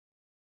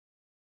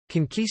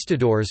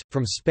Conquistadors,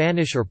 from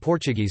Spanish or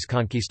Portuguese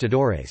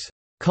conquistadores,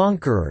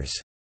 conquerors.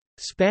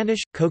 Spanish,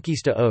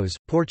 conquistaos,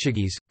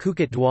 Portuguese,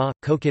 cuquitdois,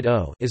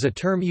 coquit-o, is a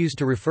term used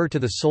to refer to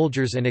the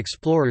soldiers and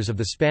explorers of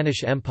the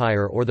Spanish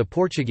Empire or the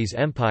Portuguese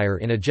Empire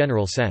in a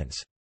general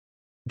sense.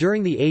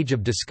 During the Age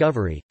of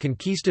Discovery,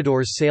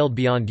 conquistadors sailed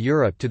beyond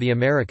Europe to the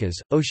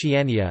Americas,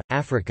 Oceania,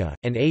 Africa,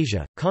 and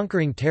Asia,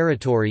 conquering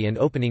territory and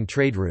opening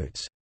trade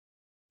routes.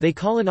 They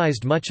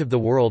colonized much of the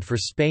world for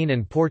Spain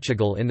and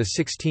Portugal in the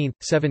 16th,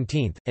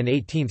 17th, and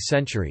 18th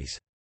centuries.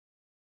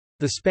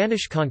 The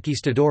Spanish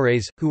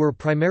conquistadores, who were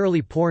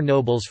primarily poor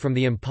nobles from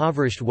the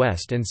impoverished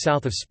west and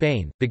south of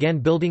Spain, began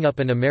building up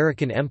an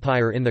American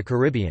empire in the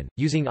Caribbean,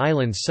 using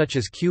islands such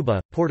as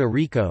Cuba, Puerto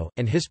Rico,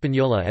 and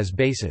Hispaniola as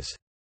bases.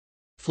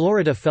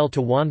 Florida fell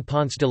to Juan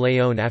Ponce de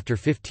León after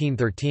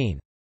 1513.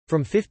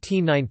 From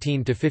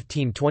 1519 to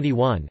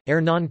 1521,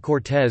 Hernán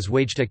Cortés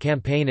waged a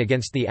campaign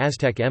against the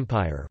Aztec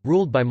Empire,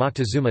 ruled by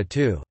Moctezuma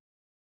II.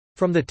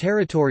 From the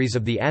territories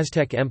of the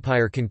Aztec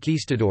Empire,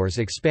 conquistadors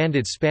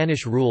expanded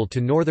Spanish rule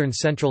to northern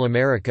Central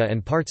America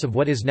and parts of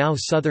what is now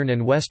southern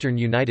and western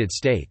United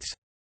States.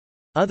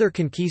 Other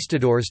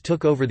conquistadors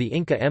took over the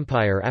Inca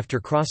Empire after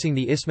crossing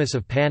the Isthmus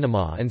of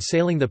Panama and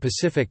sailing the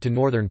Pacific to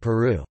northern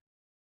Peru.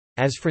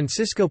 As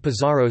Francisco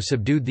Pizarro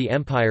subdued the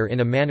empire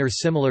in a manner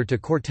similar to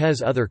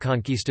Cortés, other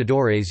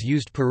conquistadores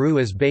used Peru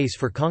as base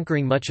for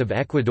conquering much of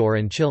Ecuador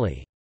and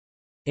Chile.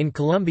 In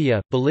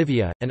Colombia,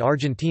 Bolivia, and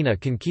Argentina,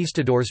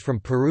 conquistadors from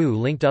Peru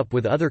linked up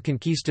with other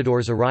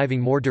conquistadors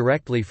arriving more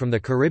directly from the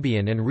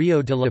Caribbean and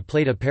Rio de la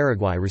Plata,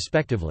 Paraguay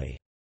respectively.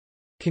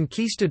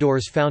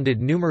 Conquistadors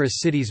founded numerous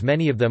cities,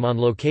 many of them on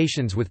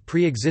locations with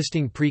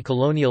pre-existing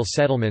pre-colonial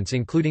settlements,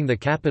 including the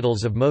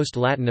capitals of most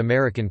Latin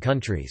American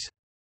countries.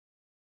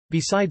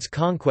 Besides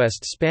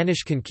conquest,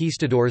 Spanish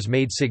conquistadors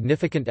made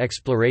significant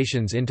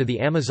explorations into the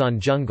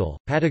Amazon jungle,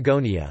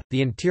 Patagonia,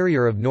 the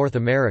interior of North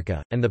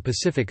America, and the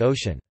Pacific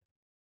Ocean.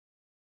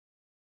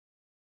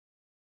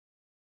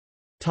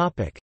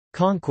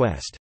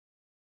 Conquest.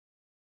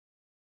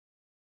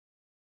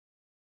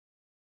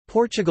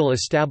 Portugal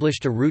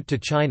established a route to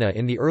China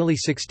in the early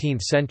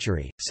 16th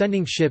century,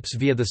 sending ships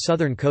via the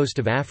southern coast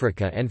of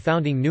Africa and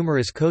founding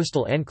numerous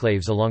coastal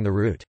enclaves along the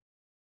route.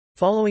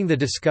 Following the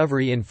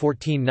discovery in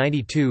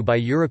 1492 by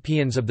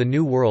Europeans of the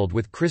New World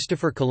with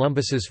Christopher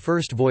Columbus's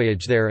first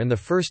voyage there and the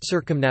first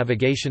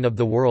circumnavigation of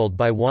the world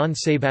by Juan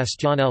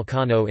Sebastián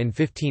Elcano in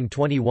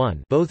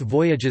 1521, both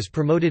voyages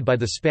promoted by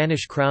the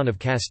Spanish Crown of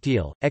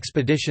Castile,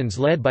 expeditions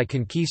led by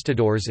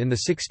conquistadors in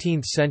the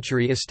 16th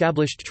century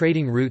established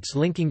trading routes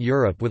linking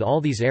Europe with all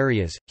these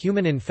areas.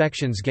 Human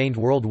infections gained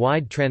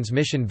worldwide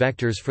transmission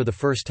vectors for the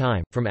first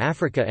time, from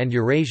Africa and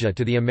Eurasia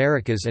to the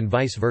Americas and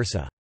vice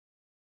versa.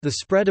 The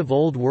spread of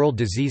Old World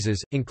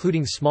diseases,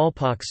 including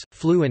smallpox,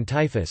 flu and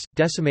typhus,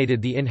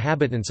 decimated the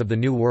inhabitants of the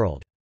New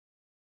World.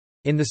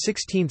 In the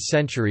 16th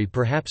century,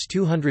 perhaps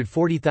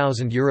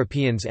 240,000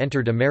 Europeans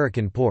entered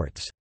American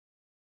ports.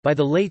 By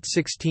the late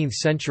 16th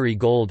century,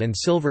 gold and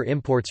silver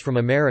imports from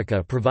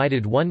America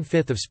provided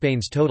 1/5 of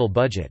Spain's total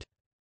budget.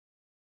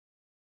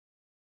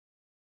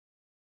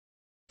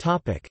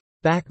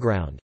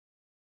 Background.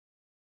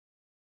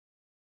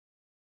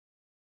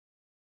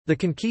 The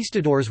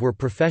conquistadors were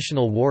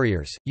professional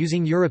warriors,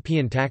 using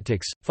European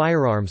tactics,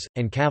 firearms,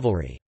 and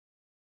cavalry.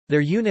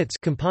 Their units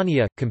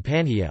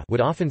compania would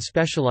often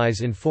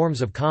specialize in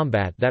forms of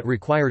combat that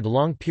required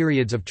long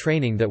periods of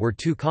training that were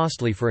too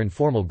costly for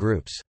informal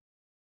groups.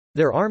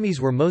 Their armies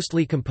were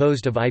mostly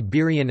composed of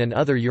Iberian and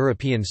other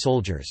European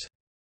soldiers.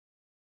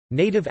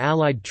 Native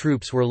Allied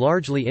troops were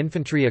largely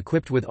infantry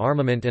equipped with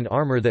armament and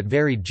armor that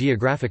varied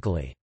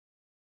geographically.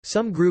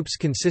 Some groups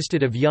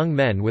consisted of young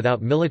men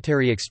without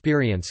military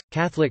experience,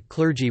 Catholic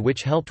clergy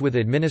which helped with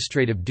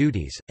administrative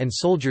duties, and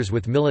soldiers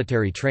with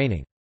military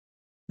training.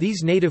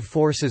 These native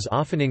forces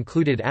often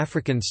included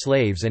African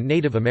slaves and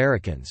Native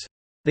Americans.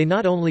 They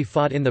not only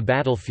fought in the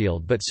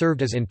battlefield but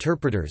served as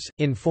interpreters,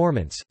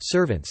 informants,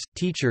 servants,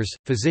 teachers,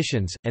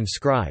 physicians, and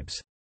scribes.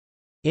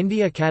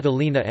 India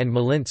Catalina and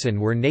Malintzin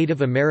were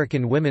Native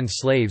American women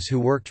slaves who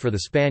worked for the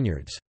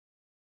Spaniards.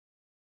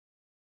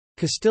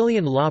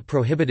 Castilian law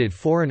prohibited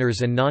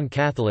foreigners and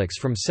non-Catholics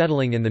from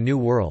settling in the New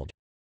World.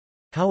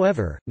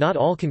 However, not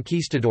all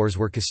conquistadors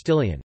were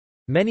Castilian.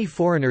 Many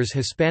foreigners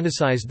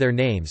Hispanicized their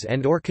names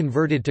and/or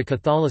converted to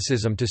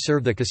Catholicism to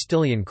serve the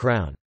Castilian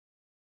crown.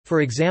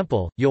 For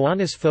example,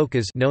 Joannes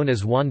Foucas, known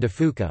as Juan de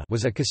Fuca,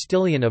 was a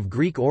Castilian of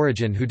Greek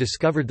origin who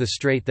discovered the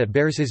strait that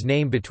bears his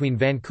name between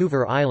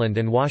Vancouver Island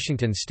and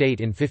Washington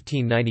State in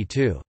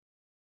 1592.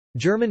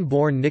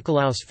 German-born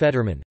Nikolaus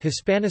Federmann,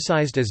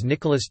 Hispanicized as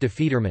Nicolas de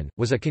Federman,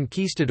 was a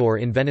conquistador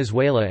in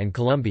Venezuela and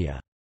Colombia.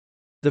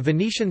 The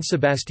Venetian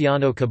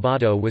Sebastiano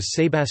Cabato was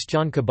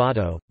Sebastián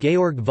Cabato,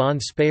 Georg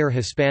von Speyer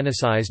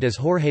Hispanicized as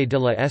Jorge de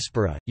la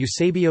Espera,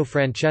 Eusebio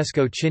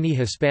Francesco Chini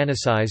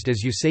Hispanicized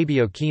as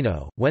Eusebio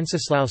Quino,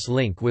 Wenceslaus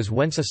Link was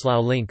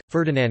Wenceslao Link,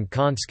 Ferdinand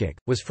Konskik,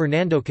 was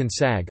Fernando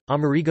Consag,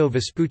 Amerigo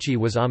Vespucci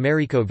was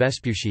Americo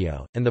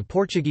Vespuccio, and the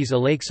Portuguese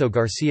Aleixo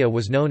Garcia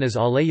was known as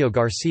Alejo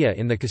Garcia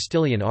in the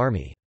Castilian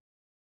army.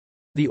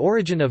 The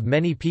origin of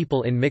many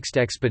people in mixed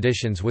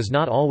expeditions was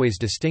not always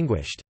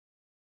distinguished.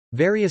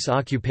 Various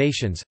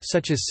occupations,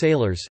 such as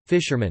sailors,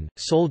 fishermen,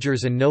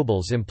 soldiers and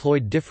nobles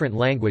employed different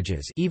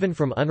languages even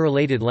from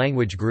unrelated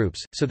language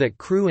groups, so that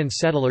crew and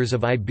settlers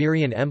of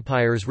Iberian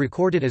empires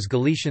recorded as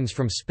Galicians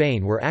from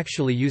Spain were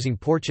actually using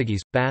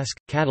Portuguese, Basque,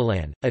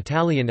 Catalan,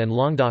 Italian and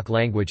Languedoc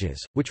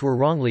languages, which were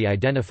wrongly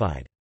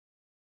identified.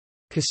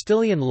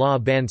 Castilian law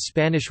banned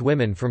Spanish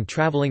women from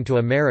traveling to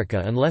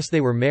America unless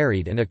they were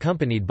married and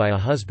accompanied by a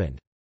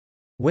husband.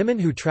 Women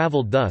who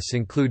traveled thus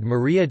include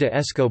María de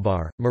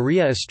Escobar,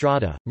 María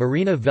Estrada,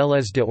 Marina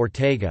Vélez de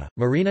Ortega,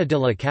 Marina de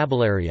la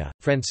Caballeria,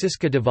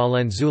 Francisca de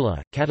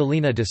Valenzuela,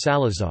 Catalina de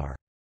Salazar.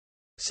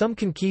 Some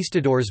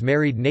conquistadors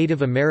married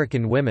Native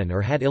American women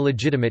or had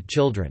illegitimate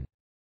children.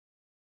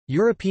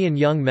 European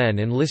young men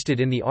enlisted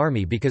in the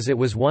army because it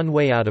was one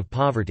way out of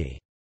poverty.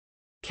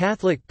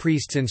 Catholic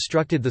priests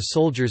instructed the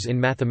soldiers in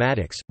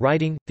mathematics,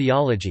 writing,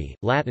 theology,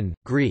 Latin,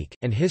 Greek,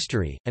 and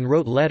history, and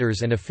wrote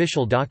letters and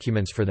official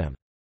documents for them.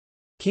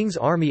 King's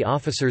army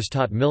officers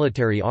taught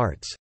military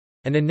arts.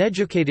 An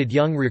uneducated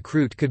young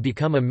recruit could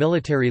become a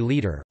military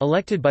leader,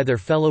 elected by their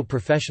fellow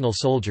professional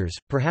soldiers,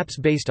 perhaps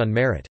based on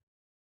merit.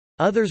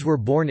 Others were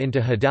born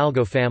into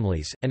hidalgo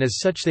families, and as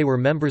such they were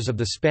members of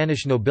the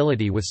Spanish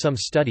nobility with some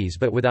studies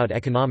but without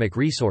economic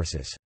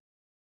resources.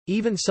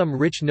 Even some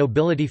rich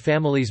nobility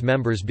families'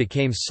 members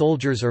became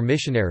soldiers or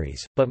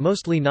missionaries, but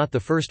mostly not the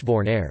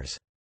firstborn heirs.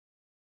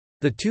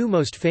 The two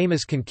most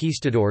famous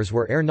conquistadors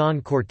were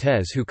Hernán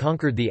Cortés, who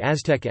conquered the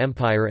Aztec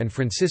Empire, and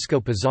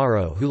Francisco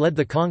Pizarro, who led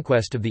the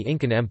conquest of the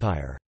Incan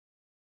Empire.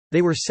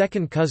 They were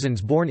second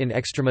cousins born in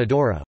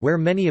Extremadura, where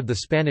many of the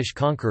Spanish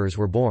conquerors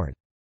were born.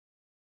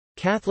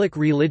 Catholic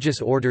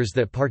religious orders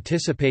that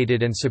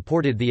participated and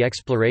supported the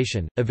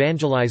exploration,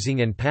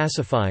 evangelizing and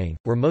pacifying,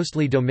 were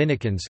mostly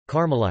Dominicans,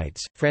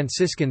 Carmelites,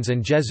 Franciscans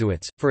and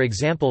Jesuits, for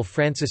example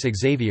Francis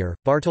Xavier,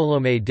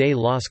 Bartolomé de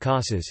las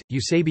Casas,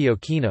 Eusebio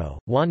Kino,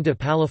 Juan de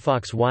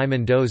Palafox y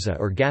Mendoza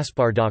or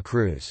Gaspar da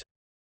Cruz.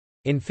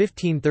 In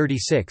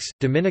 1536,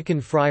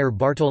 Dominican friar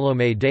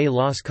Bartolomé de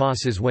las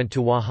Casas went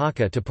to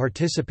Oaxaca to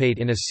participate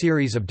in a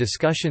series of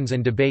discussions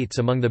and debates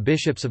among the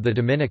bishops of the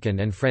Dominican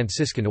and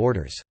Franciscan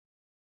orders.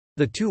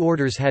 The two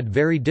orders had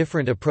very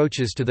different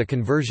approaches to the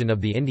conversion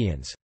of the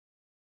Indians.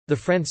 The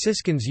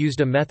Franciscans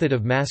used a method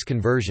of mass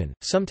conversion,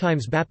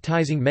 sometimes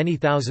baptizing many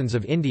thousands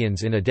of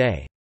Indians in a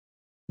day.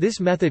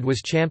 This method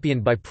was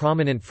championed by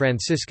prominent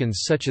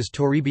Franciscans such as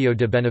Toribio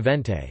de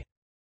Benavente.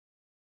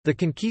 The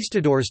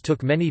conquistadors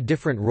took many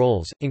different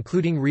roles,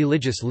 including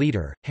religious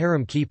leader,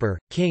 harem keeper,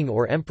 king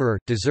or emperor,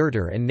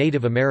 deserter and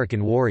Native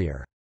American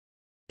warrior.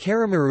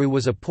 Caramaru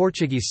was a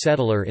Portuguese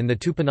settler in the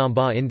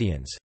Tupinamba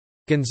Indians.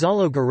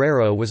 Gonzalo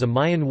Guerrero was a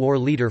Mayan war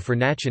leader for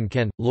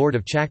Nachanquén, lord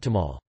of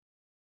Chactamal.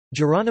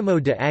 Geronimo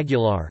de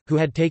Aguilar, who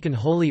had taken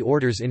holy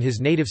orders in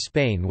his native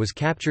Spain, was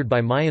captured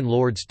by Mayan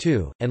lords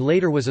too, and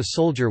later was a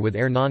soldier with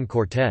Hernán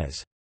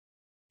Cortés.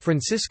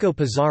 Francisco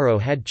Pizarro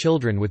had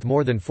children with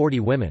more than 40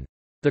 women.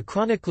 The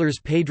chroniclers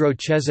Pedro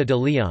Cheza de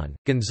Leon,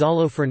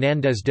 Gonzalo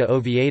Fernández de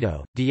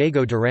Oviedo,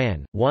 Diego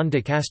Durán, Juan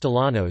de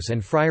Castellanos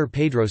and Friar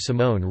Pedro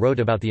Simón wrote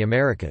about the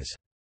Americas.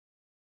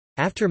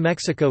 After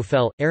Mexico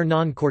fell,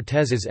 Hernán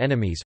Cortés's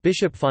enemies,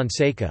 Bishop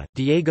Fonseca,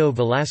 Diego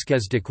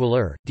Velázquez de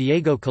Cuéllar,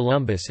 Diego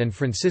Columbus and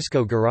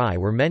Francisco Garay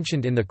were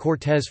mentioned in the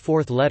Cortés'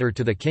 fourth letter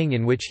to the king,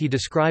 in which he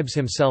describes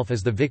himself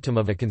as the victim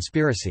of a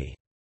conspiracy.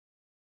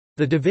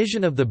 The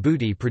division of the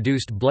booty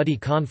produced bloody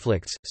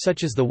conflicts,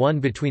 such as the one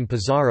between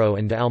Pizarro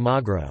and de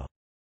Almagro.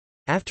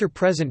 After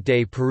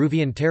present-day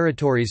Peruvian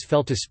territories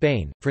fell to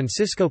Spain,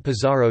 Francisco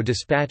Pizarro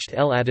dispatched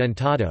El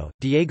Adelantado,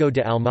 Diego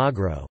de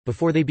Almagro,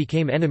 before they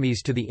became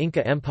enemies to the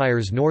Inca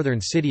Empire's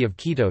northern city of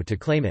Quito to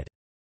claim it.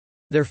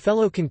 Their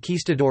fellow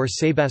conquistador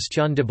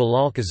Sebastián de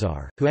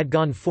Belalcázar, who had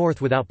gone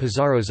forth without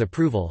Pizarro's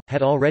approval,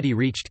 had already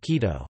reached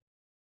Quito.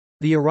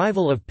 The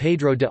arrival of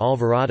Pedro de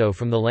Alvarado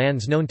from the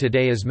lands known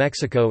today as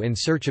Mexico in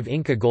search of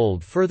Inca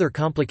gold further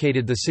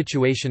complicated the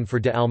situation for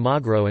de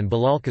Almagro and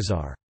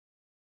Belalcázar.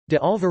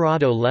 De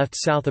Alvarado left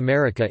South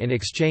America in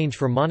exchange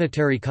for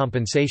monetary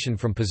compensation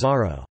from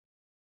Pizarro.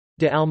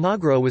 De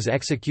Almagro was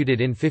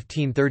executed in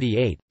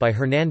 1538, by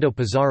Hernando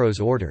Pizarro's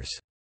orders.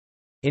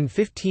 In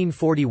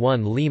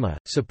 1541 Lima,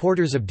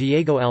 supporters of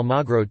Diego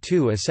Almagro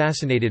II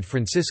assassinated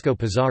Francisco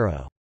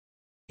Pizarro.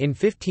 In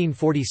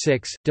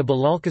 1546, de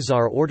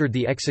Belalcázar ordered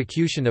the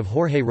execution of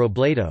Jorge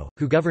Robledo,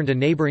 who governed a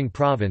neighboring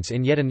province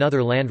in yet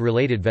another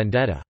land-related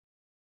vendetta.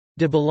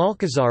 De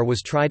Belalcázar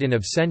was tried in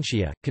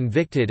absentia,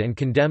 convicted and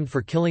condemned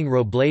for killing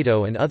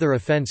Robledo and other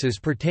offences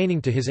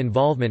pertaining to his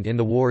involvement in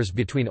the wars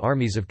between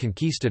armies of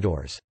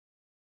conquistadors.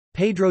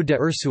 Pedro de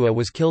Ursua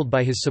was killed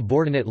by his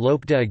subordinate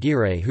Lope de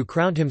Aguirre, who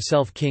crowned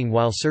himself king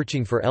while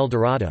searching for El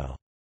Dorado.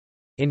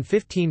 In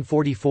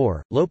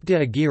 1544, Lope de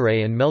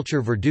Aguirre and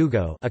Melchor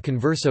Verdugo, a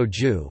converso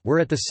Jew, were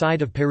at the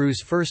side of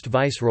Peru's first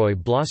viceroy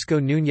Blasco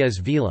Núñez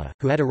Vila,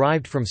 who had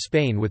arrived from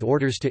Spain with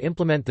orders to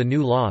implement the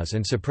new laws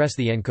and suppress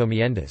the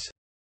encomiendas.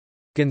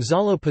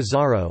 Gonzalo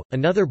Pizarro,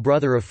 another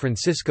brother of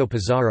Francisco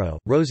Pizarro,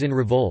 rose in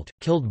revolt,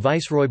 killed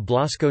Viceroy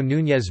Blasco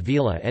Núñez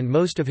Vila and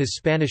most of his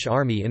Spanish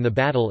army in the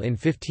battle in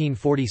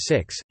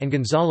 1546, and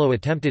Gonzalo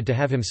attempted to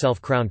have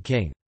himself crowned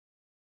king.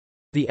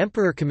 The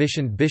emperor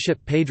commissioned Bishop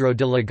Pedro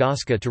de la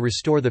Gasca to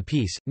restore the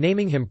peace,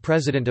 naming him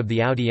president of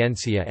the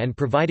Audiencia and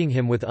providing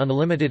him with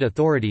unlimited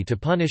authority to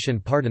punish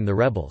and pardon the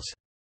rebels.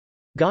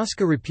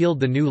 Gasca repealed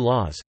the new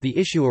laws, the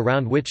issue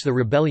around which the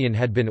rebellion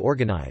had been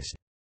organized.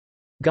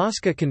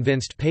 Gasca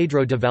convinced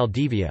Pedro de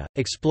Valdivia,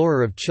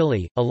 explorer of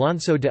Chile,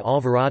 Alonso de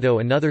Alvarado,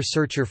 another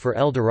searcher for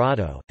El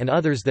Dorado, and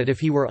others that if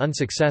he were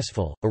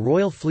unsuccessful, a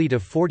royal fleet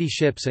of 40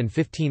 ships and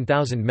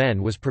 15,000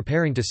 men was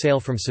preparing to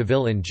sail from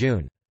Seville in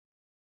June.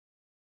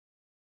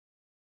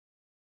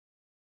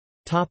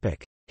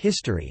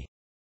 History.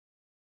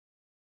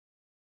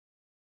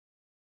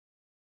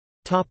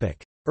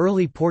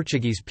 Early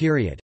Portuguese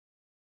period.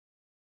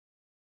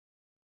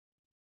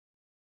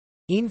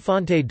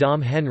 Infante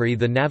Dom Henry,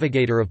 the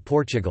navigator of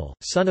Portugal,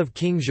 son of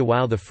King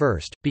João I,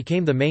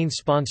 became the main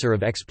sponsor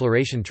of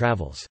exploration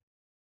travels.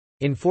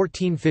 In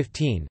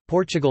 1415,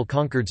 Portugal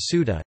conquered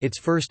Ceuta, its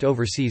first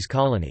overseas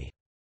colony.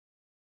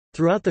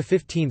 Throughout the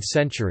 15th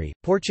century,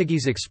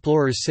 Portuguese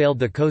explorers sailed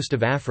the coast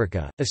of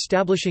Africa,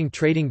 establishing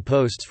trading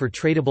posts for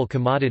tradable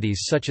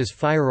commodities such as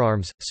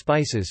firearms,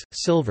 spices,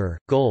 silver,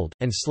 gold,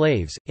 and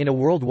slaves, in a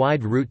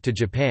worldwide route to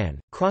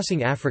Japan,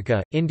 crossing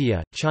Africa,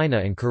 India, China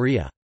and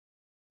Korea.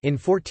 In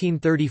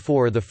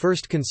 1434 the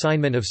first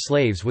consignment of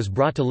slaves was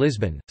brought to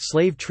Lisbon.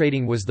 Slave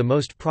trading was the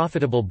most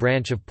profitable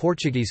branch of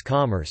Portuguese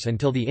commerce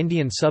until the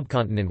Indian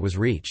subcontinent was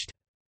reached.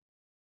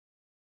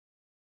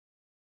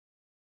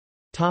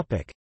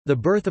 The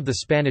birth of the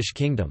Spanish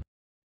kingdom.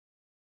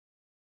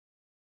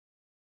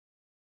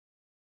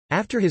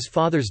 After his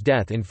father's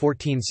death in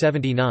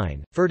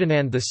 1479,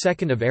 Ferdinand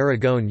II of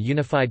Aragon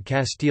unified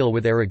Castile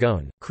with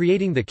Aragon,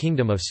 creating the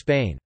Kingdom of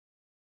Spain.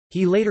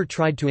 He later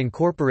tried to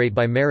incorporate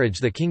by marriage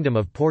the Kingdom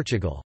of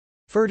Portugal.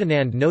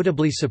 Ferdinand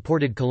notably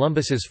supported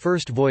Columbus's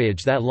first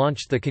voyage that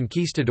launched the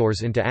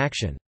conquistadors into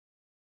action.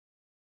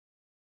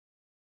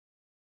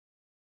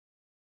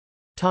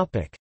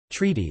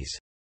 Treaties.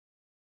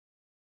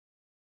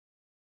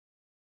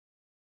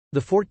 The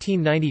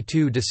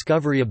 1492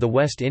 discovery of the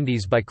West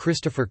Indies by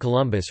Christopher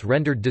Columbus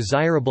rendered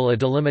desirable a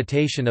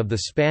delimitation of the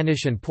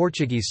Spanish and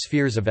Portuguese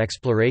spheres of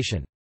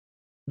exploration.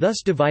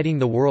 Thus dividing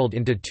the world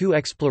into two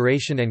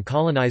exploration and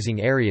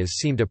colonizing areas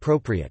seemed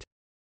appropriate.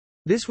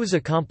 This was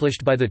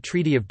accomplished by the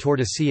Treaty of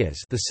Tordesillas,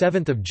 the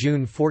 7th of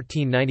June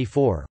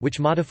 1494, which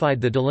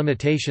modified the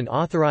delimitation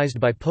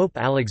authorized by Pope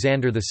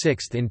Alexander VI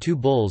in two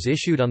bulls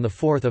issued on the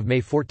 4th of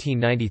May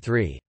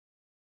 1493.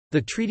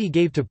 The treaty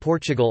gave to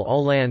Portugal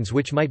all lands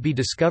which might be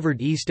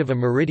discovered east of a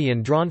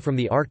meridian drawn from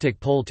the Arctic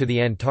Pole to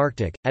the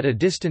Antarctic, at a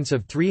distance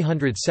of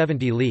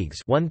 370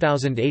 leagues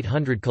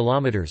 (1,800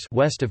 kilometers)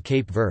 west of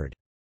Cape Verde.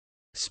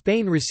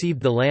 Spain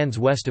received the lands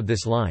west of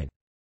this line.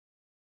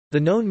 The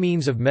known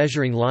means of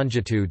measuring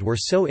longitude were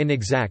so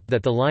inexact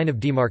that the line of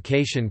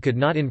demarcation could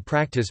not in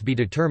practice be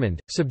determined,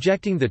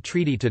 subjecting the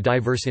treaty to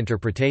diverse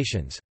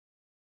interpretations.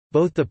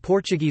 Both the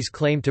Portuguese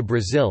claim to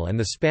Brazil and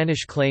the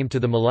Spanish claim to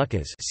the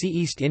Moluccas, see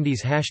East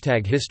Indies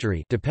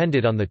 #history,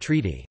 depended on the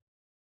treaty.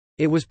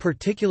 It was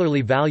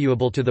particularly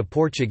valuable to the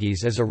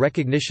Portuguese as a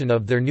recognition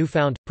of their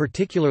newfound,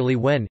 particularly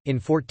when, in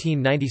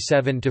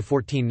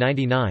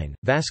 1497–1499,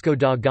 Vasco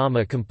da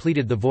Gama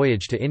completed the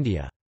voyage to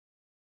India.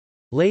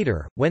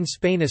 Later, when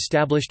Spain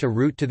established a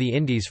route to the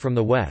Indies from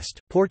the west,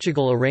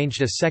 Portugal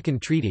arranged a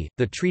second treaty,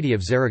 the Treaty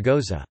of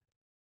Zaragoza.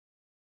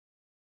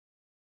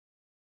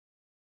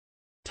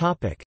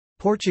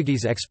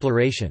 Portuguese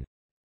exploration.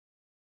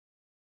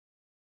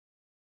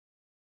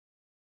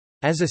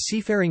 As a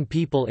seafaring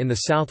people in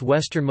the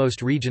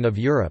southwesternmost region of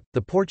Europe,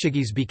 the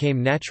Portuguese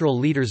became natural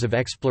leaders of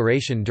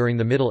exploration during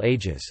the Middle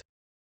Ages.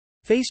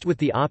 Faced with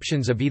the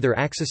options of either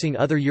accessing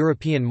other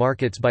European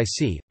markets by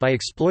sea, by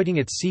exploiting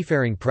its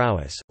seafaring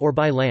prowess, or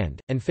by land,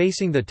 and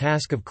facing the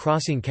task of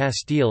crossing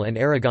Castile and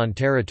Aragon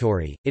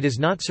territory, it is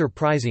not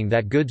surprising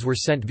that goods were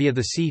sent via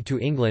the sea to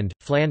England,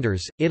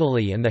 Flanders,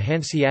 Italy and the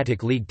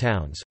Hanseatic League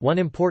towns. One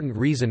important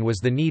reason was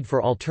the need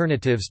for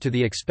alternatives to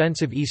the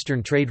expensive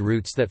eastern trade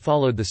routes that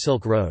followed the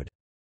Silk Road.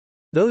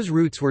 Those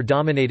routes were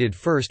dominated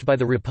first by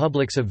the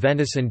republics of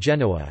Venice and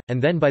Genoa,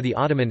 and then by the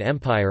Ottoman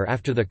Empire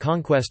after the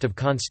conquest of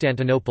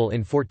Constantinople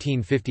in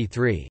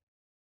 1453.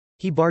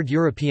 He barred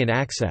European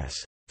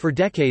access. For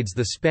decades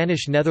the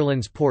Spanish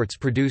Netherlands ports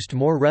produced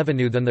more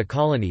revenue than the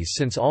colonies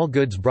since all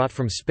goods brought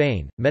from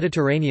Spain,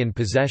 Mediterranean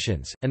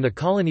possessions, and the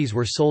colonies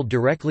were sold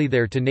directly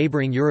there to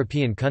neighboring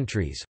European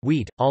countries.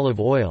 Wheat, olive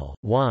oil,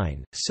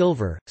 wine,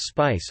 silver,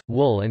 spice,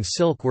 wool and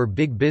silk were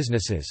big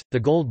businesses. The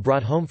gold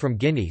brought home from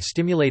Guinea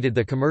stimulated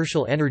the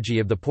commercial energy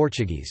of the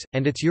Portuguese,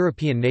 and its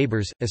European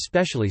neighbours,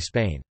 especially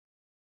Spain.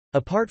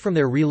 Apart from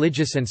their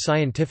religious and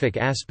scientific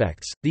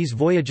aspects, these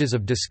voyages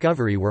of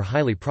discovery were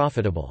highly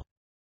profitable.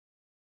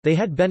 They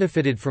had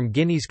benefited from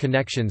Guinea's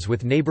connections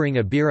with neighboring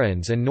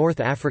Iberians and North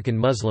African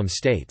Muslim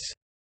states.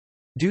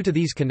 Due to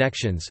these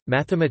connections,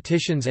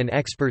 mathematicians and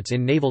experts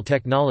in naval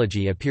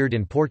technology appeared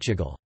in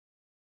Portugal.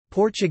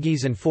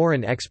 Portuguese and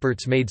foreign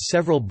experts made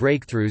several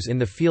breakthroughs in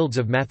the fields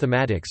of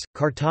mathematics,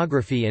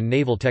 cartography and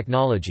naval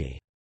technology.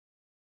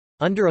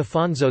 Under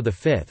Afonso V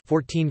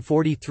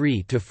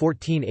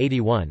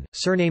 (1443–1481),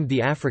 surnamed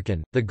the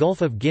African, the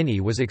Gulf of Guinea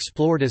was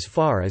explored as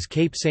far as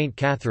Cape Saint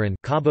Catherine,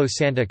 Cabo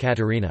Santa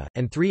Catarina,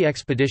 and 3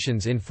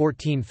 expeditions in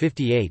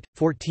 1458,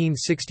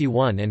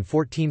 1461 and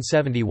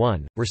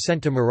 1471 were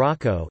sent to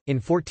Morocco. In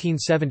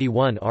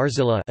 1471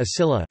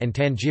 Arcilla and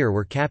Tangier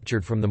were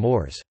captured from the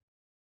Moors.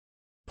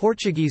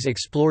 Portuguese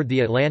explored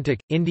the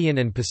Atlantic, Indian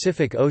and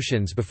Pacific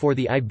Oceans before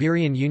the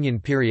Iberian Union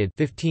period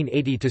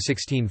 1580 to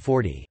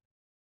 1640.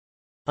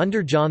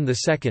 Under John II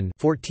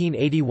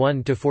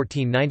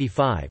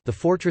 (1481–1495), the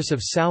fortress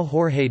of São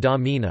Jorge da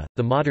Mina,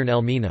 the modern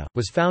Elmina,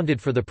 was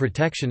founded for the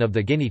protection of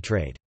the Guinea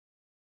trade.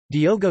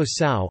 Diogo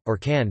São, or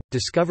Can,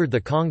 discovered the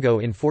Congo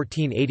in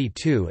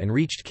 1482 and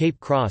reached Cape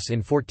Cross in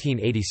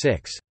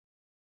 1486.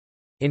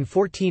 In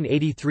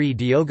 1483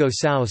 Diogo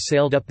São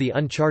sailed up the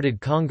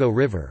uncharted Congo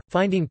River,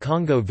 finding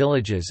Congo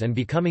villages and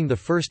becoming the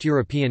first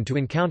European to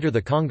encounter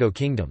the Congo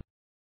Kingdom.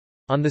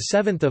 On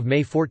 7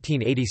 May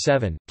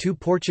 1487, 2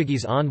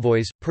 Portuguese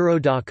envoys, Pero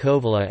da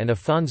Covilhã and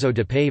Afonso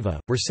de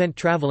Paiva, were sent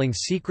travelling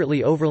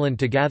secretly overland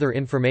to gather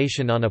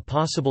information on a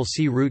possible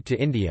sea route to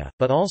India,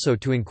 but also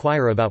to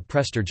inquire about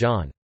Prester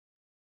John.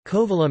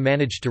 Covilhã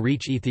managed to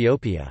reach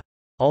Ethiopia.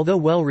 Although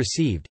well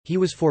received, he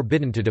was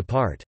forbidden to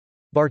depart.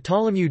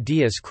 Bartholomew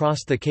Dias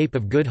crossed the Cape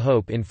of Good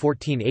Hope in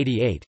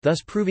 1488,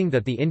 thus proving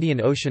that the Indian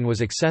Ocean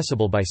was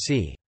accessible by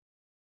sea.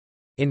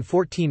 In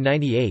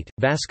 1498,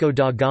 Vasco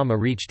da Gama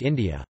reached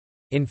India.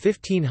 In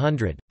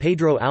 1500,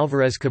 Pedro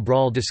Álvares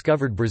Cabral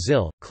discovered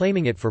Brazil,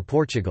 claiming it for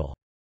Portugal.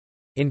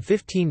 In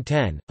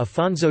 1510,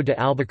 Afonso de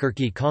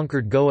Albuquerque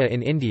conquered Goa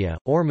in India,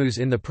 Ormuz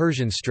in the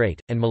Persian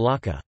Strait, and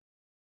Malacca.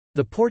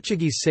 The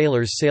Portuguese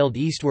sailors sailed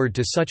eastward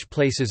to such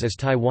places as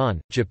Taiwan,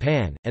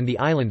 Japan, and the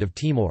island of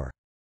Timor.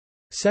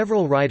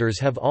 Several writers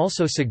have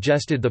also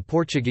suggested the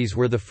Portuguese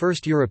were the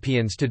first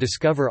Europeans to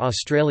discover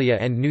Australia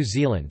and New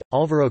Zealand.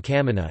 Álvaro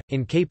Camana,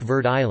 in Cape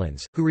Verde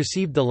Islands, who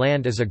received the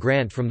land as a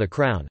grant from the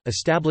Crown,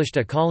 established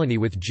a colony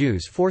with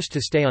Jews forced to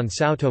stay on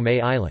São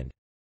Tomé Island.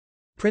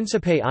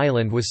 Príncipe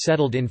Island was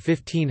settled in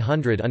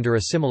 1500 under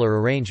a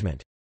similar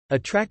arrangement.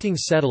 Attracting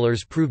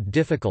settlers proved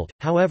difficult,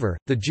 however,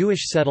 the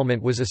Jewish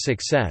settlement was a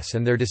success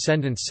and their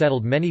descendants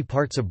settled many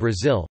parts of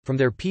Brazil, from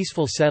their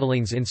peaceful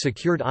settlings in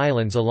secured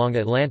islands along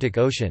Atlantic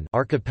Ocean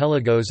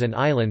archipelagos and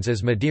islands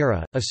as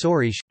Madeira,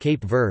 Açores,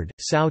 Cape Verde,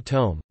 São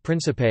Tomé,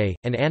 Príncipe,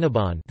 and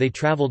Annobon. They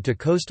traveled to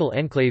coastal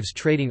enclaves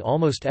trading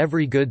almost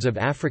every goods of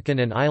African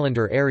and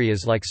islander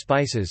areas like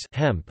spices,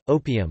 hemp,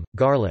 opium,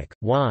 garlic,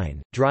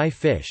 wine, dry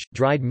fish,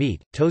 dried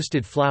meat,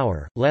 toasted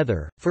flour,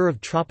 leather, fur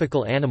of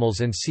tropical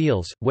animals and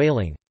seals,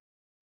 whaling,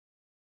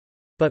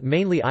 but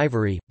mainly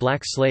ivory,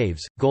 black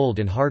slaves, gold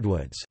and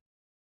hardwoods.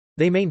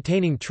 They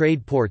maintaining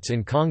trade ports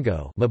in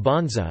Congo,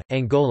 Mbanza,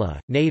 Angola,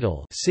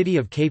 Natal, City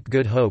of Cape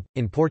Good Hope,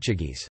 in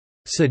Portuguese,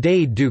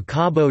 Cidade do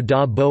Cabo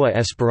da Boa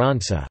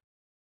Esperança,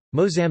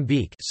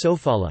 Mozambique,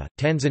 Sofala,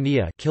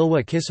 Tanzania,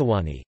 Kilwa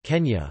Kisawani,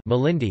 Kenya,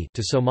 Malindi,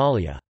 to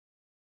Somalia.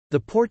 The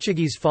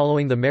Portuguese,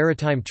 following the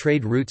maritime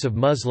trade routes of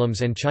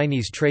Muslims and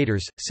Chinese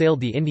traders,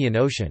 sailed the Indian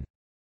Ocean.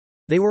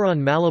 They were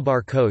on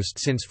Malabar coast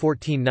since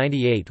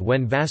 1498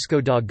 when Vasco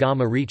da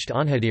Gama reached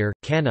Anhadir,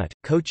 Kanut,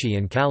 Kochi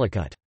and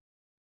Calicut.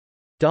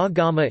 Da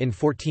Gama in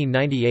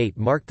 1498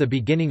 marked the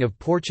beginning of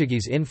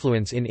Portuguese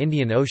influence in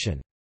Indian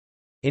Ocean.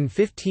 In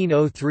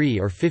 1503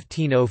 or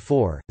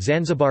 1504,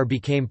 Zanzibar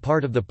became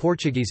part of the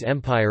Portuguese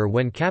Empire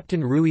when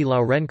Captain Rui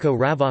Lourenço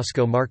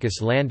Ravasco Marques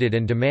landed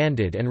and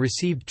demanded and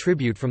received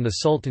tribute from the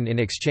Sultan in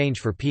exchange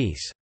for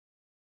peace.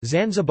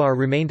 Zanzibar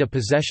remained a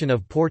possession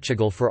of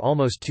Portugal for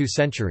almost 2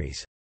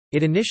 centuries.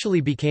 It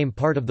initially became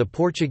part of the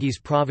Portuguese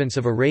province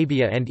of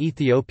Arabia and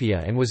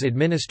Ethiopia and was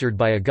administered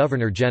by a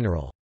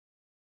governor-general.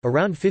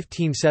 Around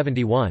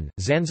 1571,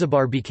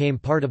 Zanzibar became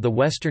part of the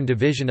western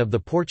division of the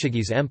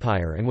Portuguese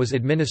Empire and was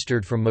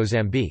administered from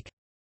Mozambique.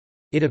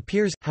 It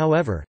appears,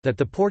 however, that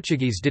the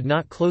Portuguese did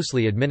not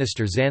closely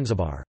administer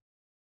Zanzibar.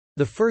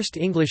 The first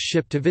English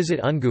ship to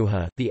visit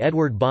Unguja, the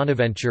Edward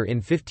Bonaventure in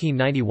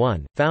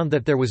 1591, found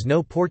that there was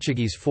no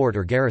Portuguese fort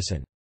or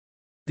garrison.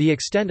 The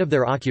extent of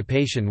their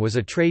occupation was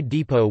a trade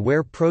depot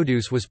where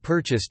produce was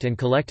purchased and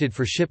collected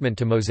for shipment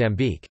to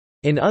Mozambique.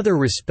 In other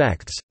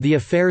respects, the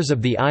affairs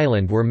of the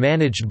island were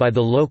managed by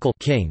the local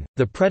king,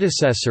 the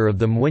predecessor of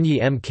the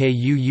Mwinyi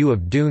Mkuu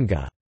of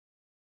Dunga.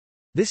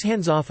 This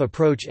hands-off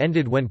approach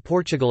ended when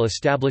Portugal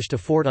established a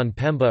fort on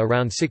Pemba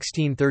around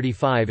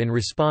 1635 in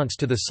response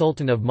to the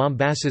Sultan of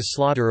Mombasa's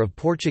slaughter of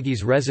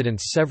Portuguese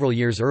residents several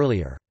years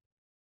earlier.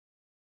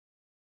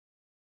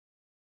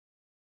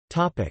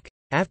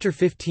 After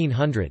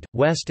 1500,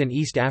 West and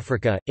East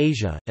Africa,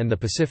 Asia, and the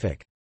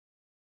Pacific.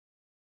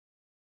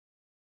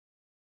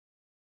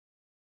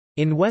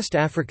 In West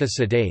Africa,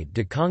 Cidade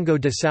de Congo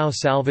de São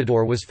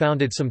Salvador was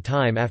founded some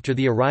time after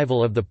the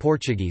arrival of the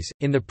Portuguese,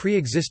 in the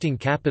pre-existing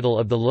capital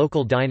of the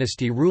local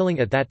dynasty ruling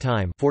at that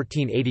time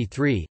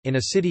 1483, in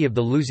a city of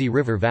the Luzi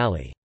River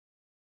Valley.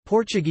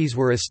 Portuguese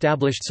were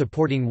established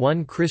supporting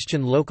one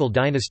Christian local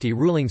dynasty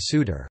ruling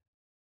Sutor.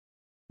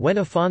 When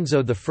Afonso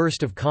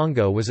I of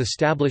Congo was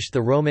established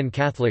the Roman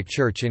Catholic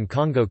Church in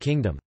Congo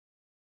Kingdom.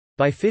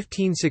 By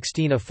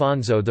 1516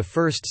 Afonso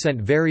I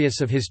sent various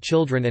of his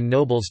children and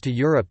nobles to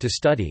Europe to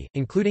study,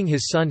 including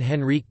his son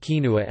Henrique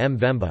Kinua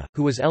Mbemba,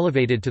 who was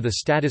elevated to the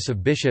status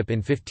of bishop in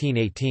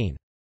 1518.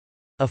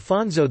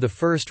 Afonso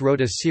I wrote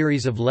a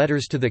series of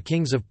letters to the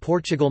kings of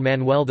Portugal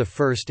Manuel I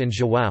and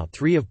João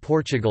III of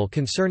Portugal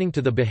concerning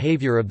to the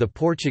behaviour of the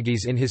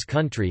Portuguese in his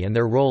country and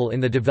their role in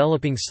the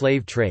developing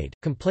slave trade,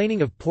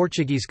 complaining of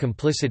Portuguese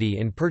complicity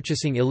in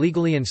purchasing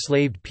illegally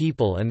enslaved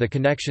people and the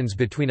connections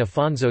between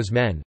Afonso's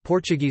men,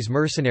 Portuguese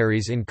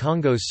mercenaries in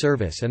Congo's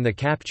service and the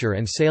capture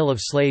and sale of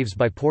slaves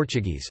by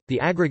Portuguese. The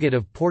aggregate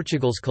of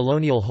Portugal's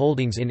colonial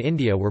holdings in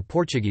India were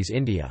Portuguese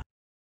India.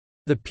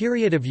 The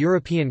period of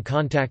European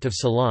contact of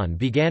Ceylon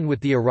began with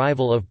the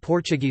arrival of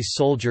Portuguese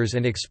soldiers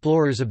and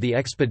explorers of the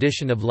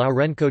expedition of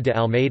Lourenço de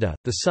Almeida,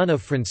 the son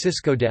of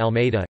Francisco de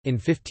Almeida, in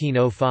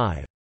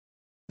 1505.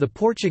 The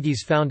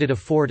Portuguese founded a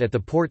fort at the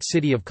port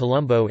city of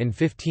Colombo in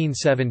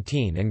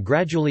 1517 and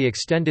gradually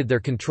extended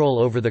their control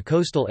over the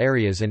coastal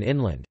areas and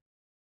inland.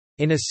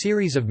 In a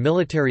series of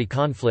military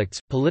conflicts,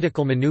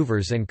 political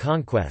maneuvers and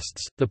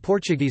conquests, the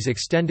Portuguese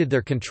extended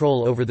their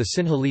control over the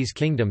Sinhalese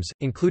kingdoms,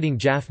 including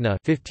Jaffna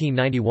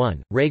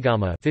 1591,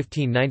 Regama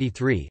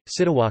 1593,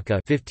 Sitawaka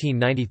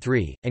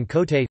 1593, and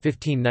Kotte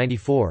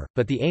 1594,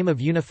 but the aim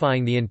of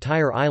unifying the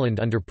entire island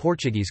under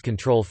Portuguese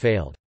control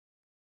failed.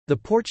 The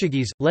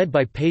Portuguese, led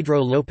by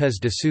Pedro Lopes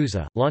de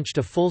Sousa, launched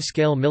a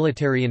full-scale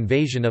military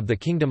invasion of the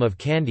Kingdom of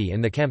Kandy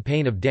in the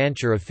Campaign of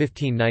Danchur of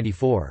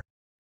 1594.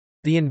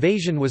 The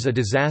invasion was a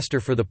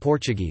disaster for the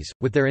Portuguese,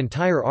 with their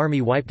entire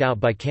army wiped out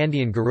by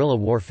Kandian guerrilla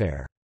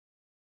warfare.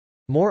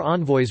 More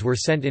envoys were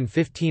sent in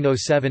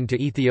 1507 to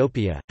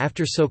Ethiopia,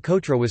 after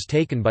Socotra was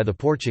taken by the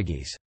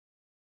Portuguese.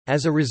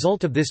 As a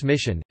result of this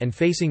mission, and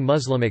facing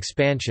Muslim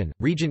expansion,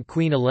 Regent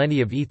Queen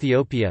Eleni of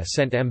Ethiopia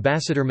sent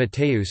Ambassador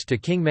Mateus to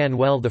King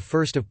Manuel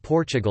I of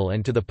Portugal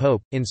and to the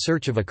Pope, in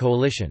search of a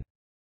coalition.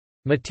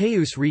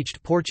 Mateus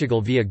reached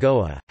Portugal via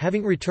Goa,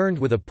 having returned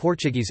with a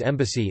Portuguese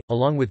embassy,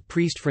 along with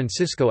priest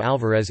Francisco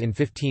Álvares in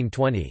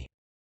 1520.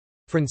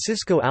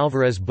 Francisco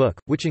Álvares' book,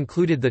 which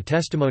included the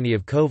testimony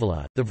of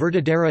Covala, the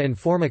Verdadeira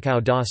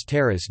Informação das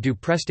Terras do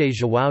Preste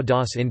João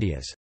das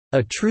Indias,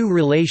 a true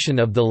relation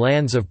of the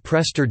lands of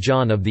Prester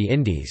John of the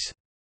Indies,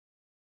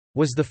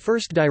 was the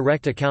first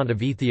direct account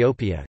of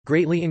Ethiopia,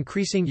 greatly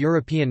increasing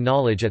European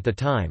knowledge at the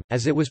time,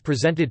 as it was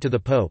presented to the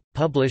Pope,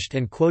 published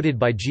and quoted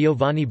by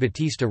Giovanni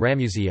Battista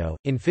Ramusio.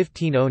 In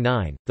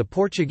 1509, the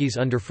Portuguese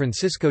under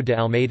Francisco de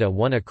Almeida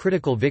won a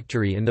critical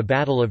victory in the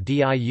Battle of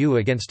Diu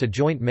against a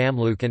joint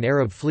Mamluk and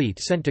Arab fleet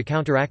sent to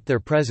counteract their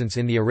presence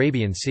in the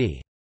Arabian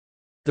Sea.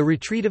 The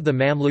retreat of the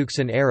Mamluks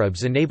and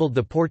Arabs enabled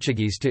the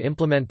Portuguese to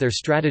implement their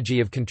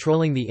strategy of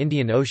controlling the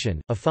Indian Ocean.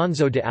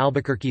 Afonso de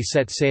Albuquerque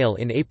set sail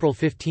in April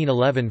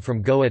 1511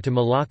 from Goa to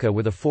Malacca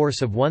with a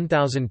force of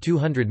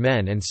 1,200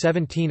 men and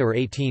 17 or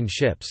 18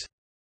 ships.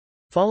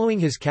 Following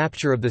his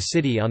capture of the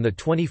city on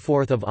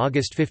 24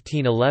 August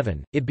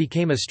 1511, it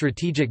became a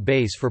strategic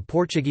base for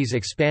Portuguese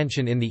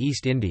expansion in the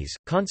East Indies.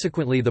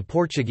 Consequently, the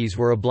Portuguese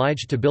were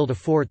obliged to build a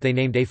fort they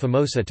named A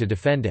Famosa to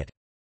defend it.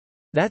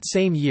 That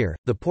same year,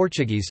 the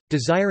Portuguese,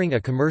 desiring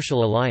a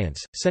commercial alliance,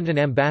 sent an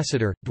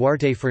ambassador,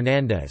 Duarte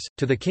Fernandes,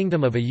 to the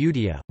Kingdom of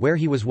Ayudia, where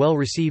he was well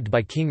received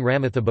by King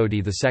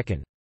Ramathabodi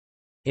II.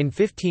 In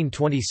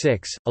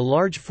 1526, a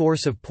large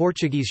force of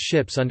Portuguese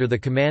ships under the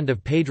command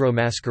of Pedro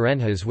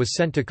Mascarenhas was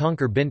sent to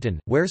conquer Bintan,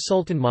 where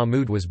Sultan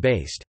Mahmud was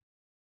based.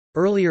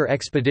 Earlier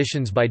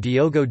expeditions by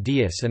Diogo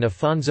Dias and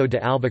Afonso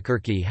de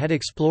Albuquerque had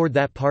explored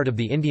that part of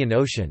the Indian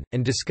Ocean,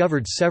 and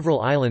discovered several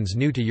islands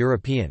new to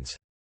Europeans.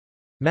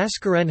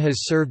 Mascarenhas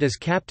served as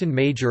captain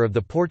major of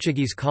the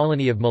Portuguese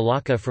colony of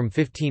Malacca from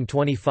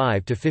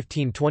 1525 to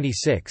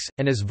 1526,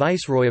 and as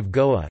viceroy of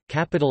Goa,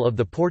 capital of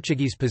the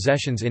Portuguese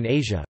possessions in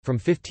Asia, from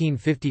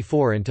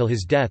 1554 until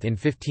his death in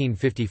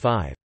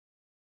 1555.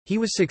 He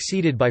was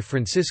succeeded by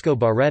Francisco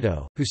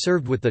Barreto, who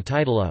served with the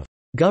title of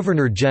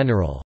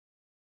Governor-General.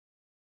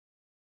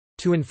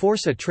 To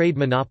enforce a trade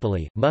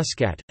monopoly,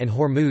 Muscat, and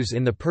Hormuz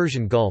in the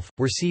Persian Gulf,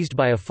 were seized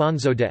by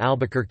Afonso de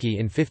Albuquerque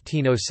in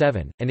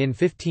 1507, and in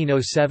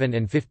 1507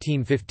 and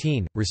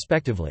 1515,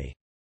 respectively.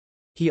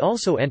 He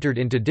also entered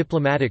into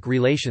diplomatic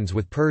relations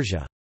with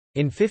Persia.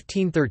 In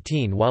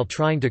 1513, while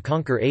trying to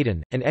conquer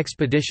Aden, an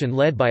expedition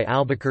led by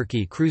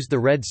Albuquerque cruised the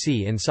Red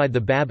Sea inside the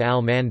Bab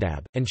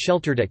al-Mandab, and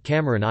sheltered at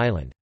Cameron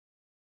Island.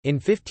 In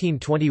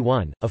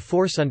 1521, a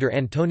force under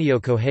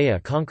Antonio Correa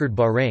conquered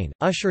Bahrain,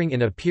 ushering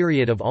in a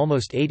period of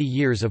almost 80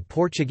 years of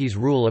Portuguese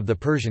rule of the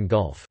Persian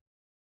Gulf.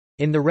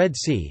 In the Red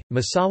Sea,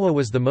 Massawa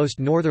was the most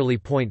northerly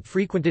point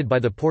frequented by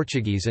the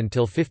Portuguese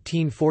until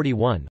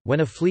 1541, when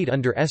a fleet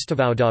under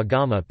Estevão da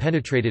Gama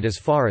penetrated as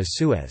far as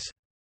Suez.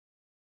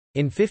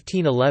 In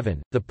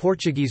 1511, the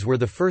Portuguese were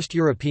the first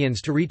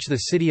Europeans to reach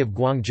the city of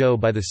Guangzhou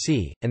by the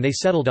sea, and they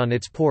settled on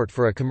its port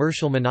for a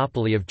commercial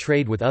monopoly of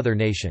trade with other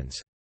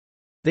nations.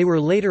 They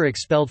were later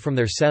expelled from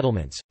their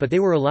settlements, but they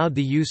were allowed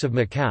the use of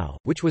Macau,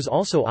 which was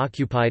also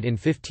occupied in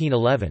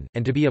 1511,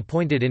 and to be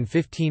appointed in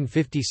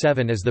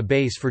 1557 as the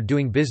base for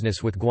doing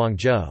business with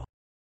Guangzhou.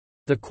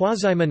 The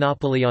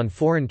quasi-monopoly on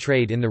foreign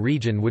trade in the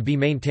region would be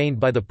maintained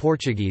by the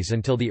Portuguese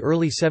until the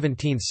early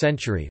 17th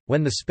century,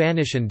 when the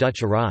Spanish and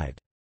Dutch arrived.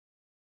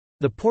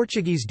 The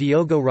Portuguese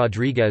Diogo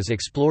Rodrigues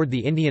explored the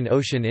Indian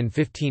Ocean in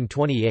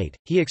 1528.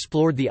 He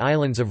explored the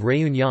islands of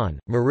Réunion,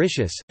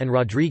 Mauritius, and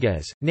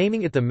Rodrigues,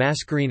 naming it the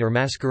Mascarene or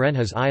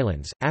Mascarenhas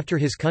Islands, after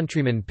his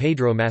countryman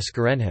Pedro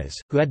Mascarenhas,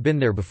 who had been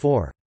there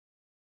before.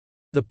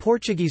 The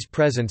Portuguese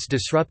presence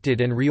disrupted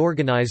and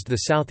reorganized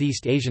the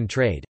Southeast Asian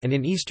trade, and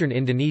in eastern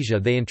Indonesia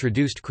they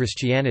introduced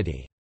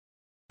Christianity.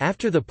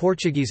 After the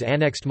Portuguese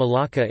annexed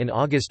Malacca in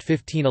August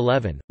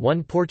 1511,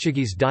 one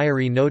Portuguese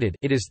diary noted,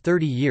 "It is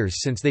 30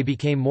 years since they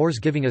became Moors,"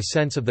 giving a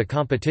sense of the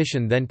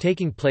competition then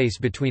taking place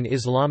between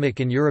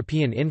Islamic and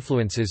European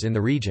influences in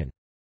the region.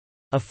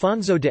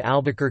 Afonso de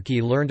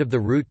Albuquerque learned of the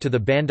route to the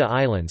Banda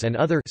Islands and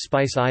other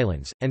Spice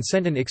Islands, and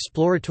sent an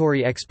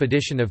exploratory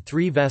expedition of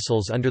 3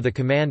 vessels under the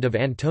command of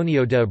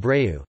Antonio de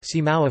Abreu,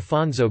 Simão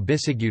Afonso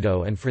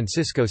Bisigudo and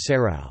Francisco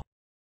Serrao.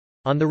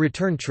 On the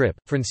return trip,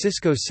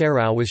 Francisco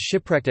Serrao was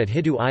shipwrecked at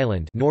Hidu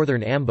Island,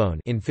 northern Ambon,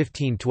 in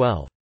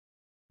 1512.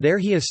 There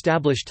he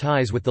established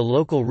ties with the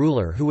local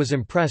ruler who was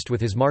impressed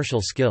with his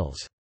martial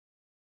skills.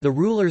 The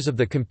rulers of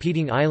the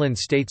competing island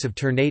states of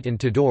Ternate and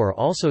Tidore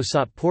also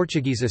sought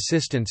Portuguese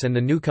assistance, and the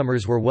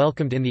newcomers were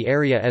welcomed in the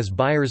area as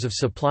buyers of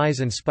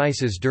supplies and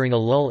spices during a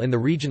lull in the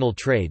regional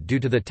trade due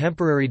to the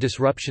temporary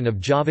disruption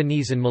of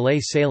Javanese and Malay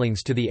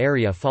sailings to the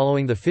area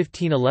following the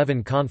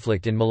 1511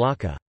 conflict in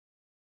Malacca.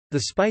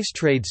 The spice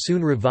trade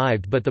soon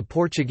revived, but the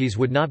Portuguese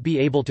would not be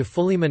able to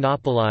fully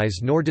monopolize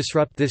nor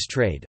disrupt this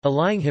trade.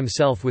 Allying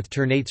himself with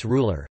Ternate's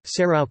ruler,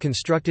 Serrao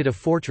constructed a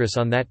fortress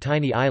on that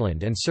tiny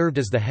island and served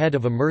as the head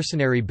of a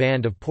mercenary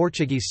band of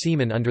Portuguese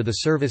seamen under the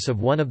service of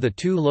one of the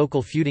 2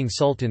 local feuding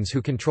sultans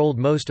who controlled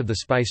most of the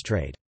spice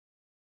trade.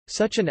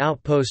 Such an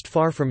outpost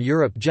far from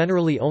Europe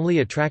generally only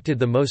attracted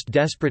the most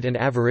desperate and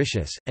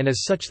avaricious, and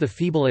as such the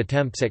feeble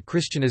attempts at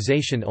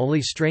Christianization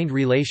only strained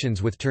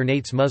relations with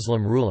Ternate's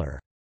Muslim ruler.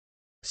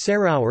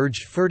 Serrao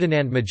urged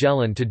Ferdinand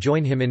Magellan to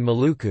join him in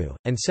Maluku,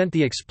 and sent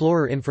the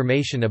explorer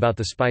information about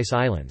the Spice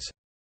Islands.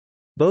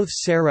 Both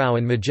Serrao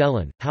and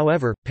Magellan,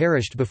 however,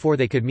 perished before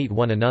they could meet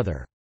one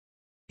another.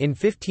 In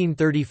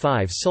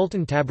 1535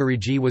 Sultan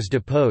Tabarigi was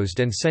deposed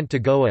and sent to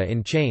Goa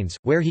in chains,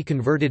 where he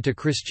converted to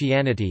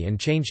Christianity and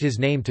changed his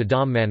name to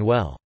Dom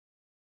Manuel.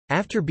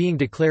 After being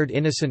declared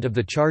innocent of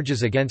the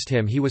charges against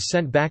him, he was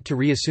sent back to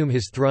reassume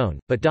his throne,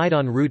 but died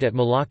en route at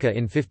Malacca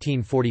in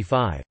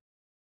 1545.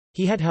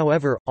 He had,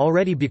 however,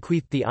 already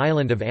bequeathed the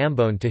island of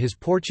Ambon to his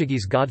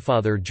Portuguese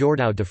godfather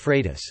Jordão de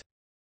Freitas.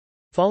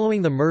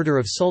 Following the murder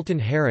of Sultan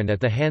Harun at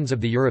the hands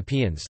of the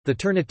Europeans, the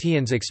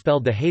Ternateans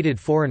expelled the hated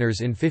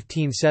foreigners in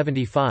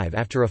 1575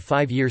 after a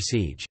 5-year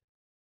siege.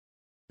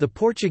 The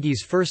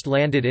Portuguese first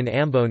landed in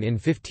Ambon in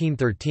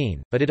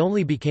 1513, but it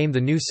only became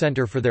the new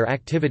centre for their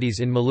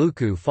activities in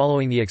Maluku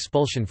following the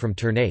expulsion from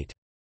Ternate.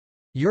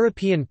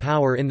 European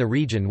power in the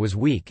region was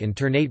weak, and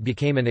Ternate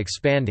became an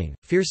expanding,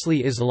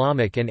 fiercely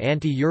Islamic and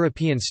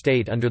anti-European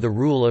state under the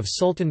rule of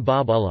Sultan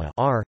Babullah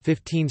R.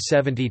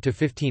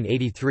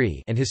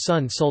 1570–1583 and his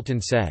son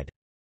Sultan Said.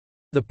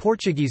 The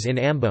Portuguese in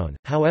Ambon,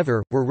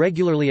 however, were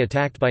regularly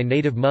attacked by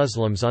native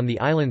Muslims on the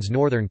island's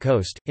northern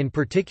coast, in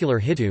particular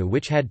Hitu,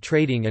 which had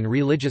trading and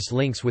religious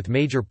links with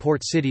major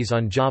port cities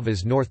on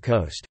Java's north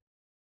coast.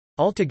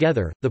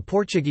 Altogether, the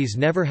Portuguese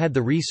never had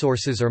the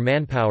resources or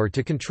manpower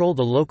to control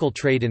the local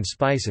trade in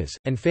spices,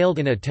 and failed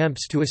in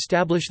attempts to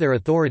establish their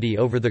authority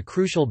over the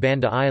crucial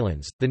Banda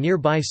Islands, the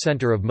nearby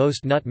centre of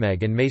most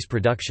nutmeg and mace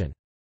production.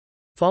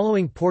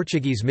 Following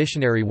Portuguese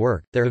missionary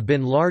work, there have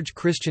been large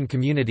Christian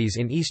communities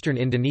in eastern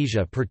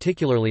Indonesia,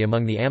 particularly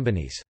among the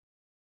Ambonese.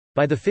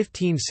 By the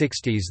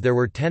 1560s there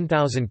were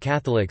 10,000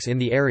 Catholics in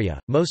the area,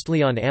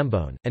 mostly on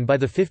Ambon, and by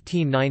the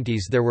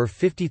 1590s there were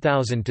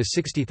 50,000 to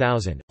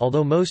 60,000.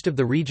 Although most of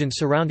the region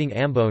surrounding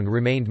Ambon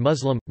remained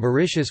Muslim,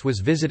 Mauritius was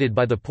visited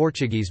by the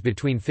Portuguese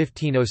between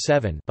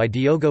 1507 by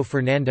Diogo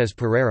Fernandes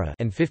Pereira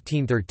and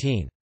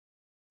 1513.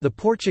 The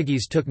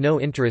Portuguese took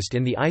no interest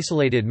in the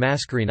isolated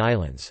Mascarene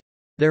Islands.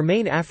 Their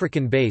main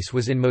African base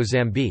was in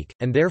Mozambique,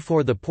 and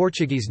therefore the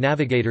Portuguese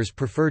navigators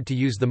preferred to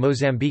use the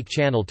Mozambique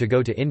Channel to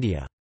go to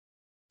India.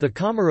 The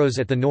Comoros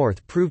at the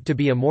north proved to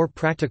be a more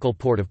practical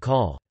port of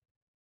call.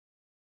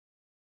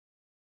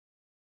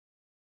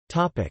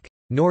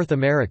 North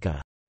America.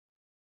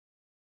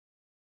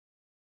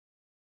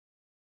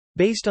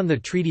 Based on the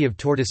Treaty of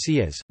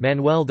Tordesillas,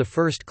 Manuel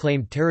I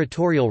claimed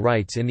territorial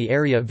rights in the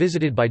area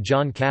visited by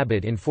John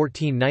Cabot in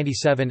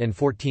 1497 and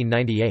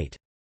 1498.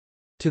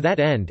 To that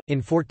end, in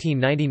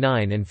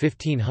 1499 and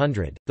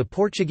 1500, the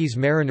Portuguese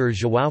mariner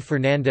João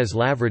Fernandes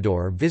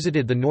Lavrador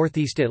visited the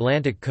northeast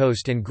Atlantic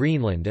coast and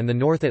Greenland and the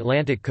North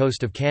Atlantic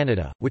coast of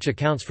Canada, which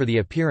accounts for the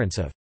appearance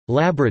of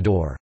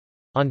 «Labrador»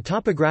 on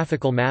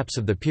topographical maps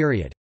of the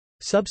period.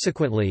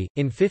 Subsequently,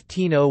 in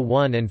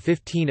 1501 and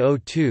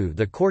 1502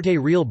 the Corte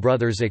Real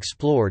brothers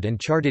explored and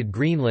charted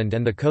Greenland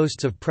and the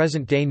coasts of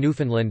present-day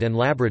Newfoundland and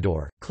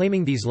Labrador,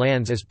 claiming these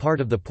lands as part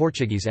of the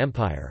Portuguese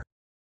Empire.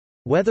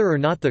 Whether or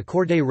not the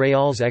Corte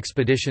Real's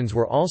expeditions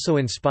were also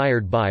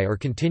inspired by or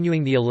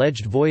continuing the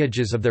alleged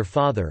voyages of their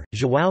father,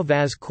 João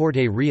Vaz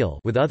Corte Real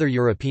with other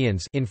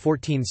Europeans in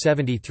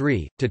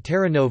 1473, to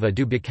Terra Nova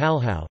do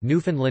Bacalhau,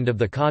 Newfoundland of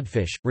the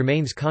Codfish,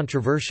 remains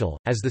controversial,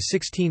 as the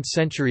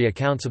 16th-century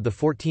accounts of the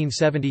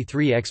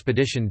 1473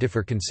 expedition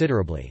differ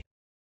considerably.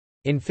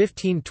 In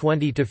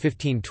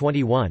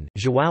 1520–1521,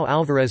 João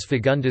Álvares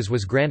Fagundes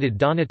was granted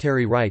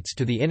donatary rights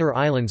to the inner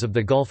islands of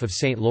the Gulf of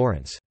St.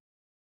 Lawrence.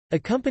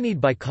 Accompanied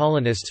by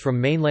colonists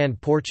from mainland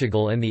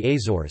Portugal and the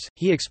Azores,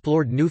 he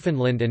explored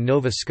Newfoundland and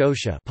Nova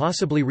Scotia,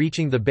 possibly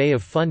reaching the Bay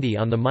of Fundy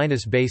on the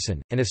Minas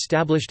Basin, and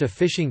established a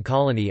fishing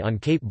colony on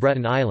Cape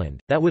Breton Island,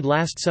 that would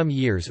last some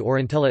years or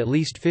until at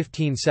least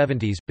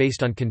 1570s,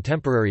 based on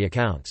contemporary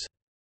accounts.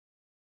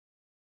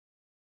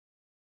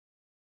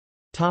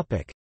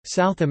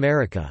 South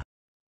America.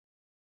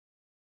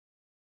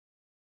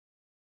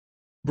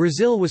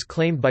 Brazil was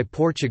claimed by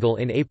Portugal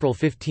in April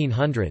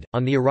 1500,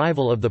 on the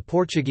arrival of the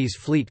Portuguese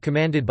fleet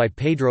commanded by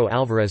Pedro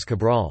Álvares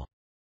Cabral.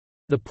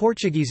 The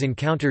Portuguese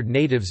encountered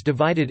natives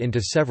divided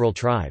into several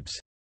tribes.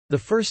 The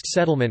first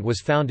settlement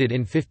was founded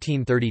in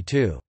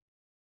 1532.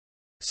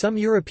 Some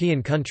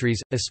European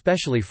countries,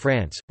 especially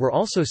France, were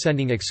also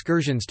sending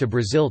excursions to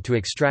Brazil to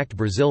extract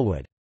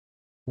Brazilwood.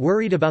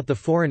 Worried about the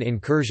foreign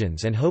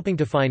incursions and hoping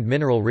to find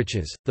mineral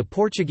riches, the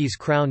Portuguese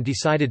crown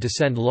decided to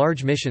send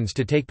large missions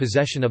to take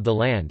possession of the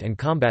land and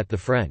combat the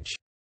French.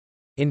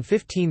 In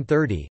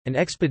 1530, an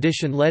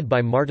expedition led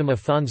by Martim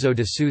Afonso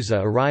de Sousa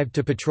arrived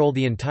to patrol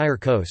the entire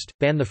coast,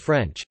 ban the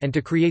French, and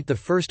to create the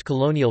first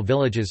colonial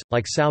villages,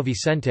 like São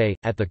Vicente,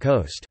 at the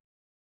coast.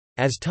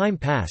 As time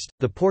passed,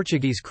 the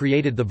Portuguese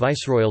created the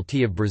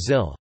Viceroyalty of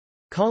Brazil.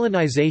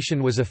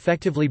 Colonization was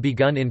effectively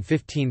begun in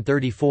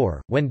 1534,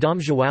 when Dom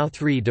João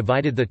III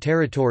divided the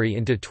territory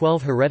into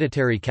 12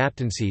 hereditary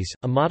captaincies,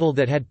 a model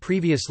that had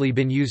previously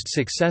been used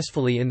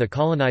successfully in the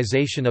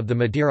colonization of the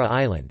Madeira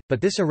Island, but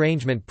this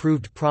arrangement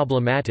proved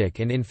problematic,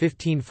 and in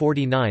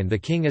 1549 the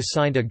king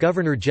assigned a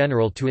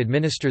governor-general to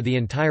administer the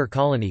entire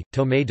colony,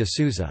 Tomé de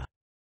Sousa.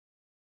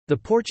 The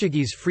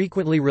Portuguese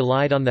frequently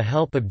relied on the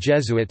help of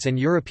Jesuits and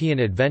European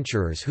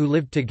adventurers who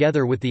lived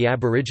together with the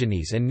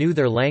Aborigines and knew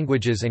their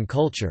languages and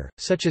culture,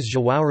 such as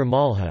João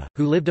Ramalha,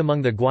 who lived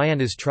among the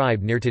Guaianas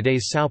tribe near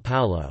today's São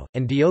Paulo,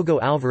 and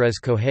Diogo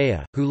Álvares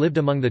Correia, who lived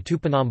among the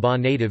Tupinambá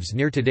natives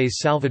near today's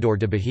Salvador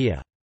de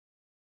Bahia.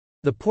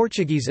 The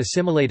Portuguese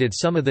assimilated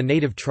some of the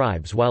native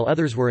tribes while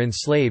others were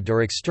enslaved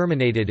or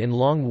exterminated in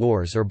long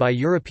wars or by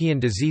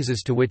European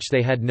diseases to which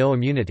they had no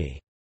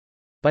immunity.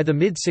 By the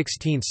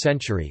mid-16th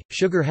century,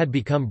 sugar had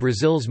become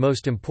Brazil's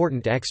most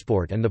important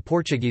export and the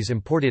Portuguese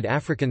imported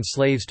African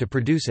slaves to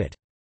produce it.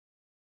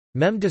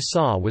 Mem de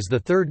Sá was the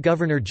third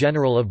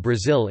governor-general of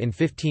Brazil in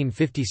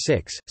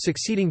 1556,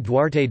 succeeding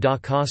Duarte da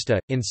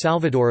Costa, in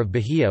Salvador of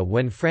Bahia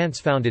when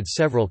France founded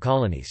several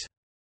colonies.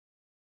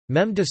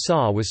 Mem de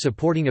Sá was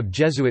supporting of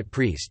Jesuit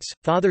priests,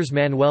 Fathers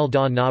Manuel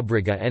da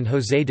Nóbrega and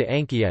José de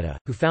Anchieta,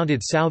 who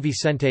founded São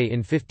Vicente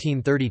in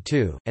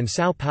 1532, and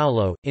São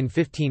Paulo, in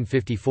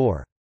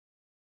 1554.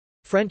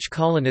 French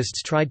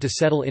colonists tried to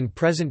settle in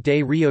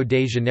present-day Rio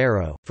de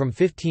Janeiro, from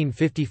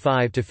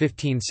 1555 to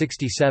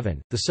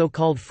 1567, the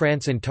so-called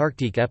France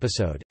Antarctique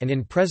episode, and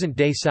in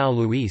present-day São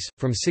Luís,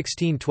 from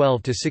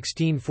 1612 to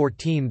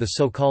 1614 the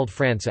so-called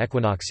France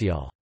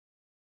Equinoxiale.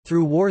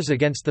 Through wars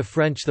against the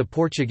French the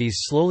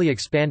Portuguese slowly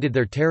expanded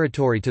their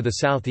territory to the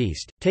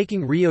southeast,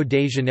 taking Rio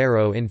de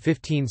Janeiro in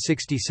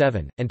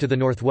 1567, and to the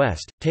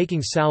northwest,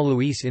 taking São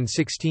Luís in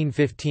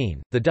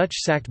 1615. The Dutch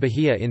sacked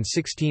Bahia in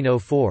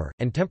 1604,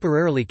 and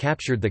temporarily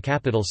captured the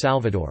capital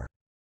Salvador.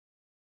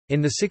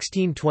 In the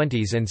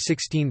 1620s and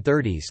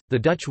 1630s, the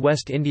Dutch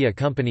West India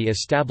Company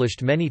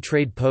established many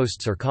trade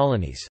posts or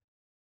colonies.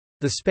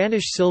 The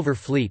Spanish Silver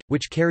Fleet,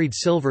 which carried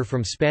silver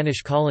from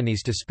Spanish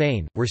colonies to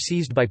Spain, were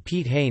seized by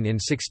Piet Hein in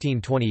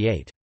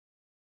 1628.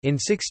 In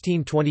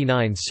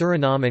 1629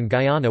 Suriname and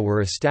Guyana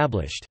were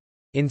established.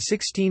 In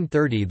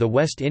 1630 the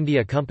West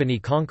India Company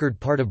conquered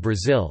part of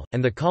Brazil,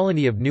 and the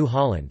colony of New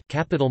Holland,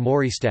 capital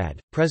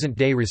Mauritsstad,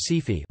 present-day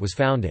Recife, was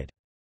founded.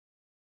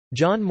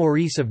 John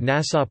Maurice of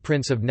Nassau,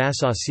 Prince of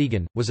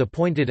Nassau-Siegen, was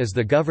appointed as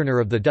the governor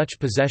of the Dutch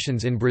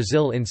possessions in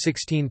Brazil in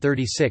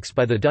 1636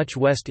 by the Dutch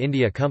West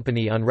India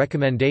Company on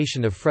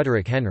recommendation of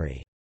Frederick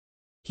Henry.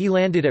 He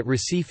landed at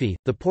Recife,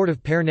 the port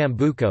of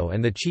Pernambuco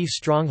and the chief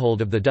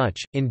stronghold of the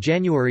Dutch, in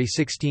January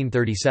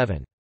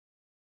 1637.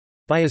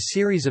 By a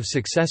series of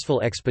successful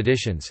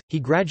expeditions,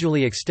 he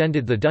gradually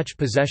extended the Dutch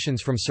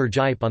possessions from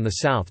Sergipe on the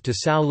south to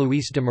São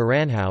Luís de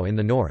Maranhão in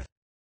the north.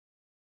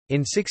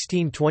 In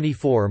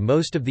 1624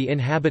 most of the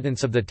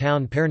inhabitants of the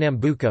town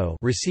Pernambuco,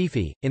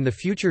 Recife, in the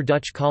future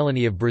Dutch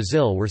colony of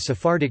Brazil were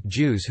Sephardic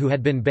Jews who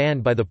had been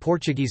banned by the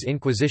Portuguese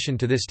Inquisition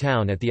to this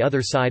town at the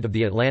other side of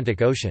the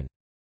Atlantic Ocean.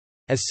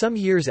 As some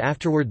years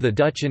afterward the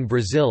Dutch in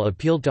Brazil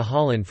appealed to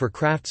Holland for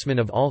craftsmen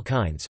of all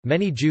kinds,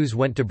 many Jews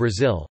went to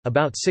Brazil.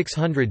 About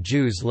 600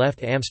 Jews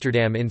left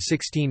Amsterdam in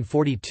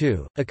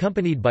 1642,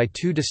 accompanied by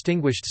two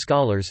distinguished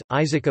scholars,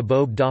 Isaac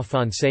Aboab da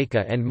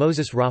Fonseca and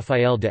Moses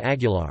Rafael de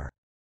Aguilar.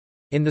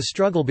 In the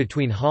struggle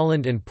between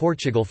Holland and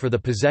Portugal for the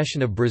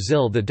possession of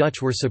Brazil, the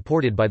Dutch were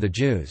supported by the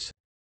Jews.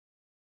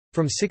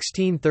 From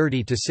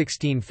 1630 to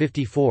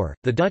 1654,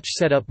 the Dutch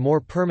set up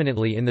more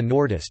permanently in the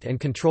Noordoost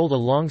and controlled a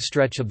long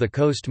stretch of the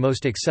coast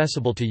most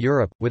accessible to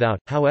Europe, without,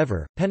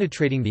 however,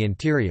 penetrating the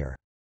interior.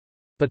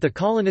 But the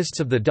colonists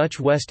of the Dutch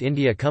West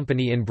India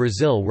Company in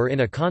Brazil were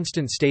in a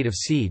constant state of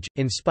siege,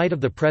 in spite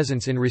of the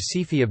presence in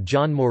Recife of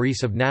John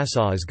Maurice of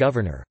Nassau as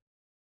governor.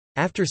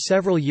 After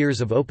several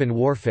years of open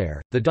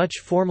warfare, the Dutch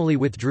formally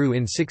withdrew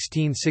in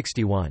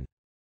 1661.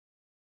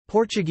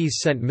 Portuguese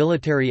sent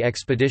military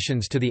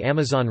expeditions to the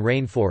Amazon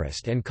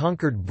rainforest and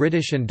conquered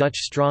British and Dutch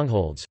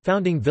strongholds,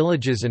 founding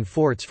villages and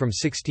forts from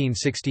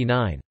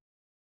 1669.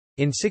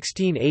 In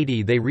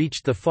 1680 they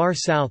reached the far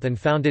south and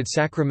founded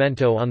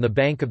Sacramento on the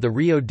bank of the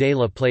Rio de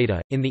la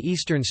Plata, in the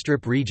Eastern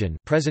Strip region,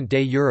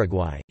 present-day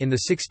Uruguay. In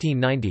the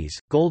 1690s,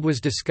 gold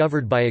was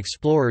discovered by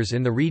explorers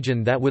in the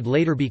region that would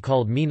later be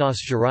called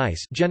Minas Gerais,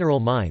 General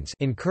Mines,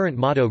 in current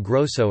Mato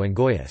Grosso and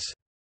Goiás.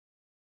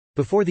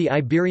 Before the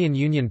Iberian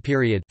Union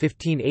period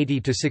 1580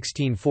 to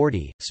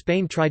 1640,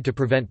 Spain tried to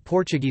prevent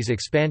Portuguese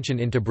expansion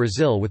into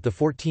Brazil with the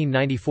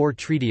 1494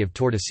 Treaty of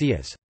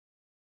Tordesillas.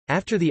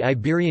 After the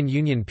Iberian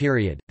Union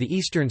period, the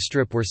Eastern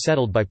Strip were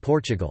settled by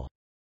Portugal.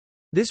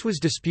 This was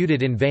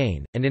disputed in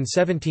vain, and in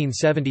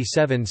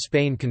 1777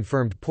 Spain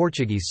confirmed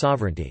Portuguese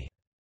sovereignty.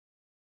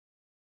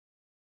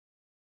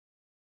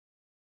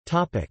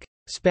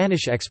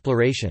 Spanish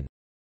exploration.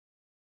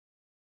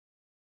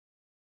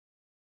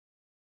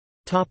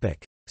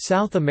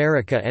 South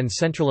America and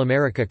Central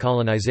America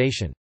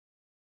colonization.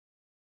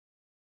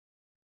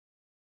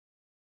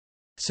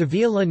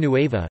 Sevilla la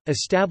Nueva,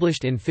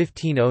 established in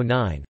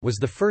 1509, was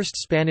the first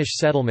Spanish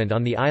settlement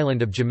on the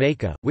island of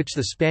Jamaica, which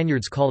the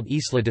Spaniards called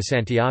Isla de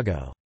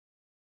Santiago.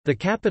 The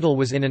capital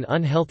was in an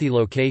unhealthy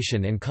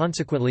location and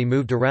consequently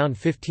moved around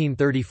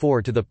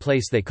 1534 to the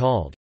place they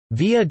called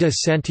Villa de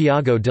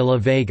Santiago de la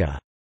Vega,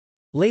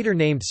 later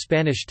named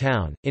Spanish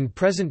Town, in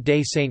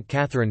present-day St.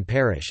 Catherine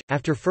Parish.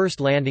 After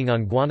first landing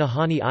on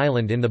Guanahani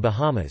Island in the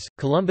Bahamas,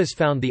 Columbus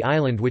found the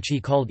island which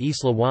he called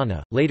Isla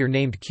Juana, later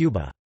named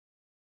Cuba.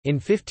 In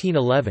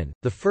 1511,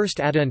 the first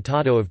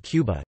Adelantado of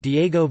Cuba,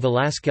 Diego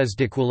Velázquez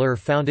de Cuéllar,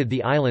 founded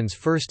the island's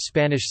first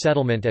Spanish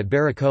settlement at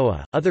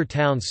Baracoa. Other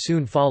towns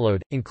soon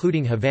followed,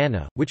 including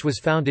Havana, which was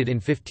founded in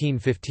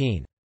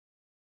 1515.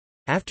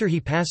 After he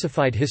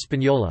pacified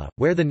Hispaniola,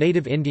 where the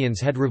native Indians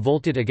had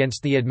revolted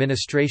against the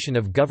administration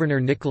of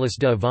Governor Nicolás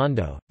de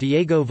Ovando,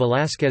 Diego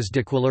Velázquez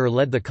de Cuéllar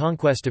led the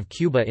conquest of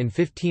Cuba in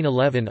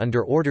 1511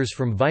 under orders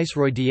from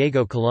Viceroy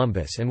Diego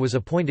Columbus and was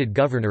appointed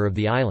governor of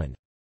the island.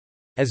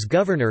 As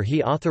governor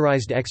he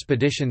authorized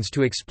expeditions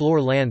to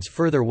explore lands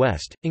further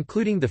west,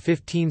 including the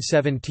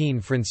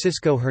 1517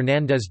 Francisco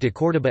Hernández de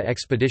Córdoba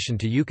expedition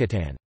to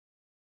Yucatán.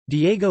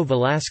 Diego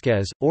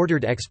Velázquez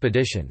ordered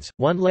expeditions,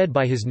 one led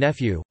by his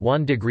nephew,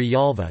 Juan de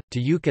Grijalva,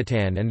 to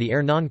Yucatán and the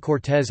Hernán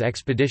Cortés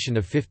expedition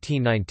of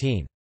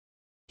 1519.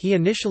 He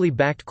initially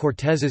backed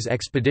Cortés's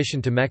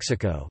expedition to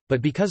Mexico,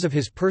 but because of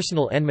his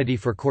personal enmity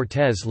for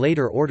Cortés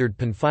later ordered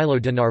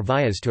Panfilo de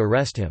Narváez to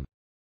arrest him.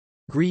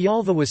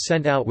 Grijalva was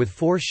sent out with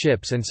 4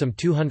 ships and some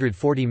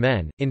 240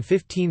 men. In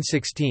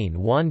 1516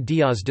 Juan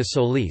Díaz de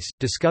Solís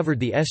discovered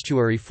the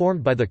estuary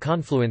formed by the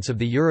confluence of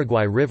the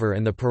Uruguay River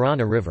and the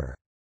Parana River.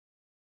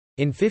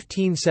 In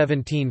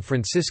 1517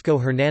 Francisco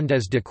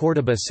Hernández de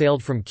Córdoba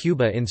sailed from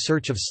Cuba in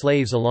search of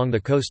slaves along the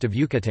coast of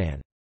Yucatán.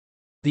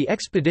 The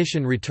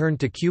expedition returned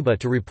to Cuba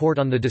to report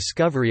on the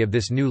discovery of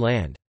this new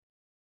land.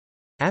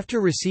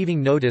 After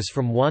receiving notice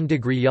from Juan de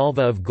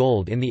Grijalva of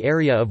gold in the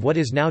area of what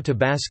is now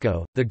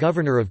Tabasco, the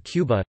governor of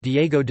Cuba,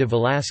 Diego de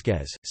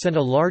Velázquez, sent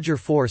a larger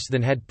force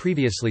than had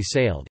previously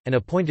sailed, and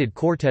appointed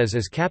Cortés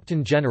as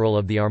Captain General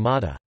of the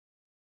Armada.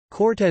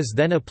 Cortés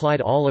then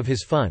applied all of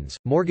his funds,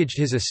 mortgaged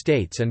his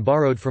estates and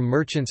borrowed from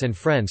merchants and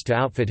friends to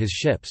outfit his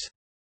ships.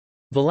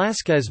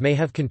 Velázquez may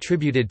have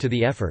contributed to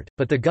the effort,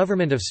 but the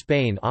government of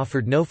Spain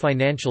offered no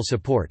financial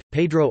support.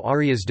 Pedro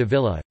Arias de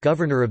Villa,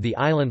 governor of the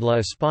island La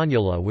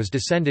Española, was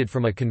descended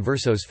from a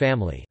conversos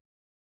family.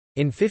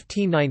 In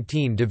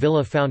 1519 de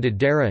Villa founded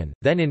Darien,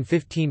 then in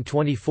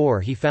 1524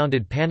 he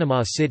founded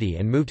Panama City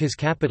and moved his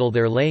capital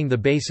there, laying the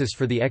basis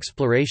for the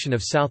exploration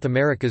of South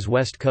America's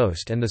west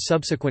coast and the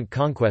subsequent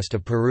conquest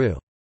of Peru.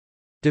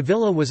 De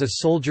Villa was a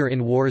soldier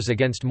in wars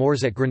against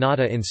Moors at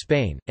Granada in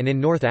Spain, and in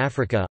North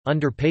Africa,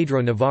 under Pedro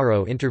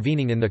Navarro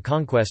intervening in the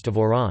conquest of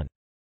Oran.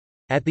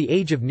 At the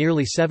age of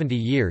nearly 70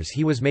 years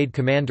he was made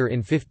commander in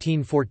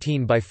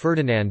 1514 by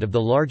Ferdinand of the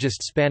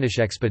largest Spanish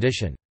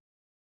expedition.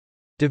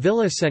 De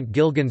Villa sent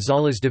Gil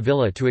González de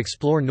Villa to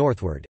explore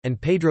northward, and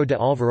Pedro de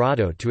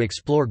Alvarado to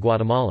explore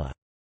Guatemala.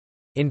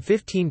 In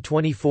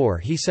 1524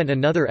 he sent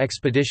another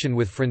expedition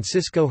with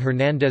Francisco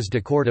Hernández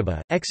de Córdoba,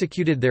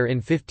 executed there in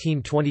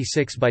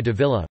 1526 by de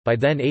Villa, by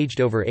then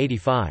aged over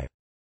 85.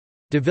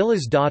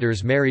 Davila's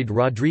daughters married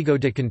Rodrigo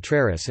de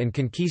Contreras and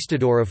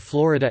Conquistador of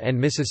Florida and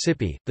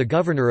Mississippi, the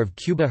governor of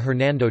Cuba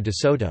Hernando de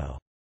Soto.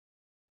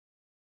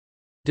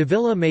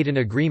 Davila made an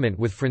agreement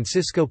with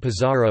Francisco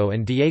Pizarro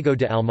and Diego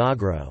de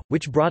Almagro,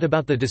 which brought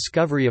about the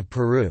discovery of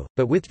Peru,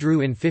 but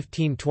withdrew in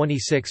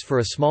 1526 for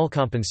a small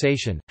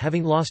compensation,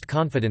 having lost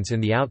confidence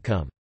in the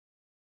outcome.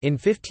 In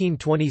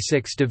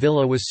 1526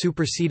 Davila was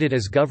superseded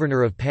as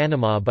governor of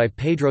Panama by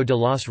Pedro de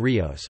los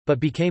Rios, but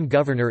became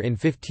governor in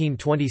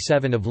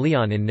 1527 of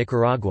Leon in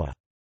Nicaragua.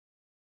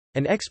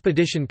 An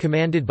expedition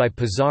commanded by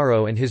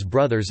Pizarro and his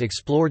brothers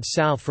explored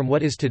south from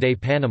what is today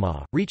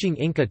Panama, reaching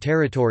Inca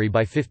territory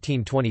by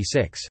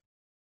 1526.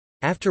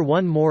 After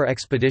one more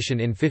expedition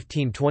in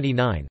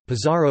 1529,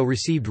 Pizarro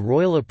received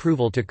royal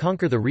approval to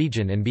conquer the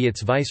region and be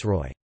its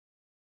viceroy.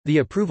 The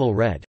approval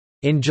read,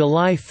 "In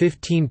July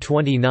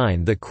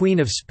 1529 the Queen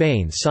of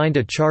Spain signed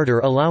a charter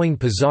allowing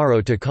Pizarro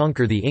to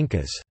conquer the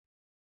Incas.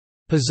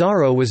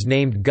 Pizarro was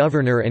named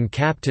governor and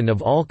captain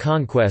of all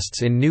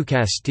conquests in New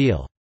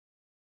Castile."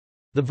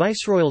 The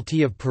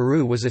Viceroyalty of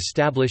Peru was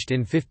established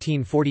in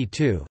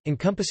 1542,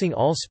 encompassing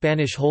all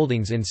Spanish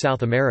holdings in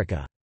South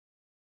America.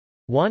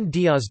 Juan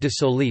Díaz de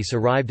Solís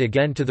arrived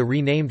again to the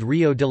renamed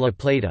Rio de la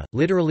Plata,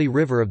 literally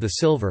River of the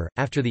Silver,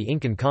 after the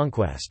Incan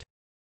conquest.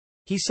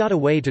 He sought a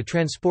way to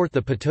transport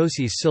the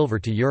Potosi's silver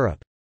to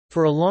Europe.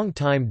 For a long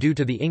time, due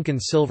to the Incan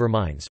silver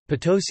mines,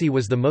 Potosi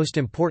was the most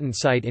important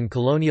site in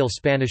colonial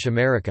Spanish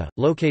America,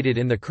 located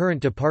in the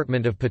current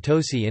department of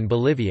Potosi in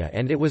Bolivia,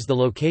 and it was the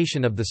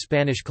location of the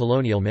Spanish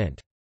colonial mint.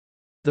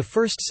 The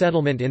first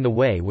settlement in the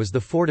way was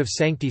the fort of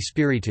Sancti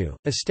Spiritu,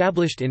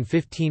 established in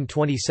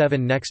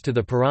 1527 next to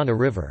the Parana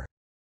River.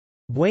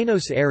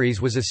 Buenos Aires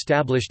was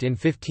established in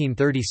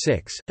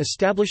 1536,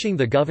 establishing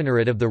the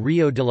governorate of the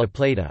Rio de la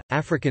Plata.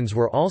 Africans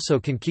were also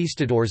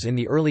conquistadors in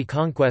the early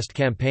conquest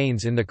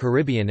campaigns in the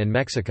Caribbean and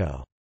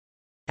Mexico.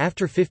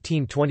 After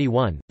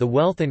 1521, the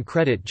wealth and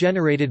credit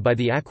generated by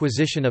the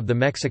acquisition of the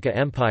Mexica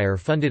Empire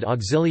funded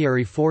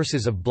auxiliary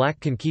forces of black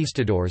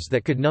conquistadors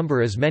that could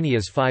number as many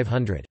as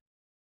 500.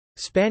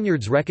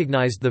 Spaniards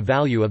recognized the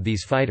value of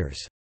these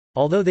fighters.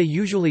 Although they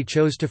usually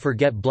chose to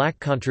forget black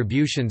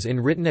contributions in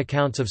written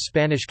accounts of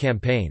Spanish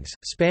campaigns,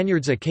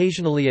 Spaniards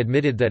occasionally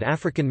admitted that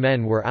African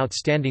men were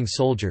outstanding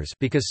soldiers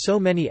because so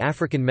many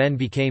African men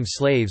became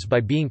slaves by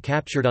being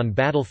captured on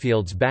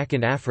battlefields back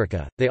in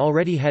Africa. They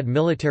already had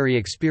military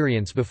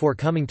experience before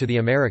coming to the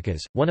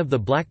Americas. One of the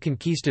black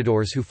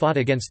conquistadors who fought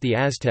against the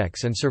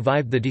Aztecs and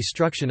survived the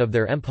destruction of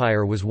their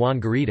empire was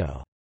Juan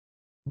Garrido.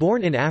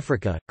 Born in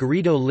Africa,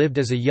 Garrido lived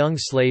as a young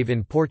slave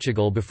in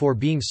Portugal before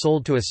being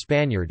sold to a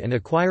Spaniard and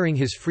acquiring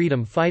his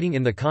freedom fighting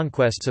in the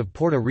conquests of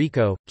Puerto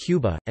Rico,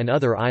 Cuba, and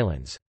other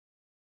islands.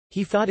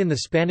 He fought in the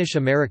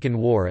Spanish–American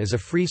War as a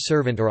free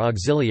servant or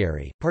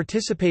auxiliary,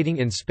 participating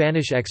in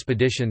Spanish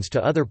expeditions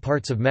to other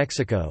parts of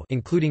Mexico,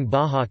 including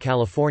Baja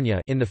California,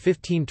 in the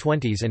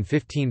 1520s and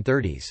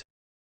 1530s.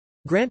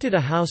 Granted a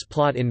house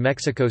plot in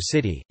Mexico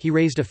City, he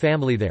raised a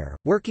family there,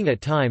 working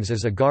at times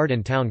as a guard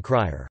and town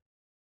crier.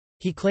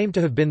 He claimed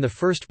to have been the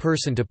first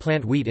person to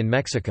plant wheat in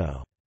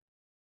Mexico.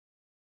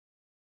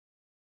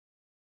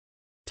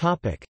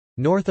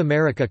 North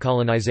America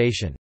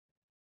colonization.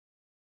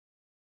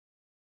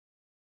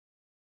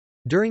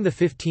 During the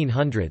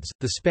 1500s,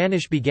 the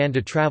Spanish began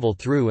to travel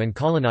through and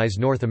colonize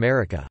North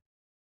America.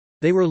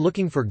 They were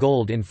looking for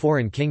gold in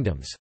foreign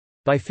kingdoms.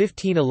 By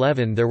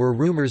 1511 there were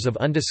rumors of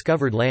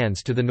undiscovered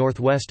lands to the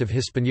northwest of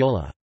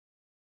Hispaniola.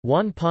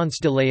 Juan Ponce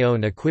de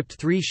León equipped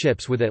 3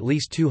 ships with at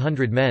least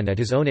 200 men at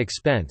his own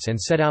expense and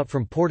set out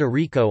from Puerto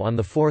Rico on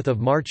 4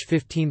 March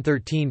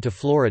 1513 to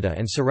Florida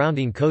and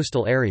surrounding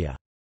coastal area.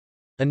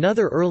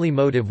 Another early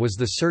motive was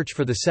the search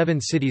for the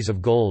 7 cities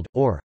of gold,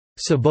 or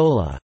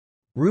Cibola,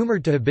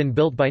 rumored to have been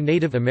built by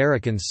Native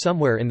Americans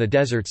somewhere in the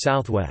desert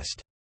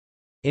southwest.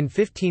 In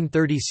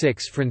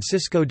 1536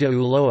 Francisco de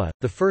Ulloa,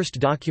 the first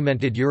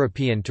documented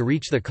European to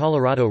reach the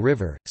Colorado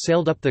River,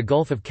 sailed up the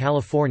Gulf of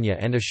California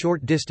and a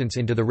short distance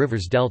into the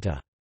river's delta.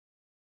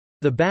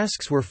 The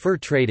Basques were fur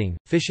trading,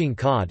 fishing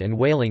cod and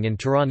whaling in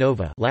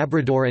Terranova,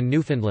 Labrador and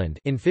Newfoundland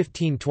in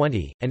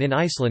 1520, and in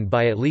Iceland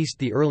by at least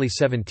the early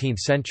 17th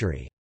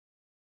century.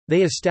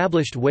 They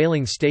established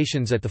whaling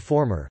stations at the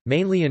former,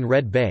 mainly in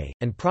Red Bay,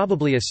 and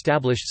probably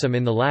established some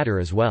in the latter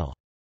as well.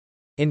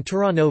 In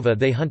Terranova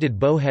they hunted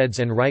bowheads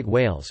and right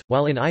whales,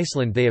 while in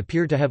Iceland they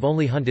appear to have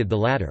only hunted the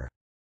latter.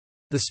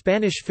 The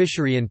Spanish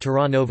fishery in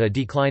Terranova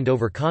declined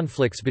over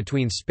conflicts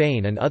between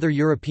Spain and other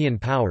European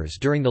powers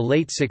during the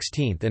late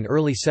 16th and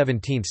early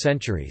 17th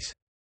centuries.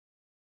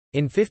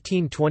 In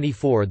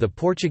 1524 the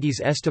Portuguese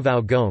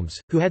Estevão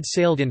Gomes, who had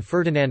sailed in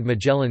Ferdinand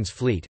Magellan's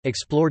fleet,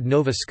 explored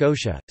Nova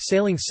Scotia,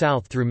 sailing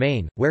south through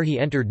Maine, where he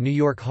entered New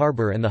York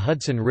Harbor and the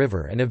Hudson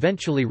River and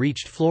eventually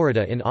reached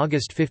Florida in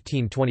August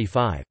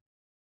 1525.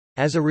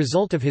 As a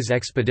result of his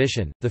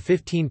expedition, the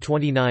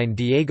 1529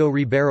 Diego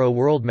Ribeiro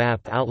world map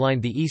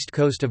outlined the east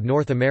coast of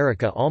North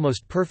America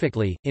almost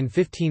perfectly. In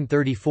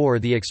 1534,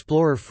 the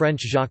explorer French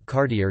Jacques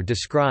Cartier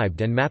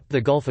described and mapped the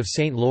Gulf of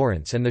St.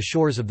 Lawrence and the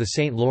shores of the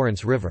St.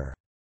 Lawrence River.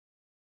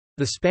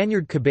 The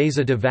Spaniard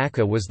Cabeza de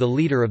Vaca was the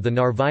leader of the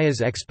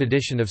Narvaez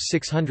expedition of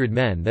 600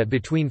 men that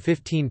between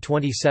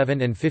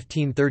 1527 and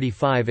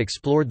 1535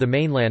 explored the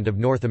mainland of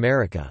North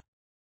America.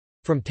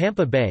 From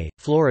Tampa Bay,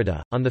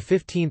 Florida, on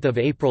 15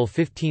 April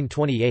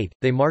 1528,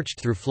 they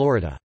marched through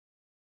Florida.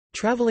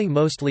 Traveling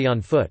mostly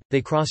on foot,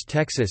 they crossed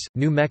Texas,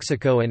 New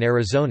Mexico and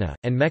Arizona,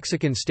 and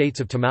Mexican states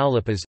of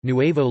Tamaulipas,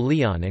 Nuevo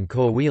León and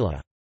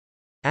Coahuila.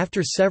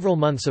 After several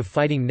months of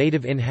fighting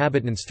native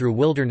inhabitants through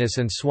wilderness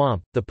and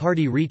swamp, the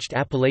party reached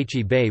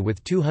Apalachee Bay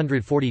with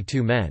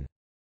 242 men.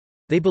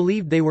 They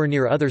believed they were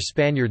near other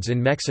Spaniards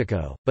in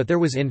Mexico, but there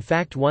was in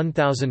fact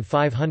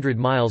 1,500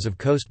 miles of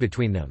coast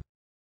between them.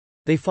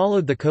 They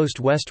followed the coast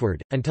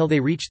westward, until they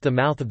reached the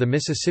mouth of the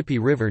Mississippi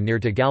River near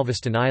to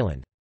Galveston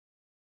Island.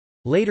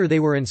 Later they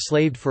were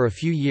enslaved for a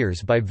few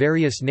years by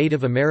various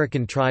Native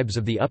American tribes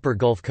of the upper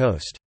Gulf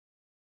Coast.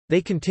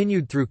 They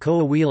continued through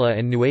Coahuila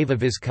and Nueva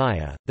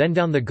Vizcaya, then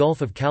down the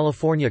Gulf of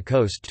California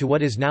coast to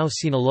what is now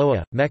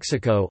Sinaloa,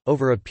 Mexico,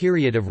 over a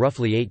period of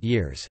roughly 8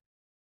 years.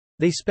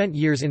 They spent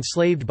years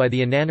enslaved by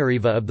the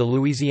Ananariva of the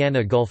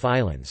Louisiana Gulf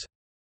Islands.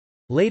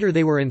 Later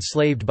they were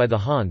enslaved by the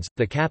Hans,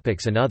 the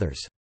Capics and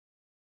others.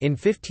 In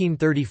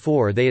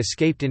 1534 they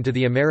escaped into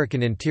the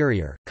American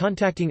interior,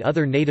 contacting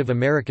other Native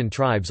American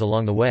tribes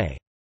along the way.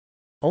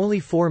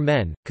 Only 4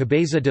 men,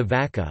 Cabeza de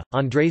Vaca,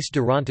 Andrés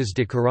Durantes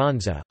de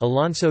Carranza,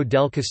 Alonso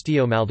del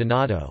Castillo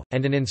Maldonado,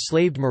 and an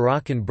enslaved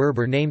Moroccan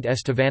Berber named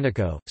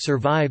Estevanico,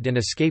 survived and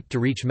escaped to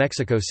reach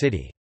Mexico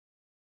City.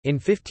 In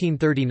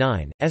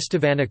 1539,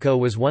 Estevanico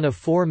was one of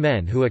 4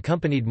 men who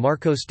accompanied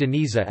Marcos de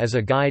Niza as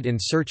a guide in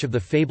search of the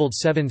fabled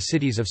 7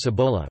 cities of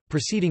Cibola,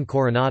 preceding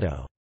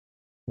Coronado.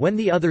 When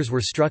the others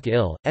were struck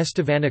ill,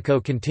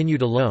 Estevanico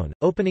continued alone,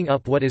 opening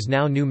up what is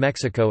now New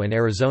Mexico and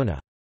Arizona.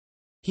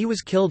 He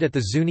was killed at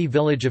the Zuni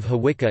village of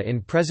Huica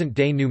in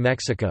present-day New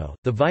Mexico.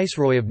 The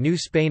viceroy of New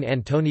Spain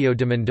Antonio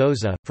de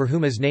Mendoza, for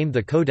whom is named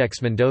the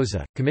Codex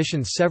Mendoza,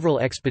 commissioned several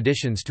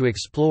expeditions to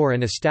explore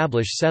and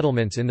establish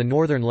settlements in the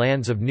northern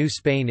lands of New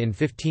Spain in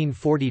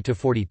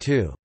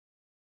 1540–42.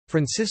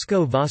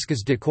 Francisco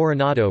Vázquez de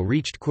Coronado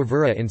reached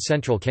Quivira in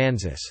central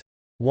Kansas.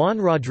 Juan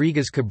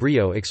Rodríguez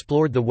Cabrillo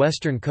explored the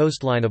western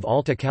coastline of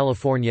Alta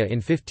California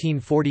in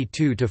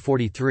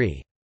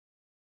 1542–43.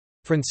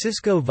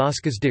 Francisco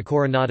Vázquez de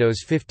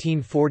Coronado's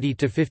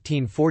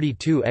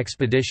 1540–1542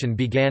 expedition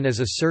began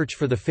as a search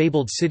for the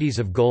fabled cities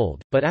of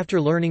gold, but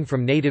after learning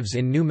from natives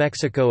in New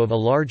Mexico of a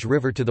large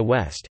river to the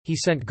west, he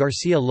sent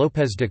García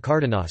López de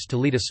Cárdenas to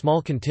lead a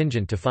small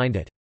contingent to find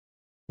it.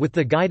 With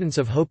the guidance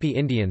of Hopi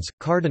Indians,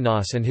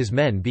 Cárdenas and his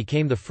men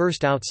became the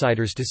first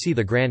outsiders to see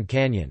the Grand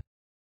Canyon.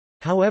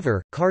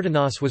 However,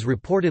 Cárdenas was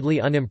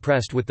reportedly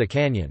unimpressed with the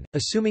canyon,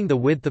 assuming the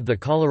width of the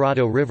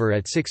Colorado River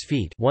at 6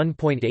 feet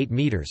 (1.8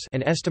 meters)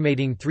 and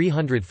estimating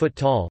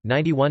 300-foot-tall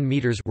 (91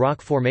 meters)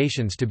 rock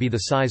formations to be the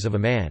size of a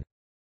man.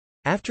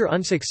 After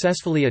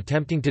unsuccessfully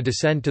attempting to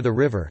descend to the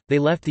river, they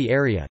left the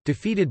area,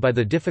 defeated by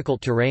the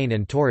difficult terrain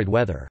and torrid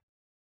weather.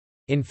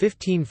 In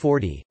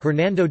 1540,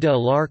 Hernando de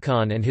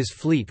Alarcón and his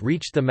fleet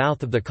reached the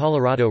mouth of the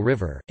Colorado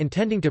River,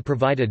 intending to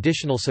provide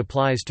additional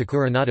supplies to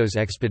Coronado's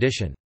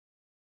expedition.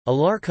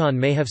 Alarcón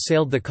may have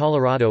sailed the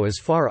Colorado as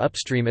far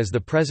upstream as the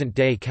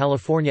present-day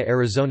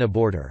California–Arizona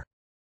border.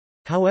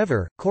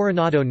 However,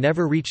 Coronado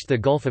never reached the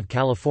Gulf of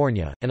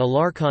California, and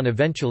Alarcón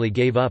eventually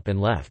gave up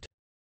and left.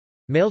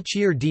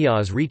 Melchíor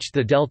Díaz reached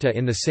the delta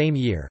in the same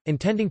year,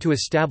 intending to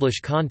establish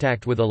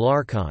contact with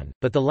Alarcón,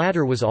 but the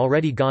latter was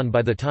already gone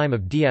by the time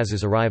of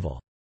Díaz's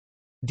arrival.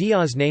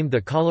 Díaz named the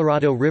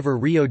Colorado River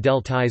Rio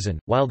del Tizon,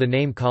 while the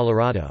name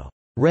Colorado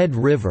Red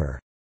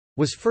River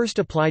was first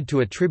applied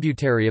to a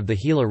tributary of the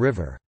Gila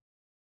River.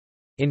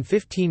 In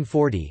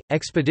 1540,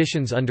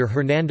 expeditions under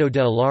Hernando de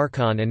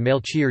Alarcón and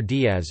Melchíor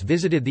Díaz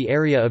visited the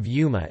area of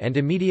Yuma and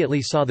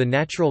immediately saw the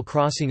natural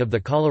crossing of the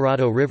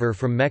Colorado River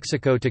from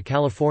Mexico to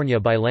California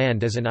by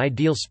land as an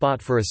ideal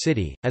spot for a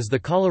city, as the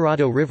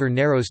Colorado River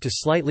narrows to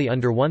slightly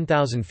under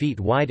 1,000 feet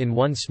wide in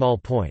one small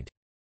point.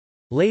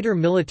 Later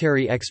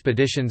military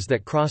expeditions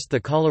that crossed the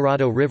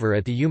Colorado River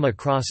at the Yuma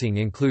crossing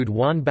include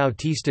Juan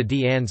Bautista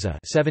de Anza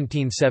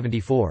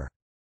 (1774).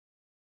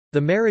 The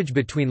marriage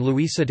between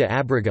Luisa de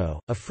Abrego,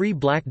 a free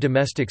black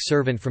domestic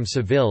servant from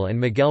Seville, and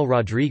Miguel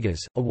Rodríguez,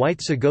 a white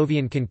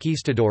Segovian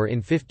conquistador in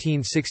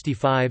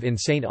 1565 in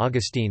St.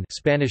 Augustine,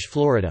 Spanish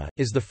Florida,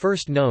 is the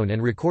first known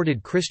and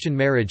recorded Christian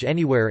marriage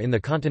anywhere in the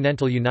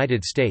continental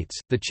United States.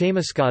 The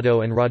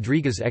Chamuscado and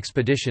Rodriguez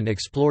expedition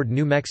explored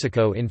New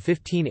Mexico in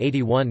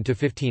 1581 to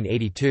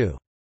 1582.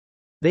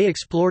 They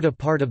explored a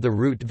part of the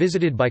route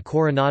visited by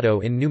Coronado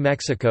in New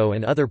Mexico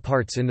and other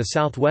parts in the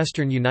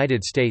southwestern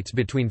United States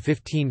between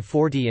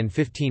 1540 and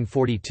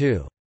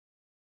 1542.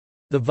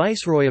 The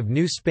Viceroy of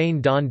New Spain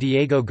Don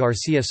Diego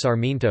García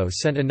Sarmiento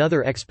sent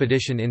another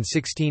expedition in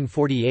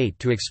 1648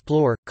 to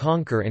explore,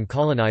 conquer and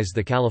colonize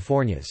the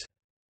Californias.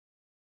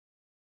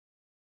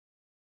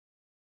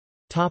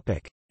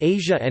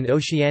 Asia and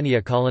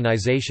Oceania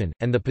colonization,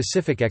 and the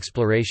Pacific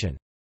exploration.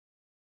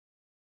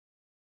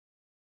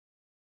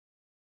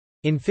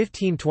 In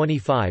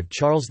 1525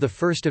 Charles I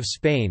of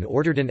Spain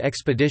ordered an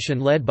expedition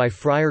led by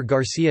Friar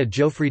Garcia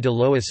Jofre de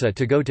Loaisa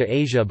to go to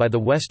Asia by the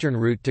western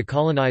route to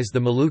colonize the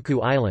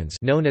Maluku Islands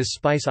known as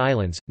Spice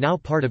Islands, now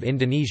part of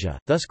Indonesia,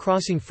 thus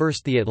crossing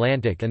first the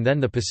Atlantic and then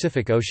the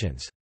Pacific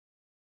Oceans.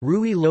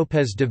 Ruy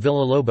López de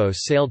Villalobos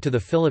sailed to the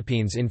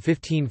Philippines in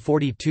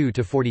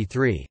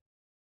 1542–43.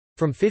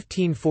 From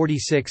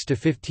 1546 to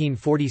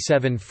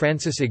 1547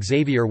 Francis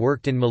Xavier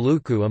worked in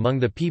Maluku among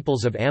the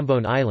peoples of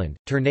Ambon Island,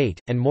 Ternate,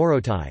 and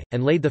Morotai,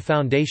 and laid the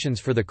foundations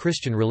for the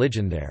Christian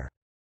religion there.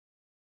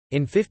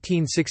 In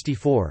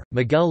 1564,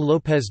 Miguel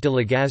López de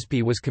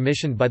Legazpi was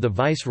commissioned by the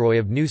Viceroy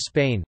of New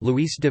Spain,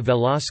 Luis de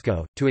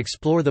Velasco, to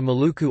explore the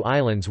Maluku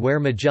Islands where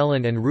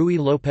Magellan and Ruy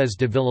López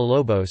de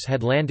Villalobos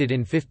had landed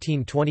in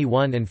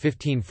 1521 and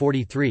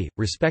 1543,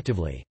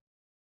 respectively.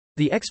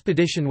 The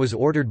expedition was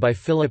ordered by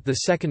Philip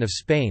II of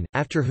Spain,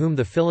 after whom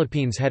the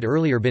Philippines had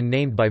earlier been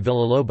named by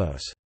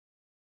Villalobos.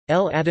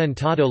 El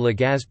Adelantado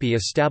Legazpi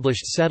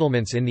established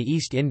settlements in the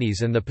East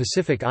Indies and the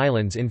Pacific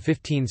Islands in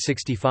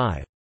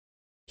 1565.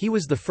 He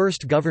was the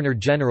first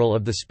Governor-General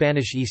of the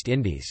Spanish East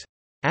Indies.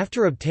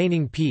 After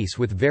obtaining peace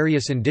with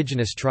various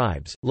indigenous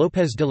tribes,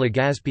 López de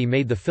Legazpi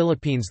made the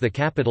Philippines the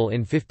capital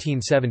in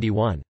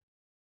 1571.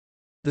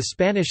 The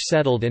Spanish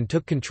settled and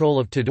took control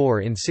of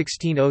Tidore in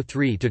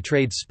 1603 to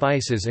trade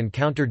spices and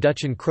counter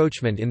Dutch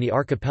encroachment in the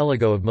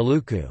archipelago of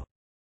Maluku.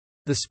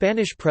 The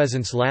Spanish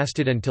presence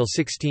lasted until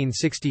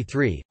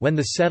 1663, when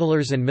the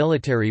settlers and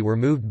military were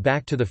moved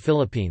back to the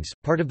Philippines.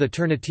 Part of the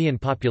Ternatian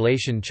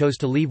population chose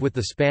to leave with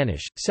the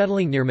Spanish,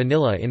 settling near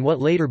Manila in what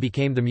later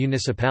became the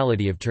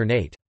municipality of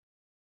Ternate.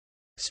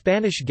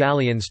 Spanish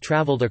galleons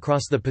traveled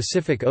across the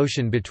Pacific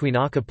Ocean between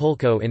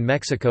Acapulco in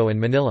Mexico and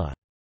Manila.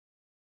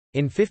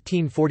 In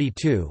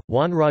 1542,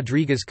 Juan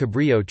Rodríguez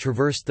Cabrillo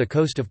traversed the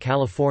coast of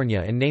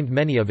California and named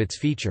many of its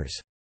features.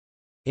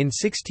 In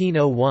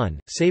 1601,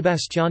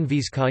 Sebastián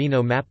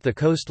Vizcaíno mapped the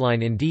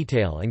coastline in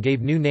detail and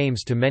gave new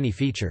names to many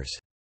features.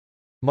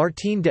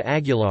 Martín de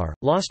Aguilar,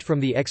 lost from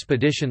the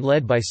expedition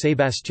led by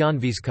Sebastián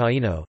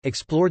Vizcaíno,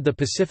 explored the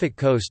Pacific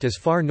coast as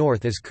far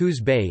north as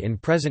Coos Bay in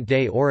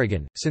present-day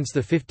Oregon. Since the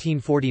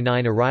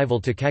 1549 arrival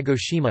to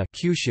Kagoshima,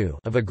 Kyushu,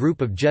 of a group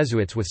of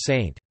Jesuits with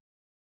St.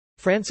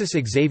 Francis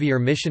Xavier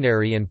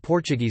missionary and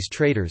Portuguese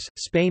traders,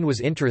 Spain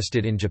was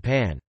interested in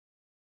Japan.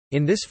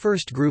 In this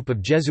first group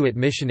of Jesuit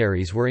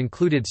missionaries were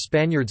included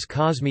Spaniards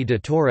Cosme de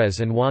Torres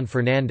and Juan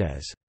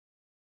Fernández.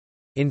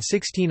 In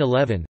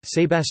 1611,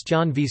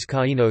 Sebastián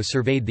Vizcaíno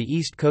surveyed the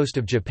east coast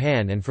of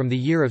Japan, and from the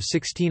year of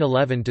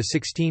 1611 to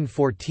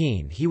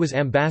 1614 he was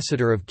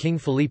ambassador of King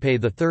Felipe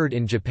III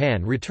in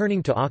Japan,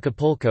 returning to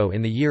Acapulco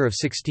in the year of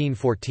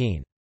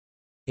 1614.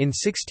 In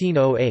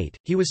 1608,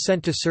 he was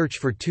sent to search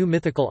for two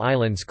mythical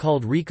islands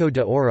called Rico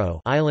de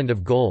Oro, Island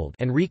of Gold,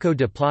 and Rico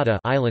de Plata,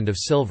 Island of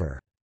Silver.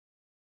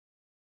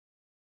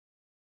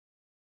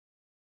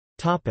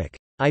 Topic: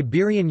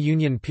 Iberian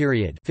Union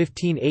period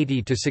 1580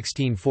 to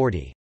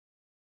 1640.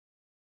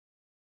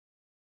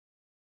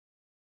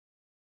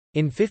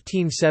 In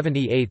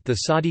 1578 the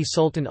Saudi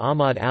Sultan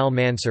Ahmad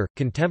al-Mansur,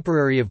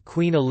 contemporary of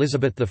Queen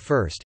Elizabeth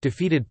I,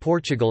 defeated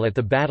Portugal at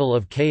the Battle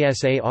of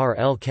Ksar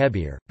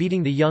el-Kebir,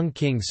 beating the young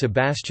king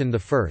Sebastian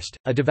I,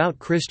 a devout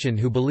Christian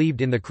who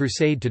believed in the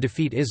crusade to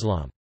defeat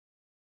Islam.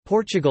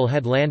 Portugal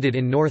had landed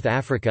in North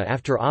Africa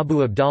after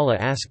Abu Abdallah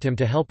asked him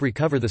to help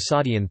recover the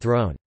Saudian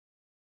throne.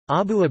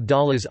 Abu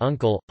Abdallah's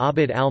uncle,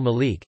 Abd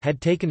al-Malik, had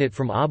taken it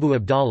from Abu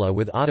Abdallah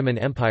with Ottoman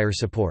Empire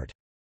support.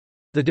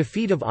 The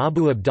defeat of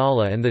Abu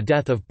Abdallah and the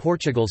death of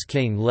Portugal's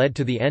king led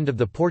to the end of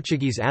the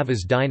Portuguese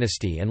Avars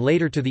dynasty and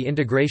later to the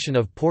integration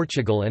of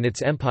Portugal and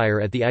its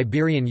empire at the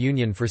Iberian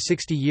Union for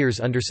 60 years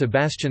under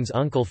Sebastian's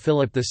uncle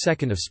Philip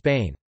II of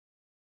Spain.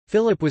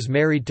 Philip was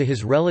married to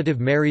his relative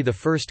Mary, the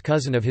first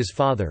cousin of his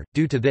father.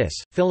 Due to this,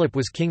 Philip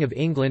was King of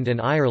England and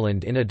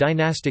Ireland in a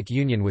dynastic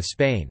union with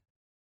Spain.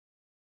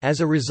 As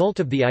a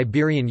result of the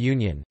Iberian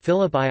Union,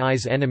 Philip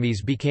II's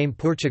enemies became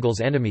Portugal's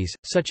enemies,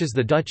 such as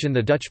the Dutch in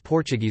the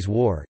Dutch-Portuguese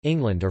War,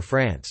 England or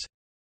France.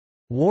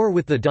 War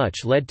with the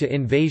Dutch led to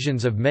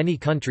invasions of many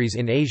countries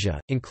in Asia,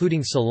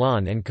 including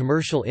Ceylon, and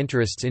commercial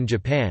interests in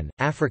Japan,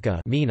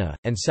 Africa (MENA),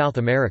 and South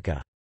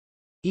America.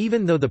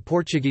 Even though the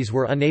Portuguese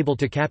were unable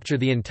to capture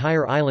the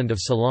entire island of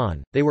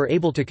Ceylon, they were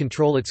able to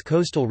control its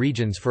coastal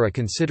regions for a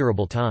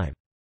considerable time.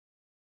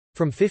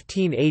 From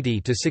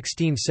 1580 to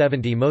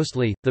 1670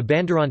 mostly, the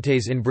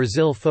Bandeirantes in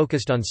Brazil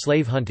focused on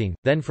slave hunting,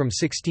 then from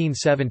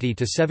 1670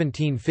 to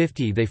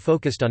 1750 they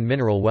focused on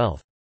mineral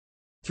wealth.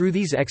 Through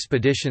these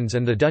expeditions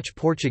and the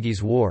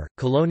Dutch-Portuguese War,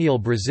 colonial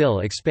Brazil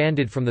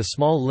expanded from the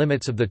small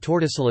limits of the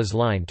Tordesillas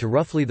Line to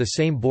roughly the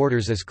same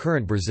borders as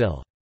current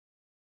Brazil.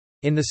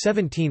 In the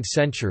 17th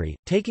century,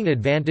 taking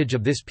advantage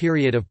of this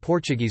period of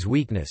Portuguese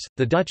weakness,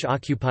 the Dutch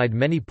occupied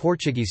many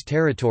Portuguese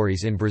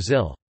territories in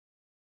Brazil.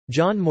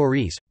 John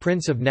Maurice,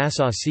 Prince of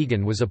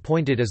Nassau-Siegen, was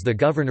appointed as the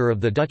governor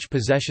of the Dutch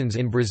possessions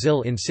in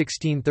Brazil in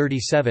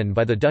 1637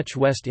 by the Dutch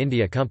West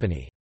India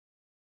Company.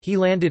 He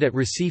landed at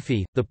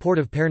Recife, the port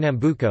of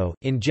Pernambuco,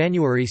 in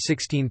January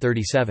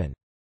 1637.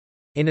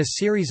 In a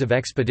series of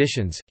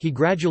expeditions, he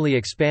gradually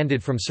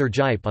expanded from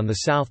Sergipe on the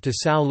south to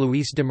São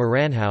Luís de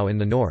Maranhão in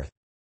the north.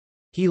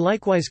 He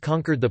likewise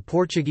conquered the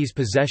Portuguese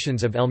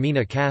possessions of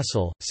Elmina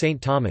Castle,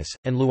 St. Thomas,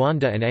 and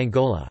Luanda and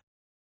Angola.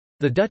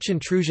 The Dutch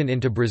intrusion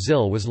into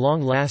Brazil was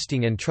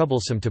long-lasting and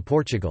troublesome to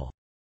Portugal.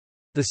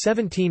 The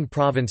 17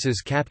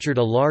 provinces captured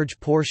a large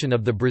portion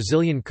of the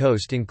Brazilian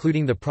coast,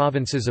 including the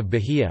provinces of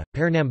Bahia,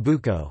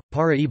 Pernambuco,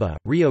 Paraíba,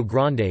 Rio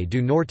Grande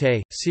do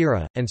Norte,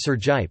 Ceará, and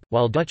Sergipe,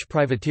 while Dutch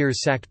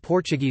privateers sacked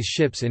Portuguese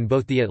ships in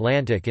both the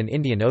Atlantic and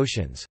Indian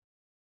Oceans.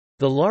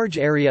 The large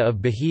area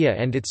of Bahia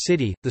and its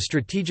city, the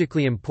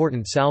strategically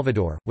important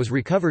Salvador, was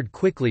recovered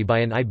quickly by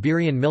an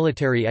Iberian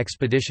military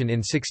expedition in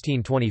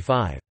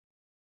 1625.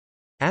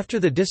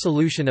 After the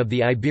dissolution of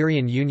the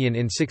Iberian Union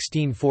in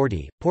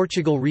 1640,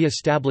 Portugal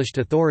re-established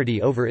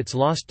authority over its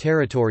lost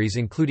territories,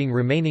 including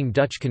remaining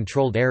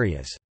Dutch-controlled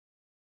areas.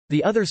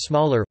 The other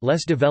smaller,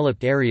 less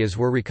developed areas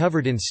were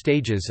recovered in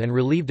stages and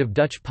relieved of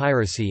Dutch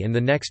piracy in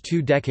the next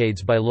 2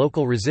 decades by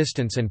local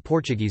resistance and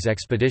Portuguese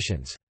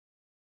expeditions.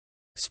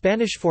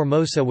 Spanish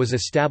Formosa was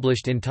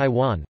established in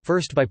Taiwan,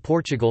 first by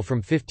Portugal from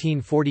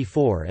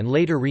 1544 and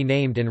later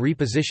renamed and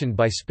repositioned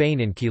by Spain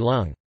in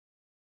Keelung.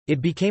 It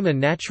became a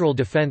natural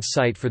defense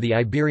site for the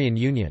Iberian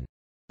Union.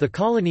 The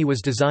colony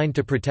was designed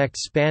to protect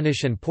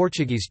Spanish and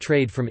Portuguese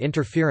trade from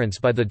interference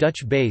by the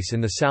Dutch base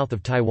in the south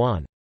of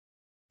Taiwan.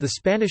 The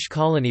Spanish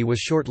colony was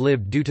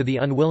short-lived due to the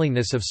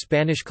unwillingness of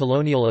Spanish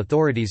colonial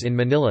authorities in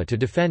Manila to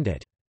defend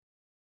it.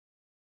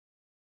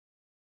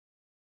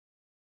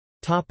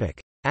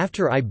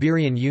 After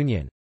Iberian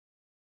Union,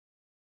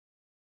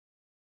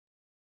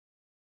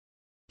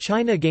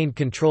 China gained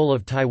control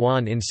of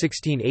Taiwan in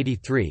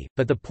 1683,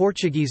 but the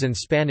Portuguese and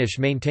Spanish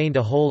maintained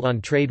a hold on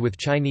trade with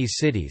Chinese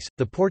cities.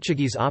 The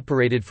Portuguese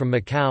operated from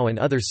Macau and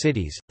other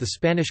cities, the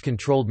Spanish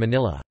controlled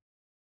Manila.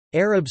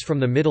 Arabs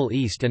from the Middle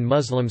East and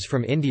Muslims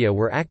from India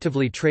were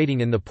actively trading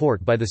in the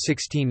port by the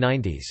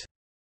 1690s.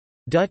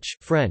 Dutch,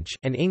 French,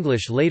 and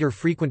English later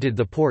frequented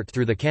the port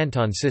through the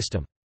Canton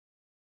system.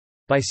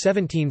 By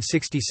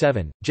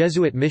 1767,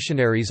 Jesuit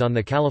missionaries on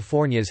the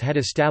Californias had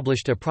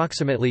established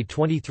approximately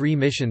 23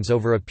 missions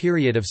over a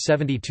period of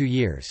 72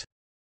 years.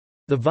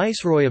 The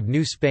Viceroy of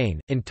New Spain,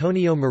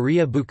 Antonio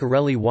Maria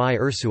Bucareli y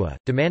Ursua,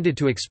 demanded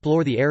to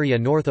explore the area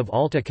north of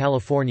Alta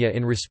California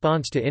in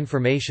response to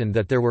information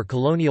that there were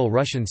colonial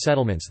Russian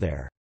settlements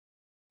there.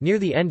 Near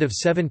the end of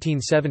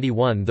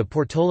 1771, the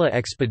Portola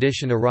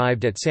expedition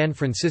arrived at San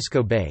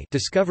Francisco Bay,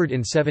 discovered in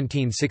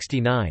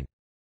 1769.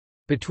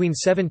 Between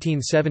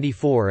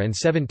 1774 and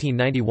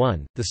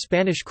 1791, the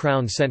Spanish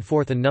crown sent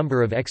forth a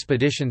number of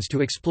expeditions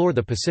to explore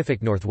the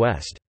Pacific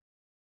Northwest.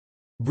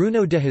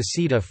 Bruno de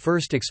Heceta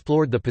first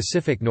explored the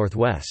Pacific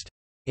Northwest.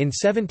 In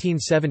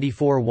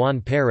 1774,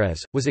 Juan Pérez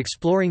was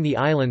exploring the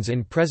islands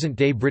in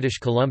present-day British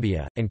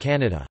Columbia, and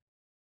Canada.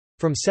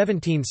 From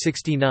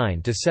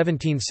 1769 to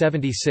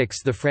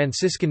 1776, the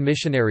Franciscan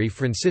missionary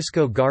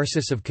Francisco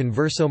Garces of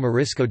Converso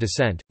Morisco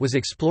descent was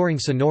exploring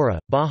Sonora,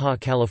 Baja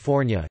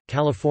California,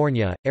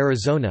 California,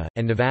 Arizona,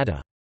 and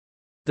Nevada.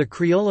 The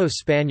Criollo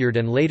Spaniard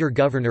and later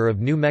governor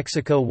of New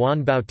Mexico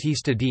Juan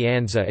Bautista de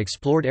Anza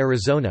explored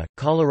Arizona,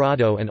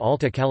 Colorado and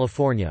Alta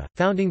California,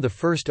 founding the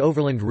first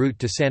overland route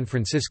to San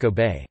Francisco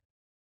Bay.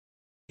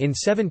 In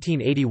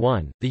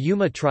 1781, the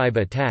Yuma tribe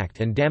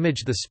attacked and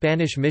damaged the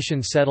Spanish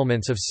mission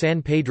settlements of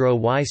San Pedro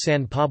y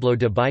San Pablo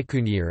de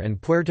Bicunir and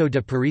Puerto de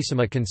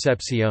Purísima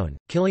Concepción,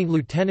 killing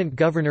Lieutenant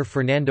Governor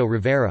Fernando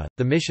Rivera,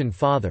 the mission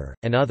father,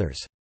 and others.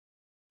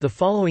 The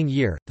following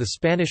year, the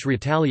Spanish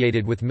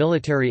retaliated with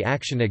military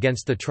action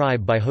against the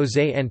tribe by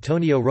José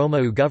Antonio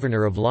Romeu,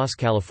 governor of Las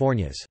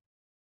Californias.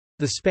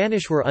 The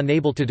Spanish were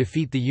unable to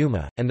defeat the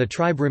Yuma, and the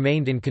tribe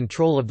remained in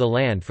control of the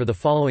land for the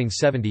following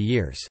 70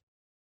 years.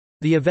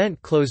 The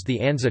event closed the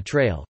Anza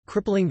Trail,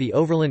 crippling the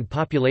overland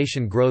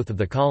population growth of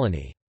the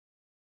colony.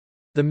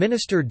 The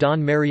minister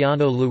Don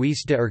Mariano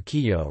Luis de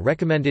Urquijo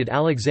recommended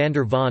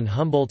Alexander von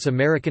Humboldt's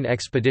American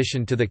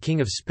expedition to the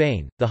King of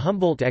Spain. The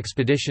Humboldt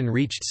expedition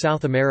reached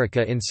South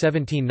America in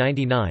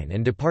 1799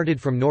 and departed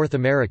from North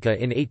America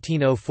in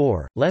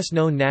 1804. Less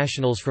known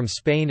nationals from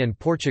Spain and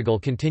Portugal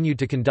continued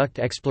to conduct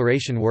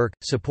exploration work,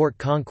 support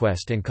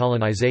conquest and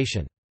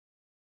colonization.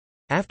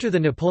 After the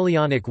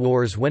Napoleonic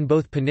Wars, when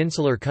both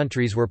peninsular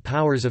countries were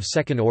powers of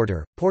second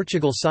order,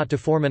 Portugal sought to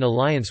form an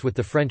alliance with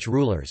the French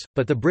rulers,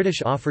 but the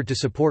British offered to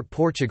support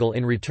Portugal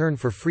in return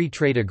for free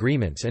trade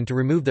agreements and to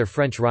remove their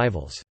French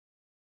rivals.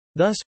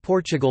 Thus,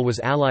 Portugal was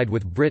allied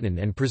with Britain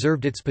and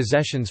preserved its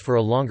possessions for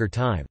a longer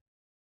time.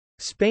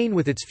 Spain,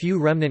 with its few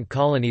remnant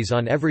colonies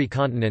on every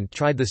continent,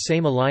 tried the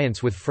same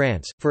alliance with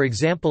France, for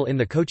example in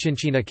the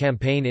Cochinchina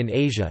campaign in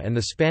Asia and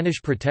the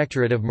Spanish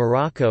Protectorate of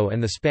Morocco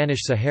and the Spanish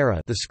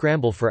Sahara, the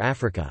scramble for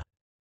Africa.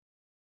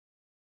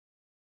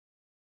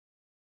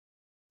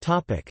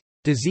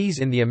 Disease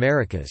in the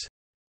Americas.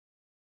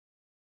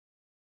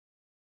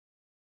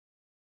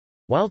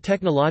 While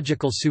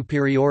technological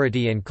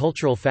superiority and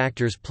cultural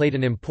factors played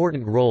an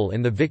important role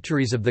in the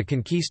victories of the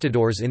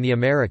conquistadors in the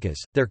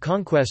Americas, their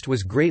conquest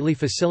was greatly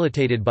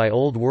facilitated by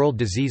Old World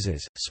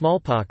diseases: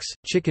 smallpox,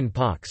 chicken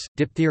pox,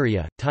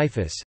 diphtheria,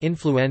 typhus,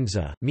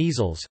 influenza,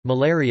 measles,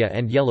 malaria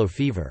and yellow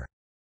fever.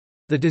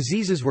 The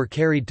diseases were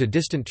carried to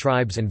distant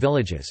tribes and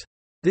villages.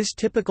 This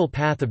typical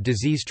path of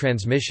disease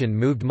transmission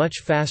moved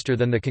much faster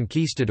than the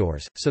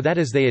conquistadors, so that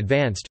as they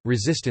advanced,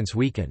 resistance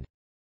weakened.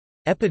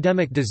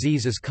 Epidemic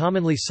disease is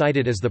commonly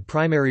cited as the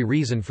primary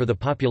reason for the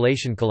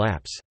population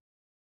collapse.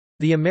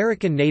 The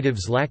American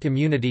natives lacked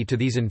immunity to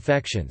these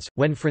infections.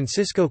 When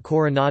Francisco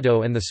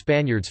Coronado and the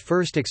Spaniards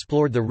first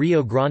explored the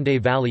Rio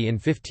Grande Valley in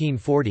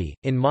 1540,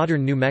 in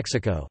modern New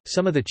Mexico,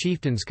 some of the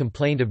chieftains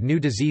complained of new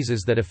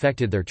diseases that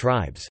affected their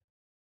tribes.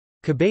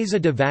 Cabeza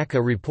de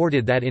Vaca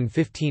reported that in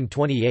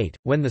 1528,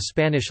 when the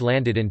Spanish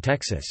landed in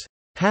Texas,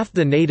 "Half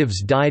the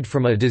natives died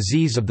from a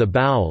disease of the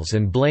bowels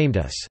and blamed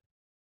us."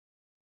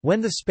 When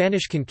the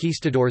Spanish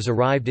conquistadors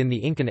arrived in the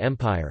Incan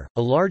Empire,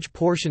 a large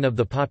portion of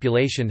the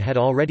population had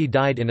already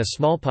died in a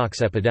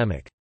smallpox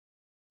epidemic.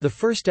 The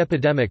first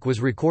epidemic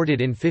was recorded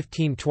in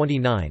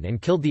 1529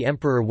 and killed the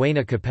Emperor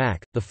Huayna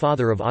Capac, the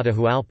father of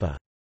Atahualpa.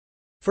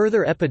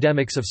 Further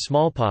epidemics of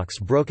smallpox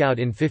broke out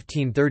in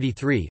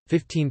 1533,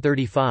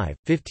 1535,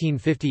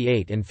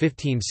 1558 and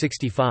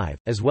 1565,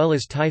 as well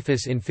as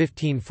typhus in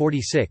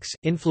 1546,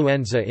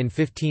 influenza in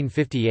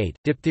 1558,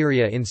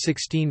 diphtheria in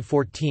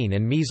 1614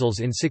 and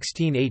measles in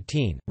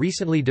 1618.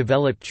 Recently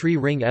developed tree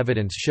ring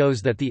evidence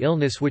shows that the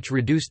illness which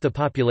reduced the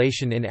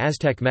population in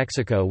Aztec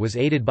Mexico was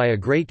aided by a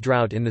great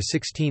drought in the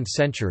 16th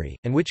century,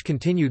 and which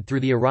continued through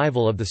the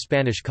arrival of the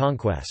Spanish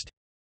conquest.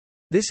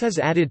 This has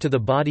added to the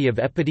body of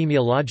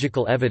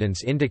epidemiological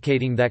evidence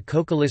indicating that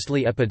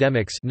Coccolistli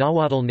epidemics,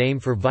 Nahuatl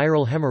name for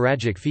viral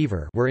hemorrhagic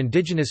fever, were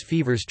indigenous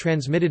fevers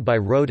transmitted by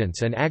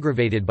rodents and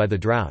aggravated by the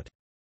drought.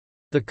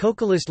 The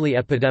Coccolistli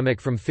epidemic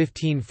from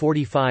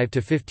 1545 to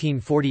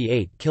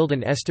 1548 killed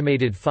an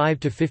estimated 5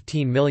 to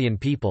 15 million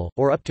people,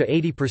 or up to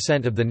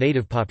 80% of the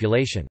native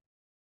population.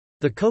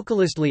 The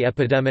Coccolistli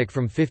epidemic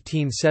from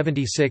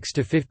 1576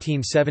 to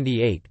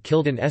 1578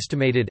 killed an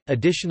estimated,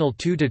 additional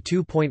 2 to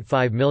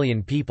 2.5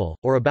 million people,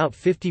 or about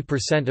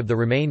 50% of the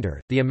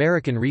remainder. The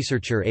American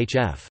researcher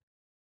H.F.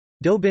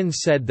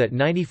 Dobbins said that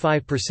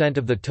 95%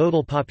 of the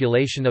total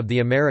population of the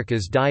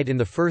Americas died in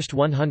the first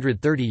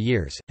 130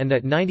 years, and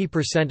that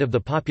 90% of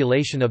the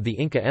population of the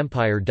Inca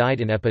Empire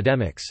died in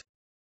epidemics.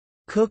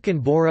 Cook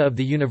and Bora of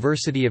the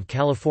University of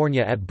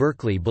California at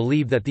Berkeley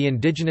believe that the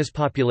indigenous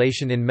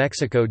population in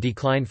Mexico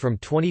declined from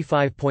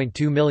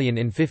 25.2 million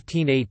in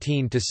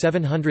 1518 to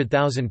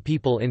 700,000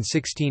 people in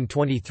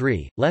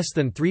 1623, less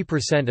than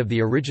 3% of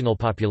the original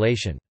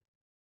population.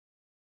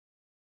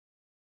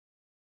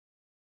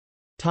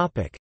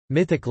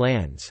 Mythic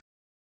lands.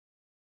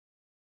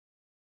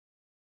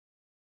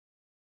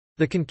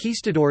 The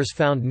conquistadors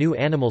found new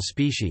animal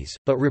species,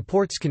 but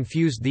reports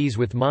confused these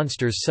with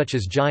monsters such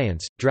as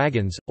giants,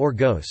 dragons, or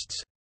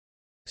ghosts.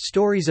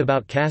 Stories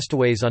about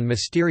castaways on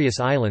mysterious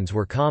islands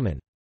were common.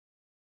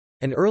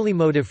 An early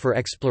motive for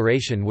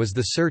exploration was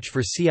the search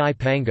for Ci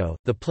Pango,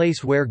 the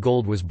place where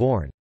gold was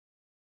born.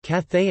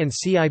 Cathay and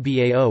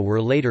Cibao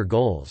were later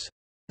goals.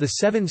 The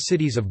Seven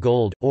Cities of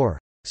Gold, or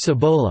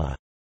Cibola,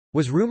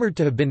 was rumored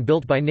to have been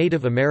built by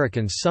Native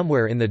Americans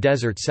somewhere in the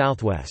desert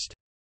southwest.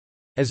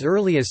 As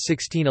early as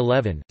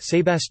 1611,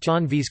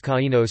 Sebastián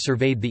Vizcaíno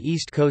surveyed the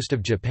east coast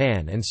of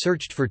Japan and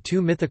searched for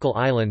two mythical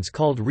islands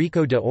called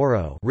Rico de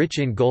Oro, rich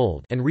in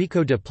gold, and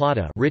Rico de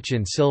Plata, rich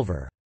in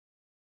silver.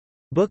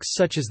 Books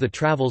such as the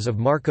Travels of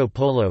Marco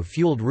Polo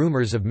fueled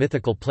rumors of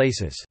mythical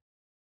places.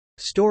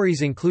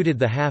 Stories included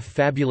the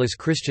half-fabulous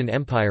Christian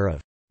empire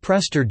of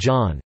Prester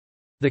John,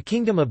 the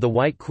kingdom of the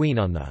White Queen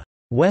on the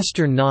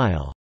Western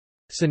Nile,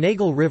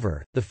 Senegal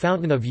River, the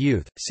Fountain of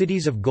Youth,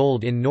 cities of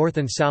gold in North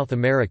and South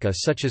America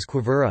such as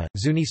Quivira,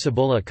 Zuni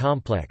Cibola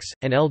Complex,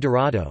 and El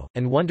Dorado,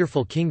 and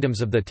wonderful kingdoms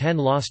of the 10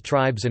 lost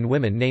tribes and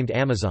women named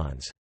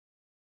Amazons.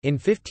 In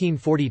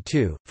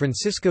 1542,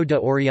 Francisco de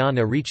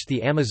Orellana reached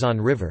the Amazon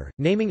River,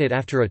 naming it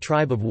after a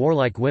tribe of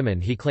warlike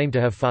women he claimed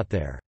to have fought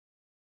there.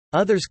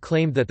 Others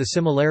claimed that the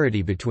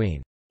similarity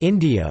between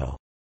Indio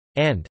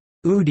and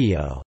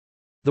Udio,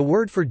 the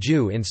word for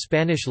Jew in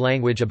Spanish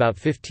language about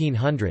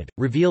 1500,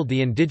 revealed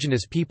the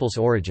indigenous people's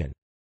origin.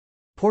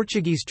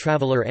 Portuguese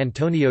traveller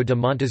Antonio de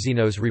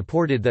Montesinos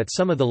reported that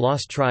some of the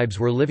lost tribes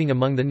were living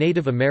among the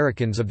Native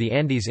Americans of the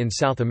Andes in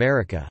South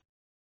America.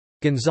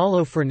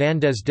 Gonzalo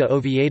Fernández de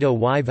Oviedo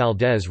y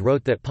Valdés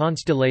wrote that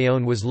Ponce de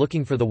León was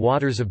looking for the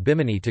waters of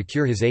Bimini to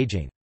cure his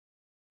aging.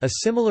 A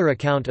similar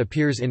account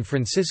appears in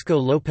Francisco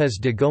López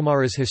de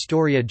Gomara's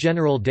Historia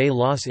General de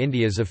las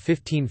Indias of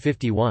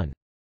 1551.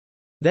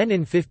 Then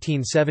in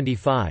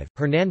 1575,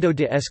 Hernando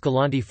de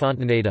Escalante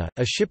Fontaneda,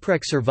 a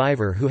shipwreck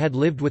survivor who had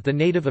lived with the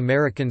Native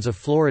Americans of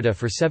Florida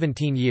for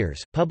 17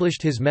 years,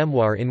 published his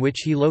memoir in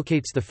which he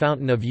locates the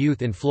Fountain of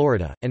Youth in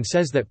Florida, and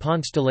says that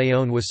Ponce de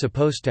León was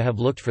supposed to have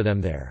looked for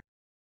them there.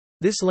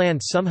 This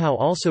land somehow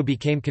also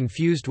became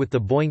confused with the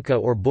Boinca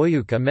or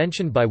Boyuca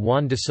mentioned by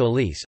Juan de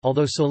Solís,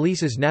 although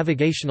Solís's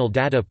navigational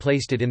data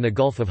placed it in the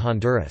Gulf of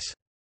Honduras.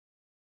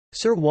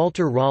 Sir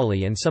Walter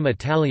Raleigh and some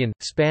Italian,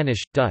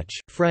 Spanish, Dutch,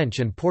 French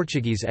and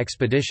Portuguese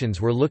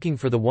expeditions were looking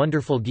for the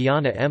wonderful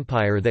Guiana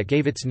Empire that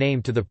gave its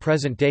name to the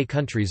present-day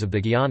countries of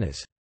the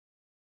Guianas.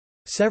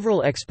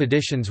 Several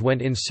expeditions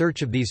went in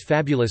search of these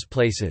fabulous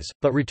places,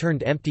 but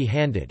returned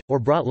empty-handed, or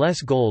brought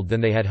less gold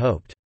than they had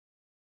hoped.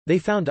 They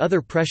found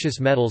other precious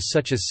metals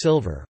such as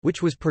silver,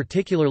 which was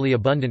particularly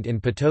abundant in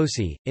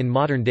Potosi, in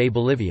modern-day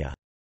Bolivia.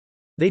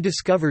 They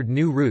discovered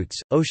new routes,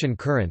 ocean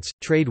currents,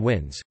 trade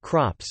winds,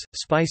 crops,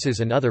 spices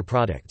and other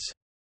products.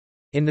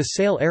 In the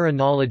sail era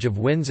knowledge of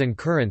winds and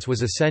currents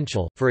was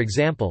essential. For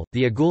example,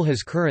 the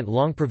Agulhas current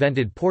long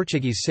prevented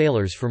Portuguese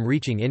sailors from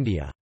reaching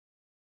India.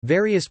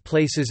 Various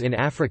places in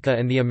Africa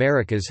and the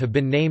Americas have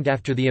been named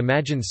after the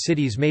imagined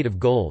cities made of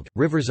gold,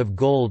 rivers of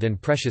gold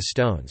and precious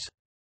stones.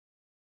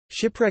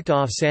 Shipwrecked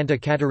off Santa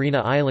Catarina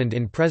Island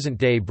in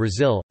present-day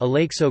Brazil,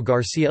 Aleixo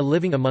Garcia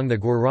living among the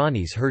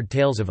Guaranis heard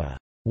tales of a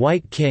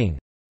 «white king»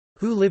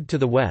 who lived to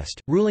the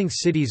west, ruling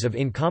cities of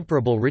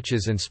incomparable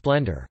riches and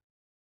splendor.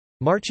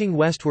 Marching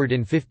westward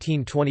in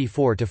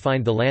 1524 to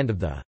find the land of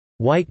the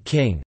 «white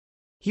king»,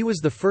 he was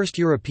the first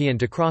European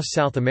to cross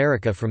South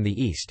America from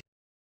the east.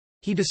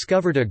 He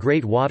discovered a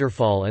great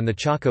waterfall and the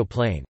Chaco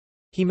Plain.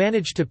 He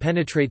managed to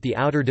penetrate the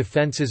outer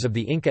defenses of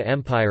the Inca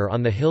Empire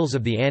on the hills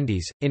of the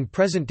Andes, in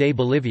present-day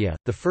Bolivia,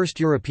 the first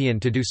European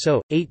to do so,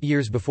 8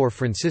 years before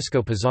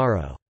Francisco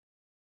Pizarro.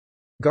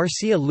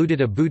 Garcia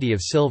looted a booty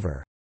of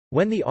silver.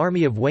 When the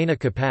army of Huayna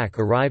Capac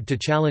arrived to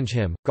challenge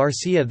him,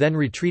 Garcia then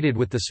retreated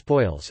with the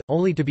spoils,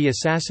 only to be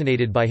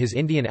assassinated by his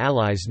Indian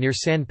allies near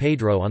San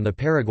Pedro on the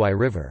Paraguay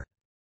River.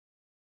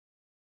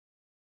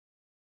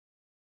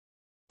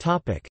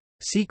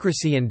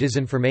 Secrecy and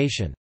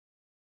disinformation.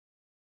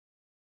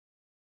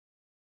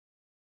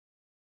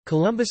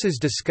 Columbus's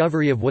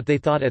discovery of what they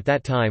thought at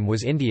that time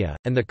was India,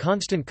 and the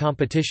constant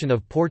competition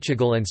of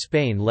Portugal and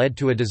Spain led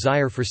to a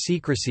desire for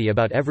secrecy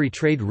about every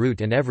trade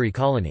route and every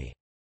colony.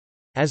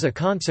 As a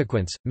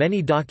consequence,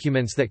 many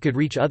documents that could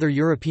reach other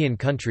European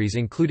countries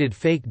included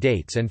fake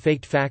dates and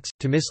faked facts,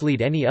 to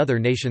mislead any other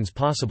nation's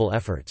possible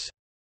efforts.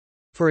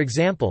 For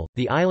example,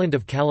 the island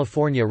of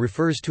California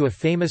refers to a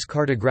famous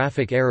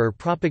cartographic error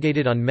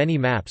propagated on many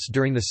maps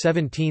during the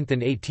 17th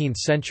and 18th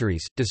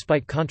centuries,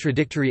 despite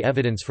contradictory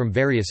evidence from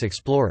various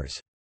explorers.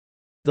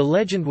 The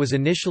legend was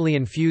initially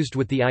infused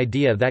with the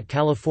idea that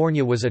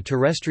California was a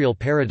terrestrial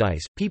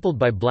paradise, peopled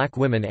by black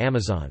women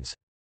Amazons.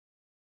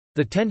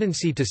 The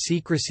tendency to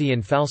secrecy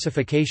and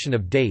falsification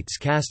of dates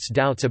casts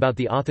doubts about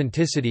the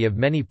authenticity of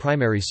many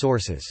primary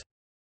sources.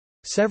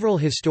 Several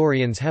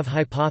historians have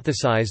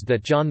hypothesized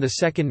that John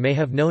II may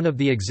have known of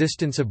the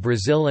existence of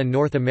Brazil and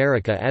North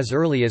America as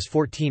early as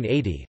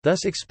 1480,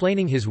 thus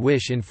explaining his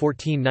wish in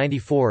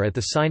 1494 at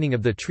the signing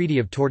of the Treaty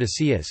of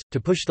Tordesillas, to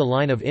push the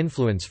line of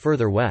influence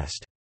further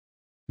west.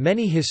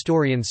 Many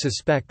historians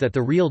suspect that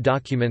the real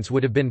documents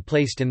would have been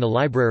placed in the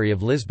Library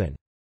of Lisbon.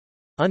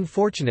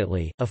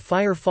 Unfortunately, a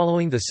fire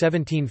following the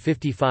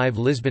 1755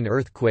 Lisbon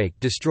earthquake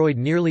destroyed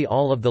nearly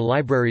all of the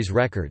library's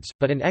records,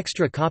 but an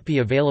extra copy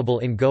available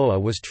in Goa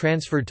was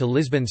transferred to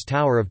Lisbon's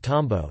Tower of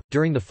Tombo,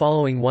 during the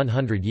following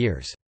 100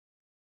 years.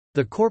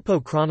 The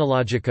Corpo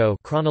Cronologico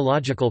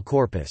chronological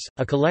corpus,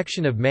 a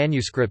collection of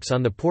manuscripts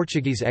on the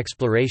Portuguese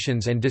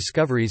explorations and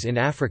discoveries in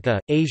Africa,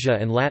 Asia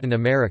and Latin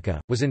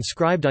America, was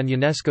inscribed on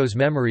UNESCO's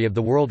Memory of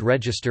the World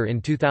Register in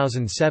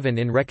 2007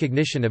 in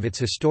recognition of its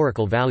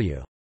historical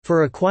value.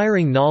 For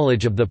acquiring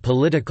knowledge of the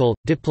political,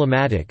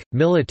 diplomatic,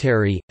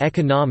 military,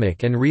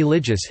 economic and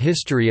religious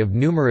history of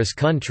numerous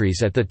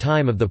countries at the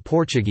time of the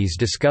Portuguese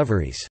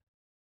discoveries.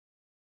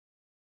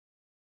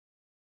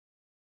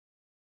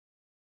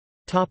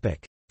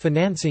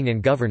 Financing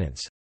and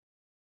governance.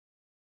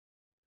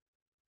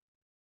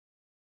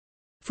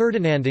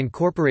 Ferdinand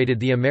incorporated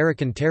the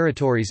American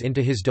territories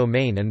into his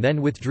domain and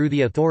then withdrew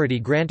the authority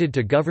granted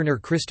to Governor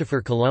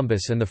Christopher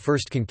Columbus and the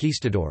first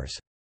conquistadors.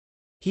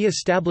 He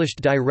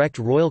established direct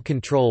royal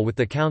control with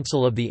the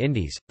Council of the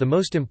Indies, the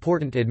most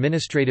important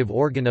administrative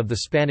organ of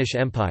the Spanish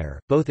Empire,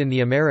 both in the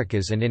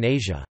Americas and in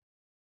Asia.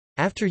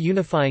 After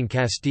unifying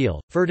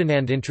Castile,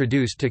 Ferdinand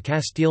introduced to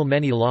Castile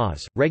many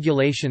laws,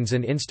 regulations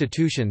and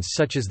institutions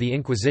such as the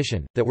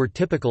Inquisition, that were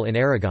typical in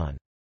Aragon.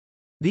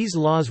 These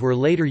laws were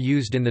later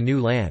used in the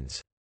new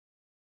lands.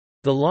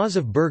 The Laws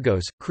of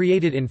Burgos,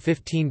 created in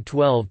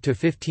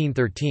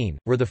 1512–1513,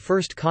 were the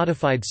first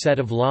codified set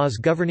of laws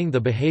governing the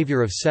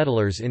behavior of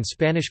settlers in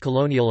Spanish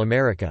colonial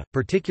America,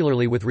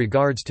 particularly with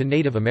regards to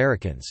Native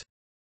Americans.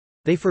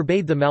 They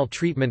forbade the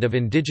maltreatment of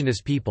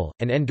indigenous people,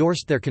 and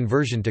endorsed their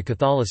conversion to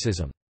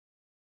Catholicism.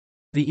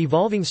 The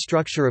evolving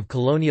structure of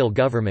colonial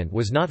government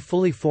was not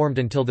fully formed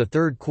until the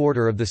third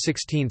quarter of the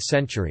 16th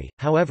century,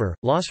 however,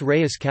 Los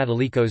Reyes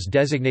Catolicos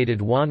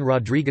designated Juan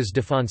Rodríguez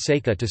de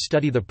Fonseca to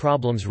study the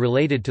problems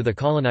related to the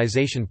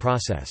colonization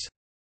process.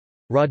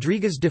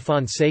 Rodriguez de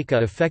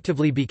Fonseca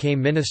effectively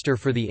became Minister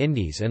for the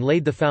Indies and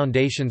laid the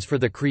foundations for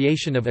the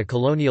creation of a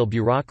colonial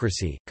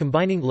bureaucracy,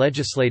 combining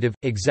legislative,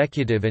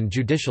 executive and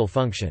judicial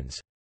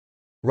functions.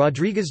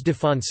 Rodriguez de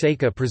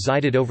Fonseca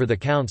presided over the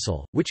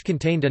council, which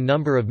contained a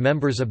number of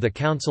members of the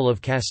Council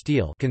of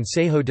Castile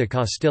Consejo de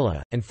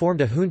Castilla, and formed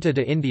a Junta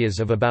de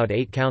Indias of about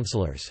 8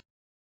 councillors.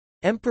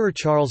 Emperor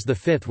Charles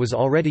V was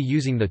already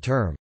using the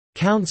term,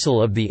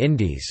 "'Council of the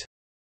Indies'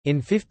 in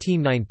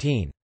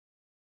 1519.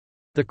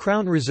 The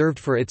Crown reserved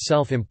for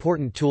itself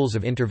important tools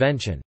of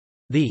intervention.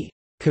 The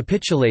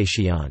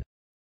 «capitulation»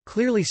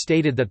 clearly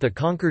stated that the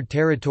conquered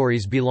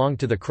territories belonged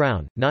to the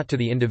Crown, not to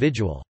the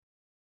individual.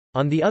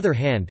 On the other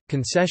hand,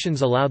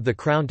 concessions allowed the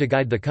Crown to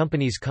guide the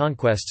company's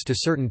conquests to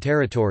certain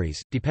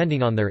territories,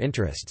 depending on their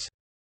interests.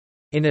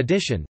 In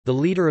addition, the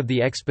leader of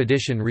the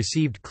expedition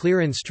received clear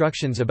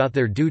instructions about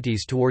their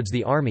duties towards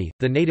the army,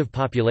 the native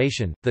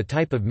population, the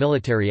type of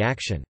military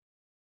action.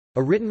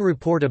 A written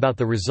report about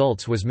the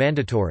results was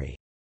mandatory.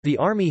 The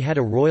army had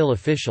a royal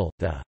official,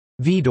 the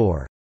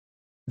 «vidor».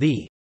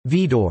 The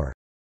 «vidor»,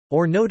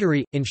 or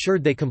notary,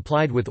 ensured they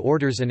complied with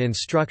orders and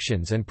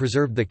instructions and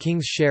preserved the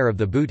king's share of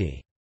the booty.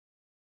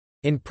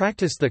 In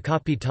practice the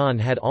capitán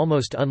had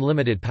almost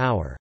unlimited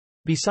power.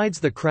 Besides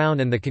the crown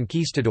and the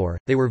conquistador,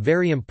 they were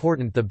very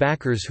important the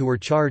backers who were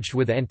charged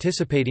with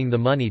anticipating the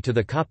money to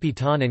the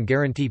capitán and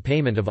guarantee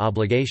payment of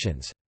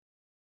obligations.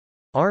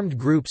 Armed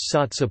groups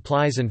sought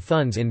supplies and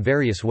funds in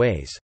various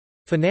ways.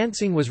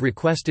 Financing was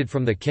requested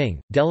from the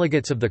king,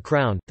 delegates of the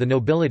crown, the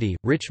nobility,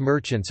 rich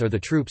merchants or the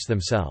troops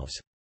themselves.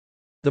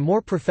 The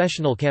more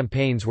professional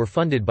campaigns were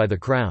funded by the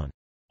crown.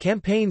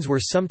 Campaigns were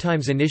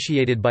sometimes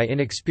initiated by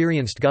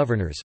inexperienced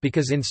governors,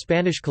 because in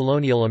Spanish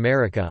colonial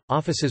America,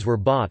 offices were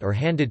bought or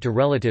handed to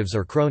relatives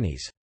or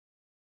cronies.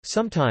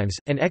 Sometimes,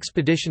 an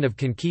expedition of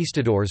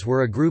conquistadors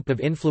were a group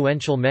of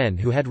influential men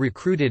who had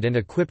recruited and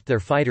equipped their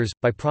fighters,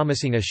 by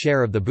promising a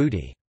share of the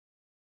booty.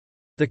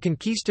 The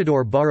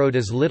conquistador borrowed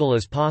as little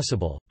as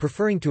possible,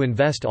 preferring to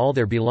invest all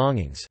their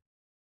belongings.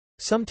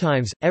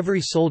 Sometimes,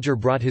 every soldier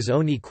brought his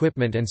own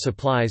equipment and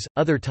supplies,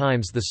 other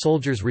times the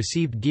soldiers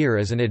received gear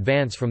as an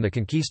advance from the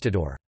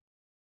conquistador.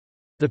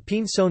 The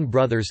Pinzón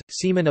brothers,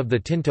 seamen of the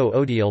Tinto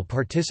Odiel,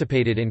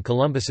 participated in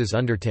Columbus's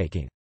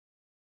undertaking.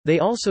 They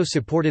also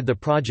supported the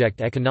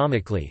project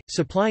economically,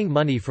 supplying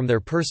money from their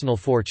personal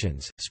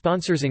fortunes.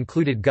 Sponsors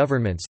included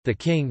governments, the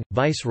king,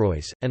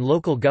 viceroys, and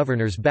local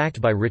governors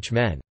backed by rich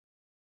men.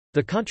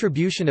 The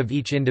contribution of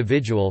each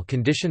individual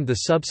conditioned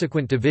the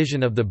subsequent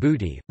division of the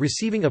booty,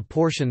 receiving a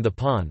portion the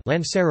pawn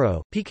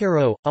lancero,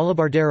 picaro,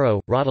 alabardero,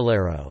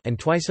 rodolero and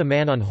twice a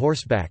man on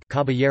horseback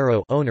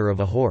caballero owner of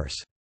a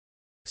horse.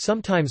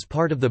 Sometimes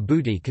part of the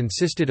booty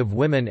consisted of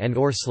women and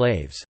or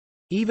slaves.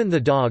 Even the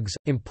dogs,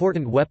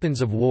 important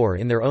weapons of war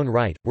in their own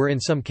right, were in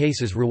some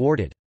cases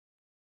rewarded.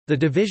 The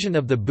division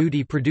of the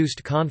booty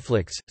produced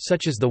conflicts,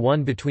 such as the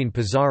one between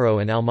Pizarro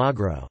and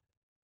Almagro.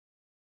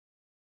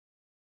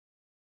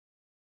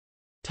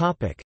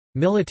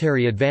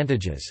 Military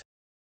advantages.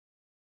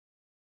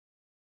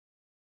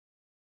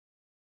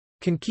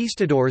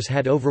 Conquistadors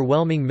had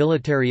overwhelming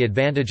military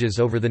advantages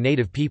over the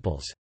native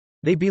peoples.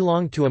 They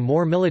belonged to a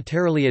more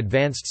militarily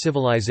advanced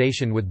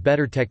civilization with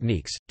better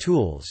techniques,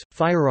 tools,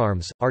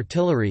 firearms,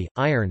 artillery,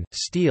 iron,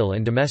 steel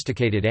and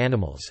domesticated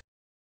animals.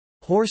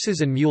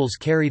 Horses and mules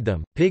carried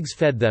them, pigs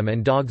fed them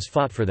and dogs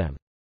fought for them.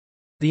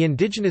 The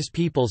indigenous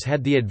peoples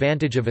had the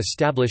advantage of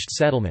established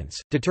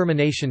settlements,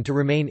 determination to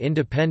remain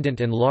independent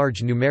and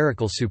large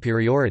numerical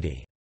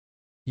superiority.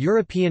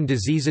 European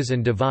diseases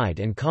and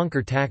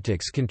divide-and-conquer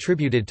tactics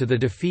contributed to the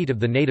defeat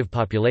of the native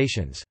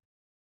populations.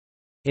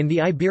 In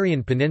the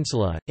Iberian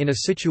Peninsula, in a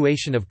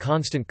situation of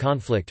constant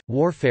conflict,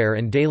 warfare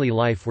and daily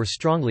life were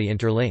strongly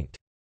interlinked.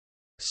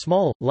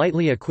 Small,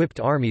 lightly equipped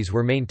armies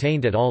were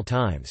maintained at all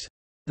times.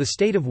 The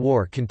state of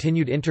war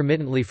continued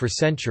intermittently for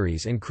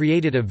centuries and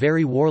created a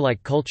very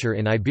warlike culture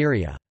in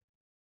Iberia.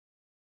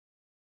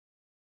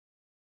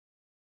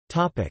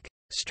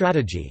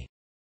 Strategy.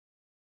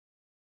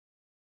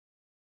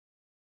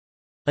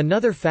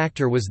 Another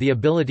factor was the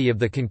ability of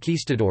the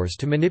conquistadors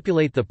to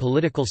manipulate the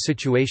political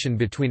situation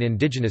between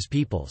indigenous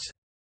peoples.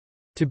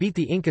 To beat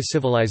the Inca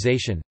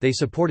civilization, they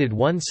supported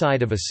one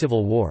side of a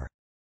civil war.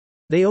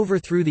 They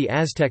overthrew the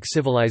Aztec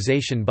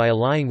civilization by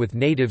allying with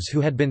natives who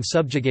had been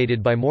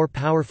subjugated by more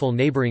powerful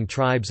neighboring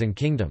tribes and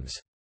kingdoms.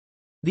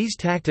 These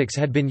tactics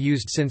had been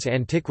used since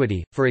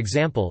antiquity, for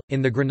example,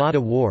 in the Granada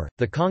War,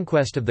 the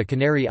conquest of the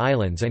Canary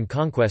Islands and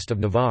conquest of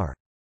Navarre.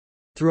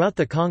 Throughout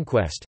the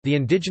conquest, the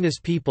indigenous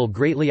people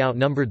greatly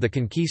outnumbered the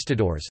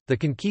conquistadors. The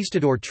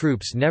conquistador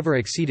troops never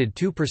exceeded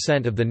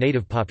 2% of the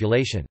native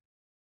population.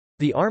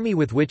 The army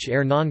with which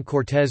Hernán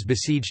Cortés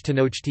besieged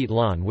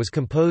Tenochtitlan was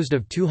composed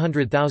of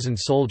 200,000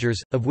 soldiers,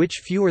 of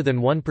which fewer than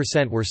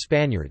 1% were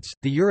Spaniards.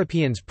 The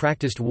Europeans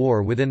practiced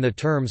war within the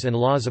terms and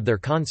laws of their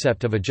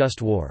concept of a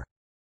just war.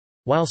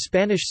 While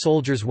Spanish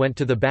soldiers went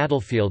to the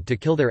battlefield to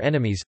kill their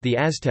enemies, the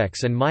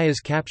Aztecs and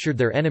Mayas captured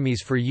their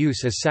enemies for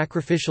use as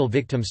sacrificial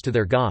victims to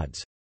their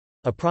gods.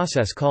 A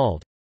process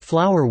called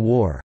flower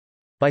war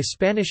By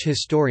Spanish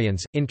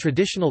historians, in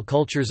traditional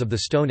cultures of the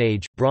Stone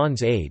Age,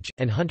 Bronze Age,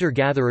 and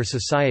hunter-gatherer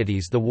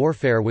societies the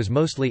warfare was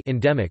mostly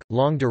endemic,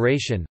 long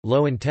duration,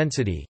 low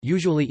intensity,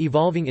 usually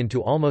evolving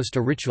into almost a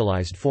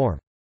ritualized form.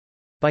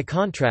 By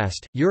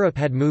contrast, Europe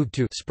had moved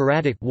to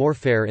sporadic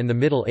warfare in the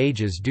Middle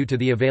Ages due to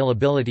the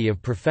availability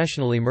of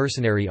professionally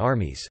mercenary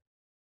armies.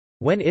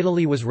 When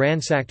Italy was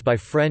ransacked by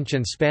French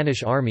and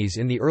Spanish armies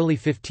in the early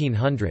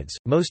 1500s,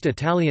 most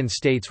Italian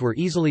states were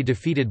easily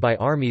defeated by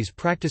armies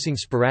practicing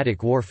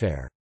sporadic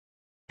warfare.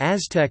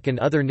 Aztec and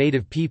other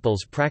native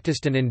peoples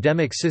practiced an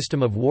endemic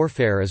system of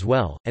warfare as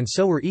well, and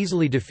so were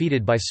easily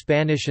defeated by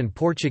Spanish and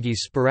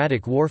Portuguese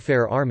sporadic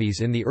warfare armies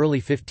in the early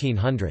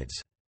 1500s.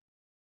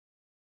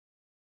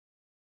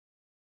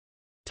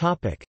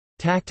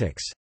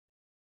 Tactics.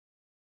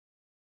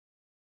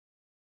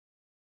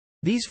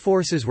 These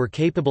forces were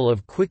capable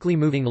of quickly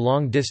moving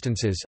long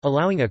distances,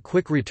 allowing a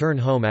quick return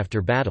home after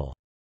battle.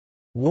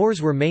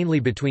 Wars were mainly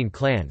between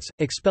clans,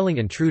 expelling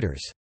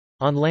intruders.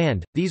 On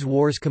land, these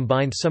wars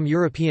combined some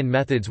European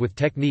methods with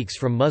techniques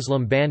from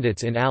Muslim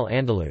bandits in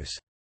Al-Andalus.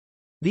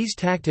 These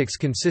tactics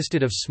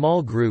consisted of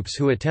small groups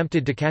who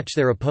attempted to catch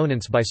their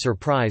opponents by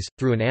surprise,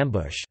 through an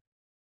ambush.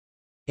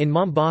 In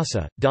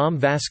Mombasa, Dom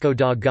Vasco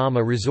da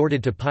Gama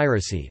resorted to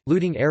piracy,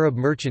 looting Arab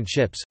merchant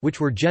ships, which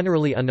were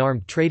generally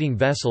unarmed trading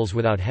vessels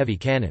without heavy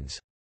cannons.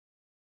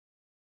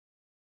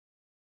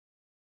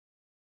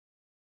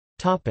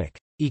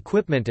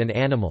 Equipment and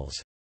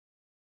animals.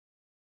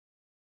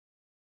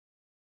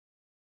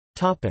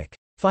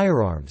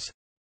 Firearms.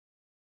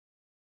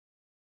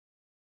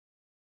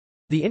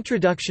 The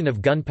introduction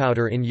of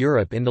gunpowder in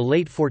Europe in the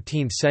late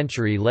 14th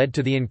century led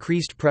to the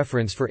increased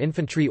preference for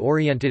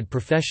infantry-oriented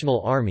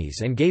professional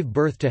armies and gave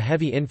birth to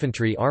heavy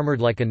infantry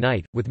armored like a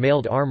knight, with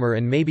mailed armor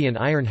and maybe an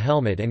iron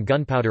helmet and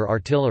gunpowder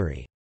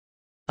artillery.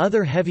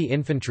 Other heavy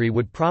infantry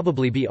would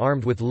probably be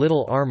armed with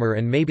little armor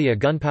and maybe a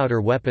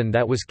gunpowder weapon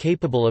that was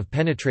capable of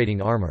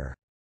penetrating armor.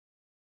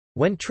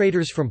 When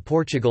traders from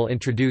Portugal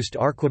introduced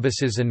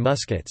arquebuses and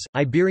muskets,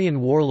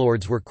 Iberian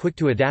warlords were quick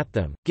to adapt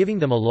them, giving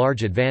them a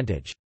large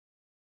advantage.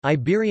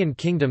 Iberian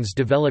kingdoms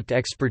developed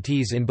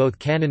expertise in both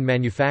cannon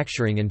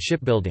manufacturing and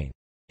shipbuilding.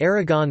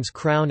 Aragon's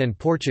crown and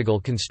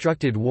Portugal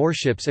constructed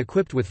warships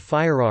equipped with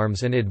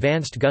firearms and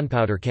advanced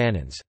gunpowder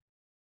cannons.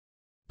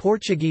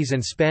 Portuguese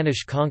and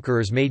Spanish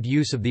conquerors made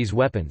use of these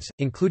weapons,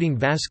 including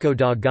Vasco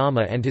da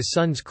Gama and his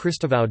sons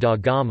Cristóvão da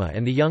Gama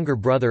and the younger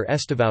brother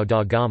Estevão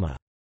da Gama.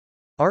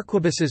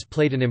 Arquebuses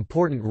played an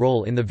important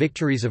role in the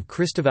victories of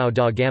Cristóvão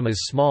da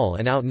Gama's small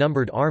and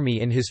outnumbered army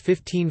in his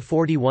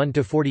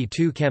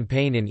 1541–42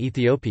 campaign in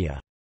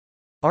Ethiopia.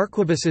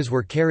 Arquebuses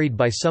were carried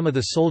by some of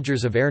the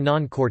soldiers of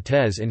Hernán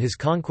Cortés in his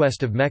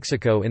conquest of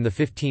Mexico in the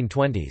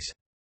 1520s.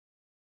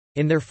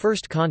 In their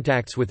first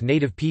contacts with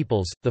native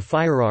peoples, the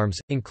firearms,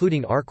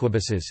 including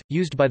arquebuses,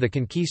 used by the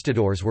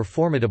conquistadors were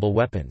formidable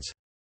weapons.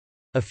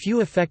 A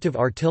few effective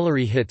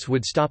artillery hits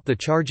would stop the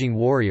charging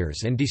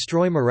warriors and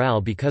destroy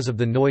morale because of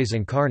the noise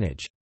and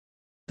carnage.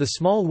 The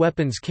small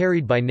weapons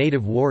carried by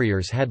native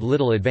warriors had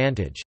little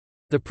advantage.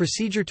 The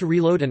procedure to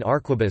reload an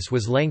arquebus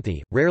was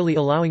lengthy, rarely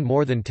allowing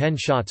more than 10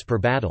 shots per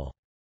battle.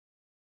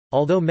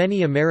 Although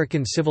many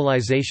American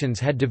civilizations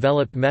had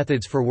developed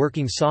methods for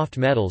working soft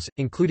metals,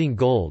 including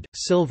gold,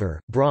 silver,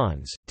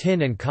 bronze,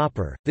 tin and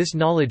copper, this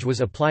knowledge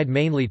was applied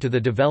mainly to the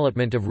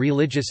development of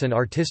religious and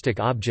artistic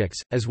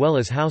objects, as well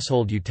as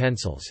household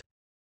utensils.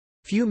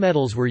 Few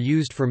metals were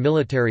used for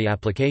military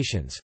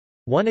applications.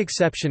 One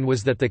exception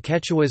was that the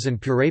Quechuas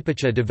and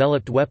Purépecha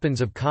developed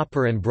weapons of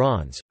copper and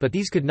bronze, but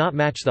these could not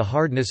match the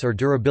hardness or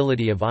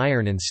durability of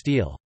iron and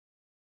steel.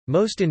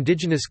 Most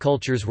indigenous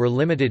cultures were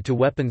limited to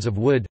weapons of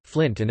wood,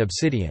 flint and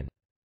obsidian.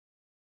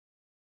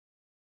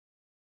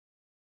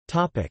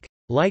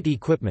 Light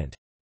equipment.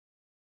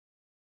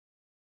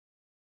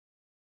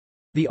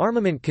 The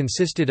armament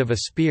consisted of a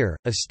spear,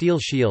 a steel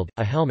shield,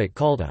 a helmet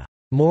called a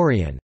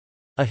morion,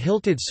 a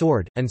hilted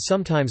sword, and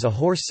sometimes a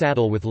horse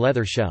saddle with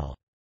leather shell.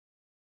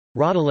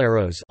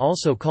 Rodilleros,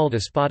 also called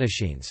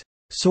espadachines,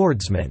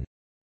 swordsmen,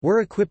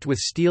 were equipped with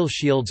steel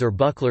shields or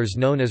bucklers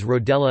known as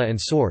rodela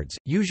and swords,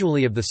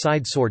 usually of the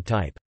side sword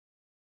type.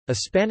 A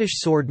Spanish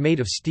sword made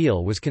of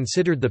steel was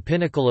considered the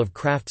pinnacle of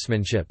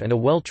craftsmanship, and a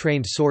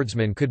well-trained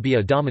swordsman could be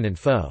a dominant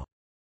foe.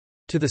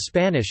 To the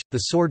Spanish, the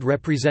sword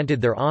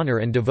represented their honor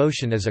and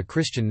devotion as a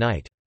Christian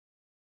knight.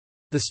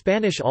 The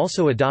Spanish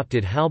also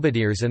adopted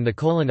halberdiers and the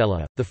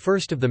colonela, the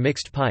first of the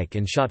mixed pike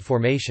and shot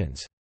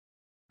formations.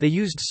 They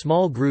used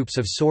small groups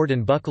of sword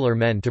and buckler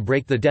men to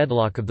break the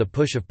deadlock of the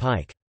push of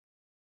pike.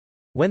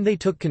 When they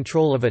took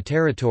control of a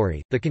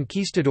territory, the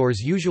conquistadors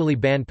usually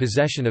banned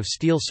possession of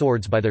steel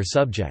swords by their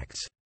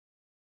subjects.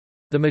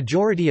 The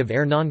majority of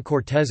Hernán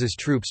Cortés's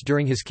troops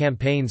during his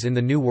campaigns in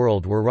the New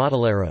World were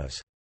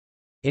rodilleros.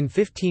 In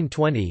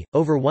 1520,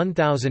 over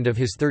 1,000 of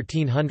his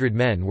 1,300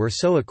 men were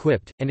so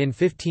equipped, and in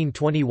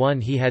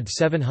 1521 he had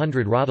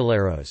 700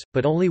 rodilleros,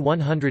 but only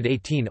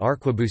 118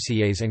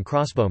 arquebusiers and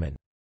crossbowmen.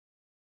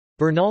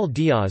 Bernal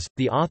Díaz,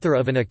 the author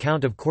of an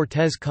account of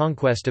Cortés'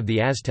 conquest of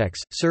the Aztecs,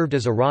 served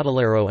as a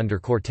rodillero under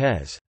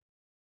Cortés.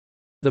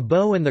 The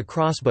bow and the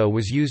crossbow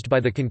was used by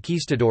the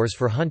conquistadors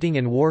for hunting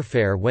and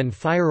warfare when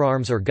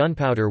firearms or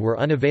gunpowder were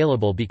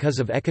unavailable because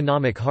of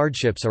economic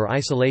hardships or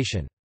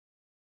isolation.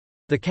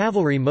 The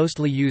cavalry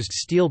mostly used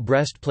steel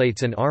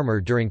breastplates and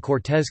armor during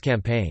Cortés'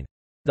 campaign.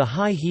 The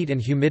high heat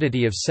and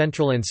humidity of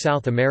Central and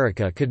South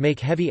America could make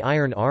heavy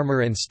iron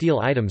armor and steel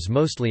items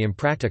mostly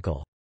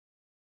impractical.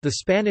 The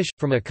Spanish,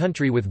 from a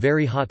country with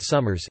very hot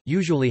summers,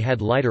 usually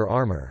had lighter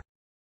armor.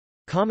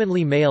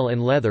 Commonly mail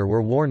and leather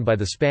were worn by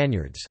the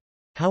Spaniards.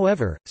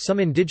 However, some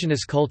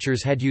indigenous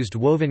cultures had used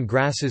woven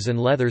grasses and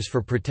leathers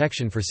for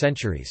protection for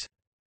centuries.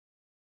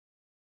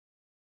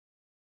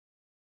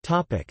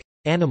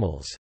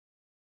 Animals.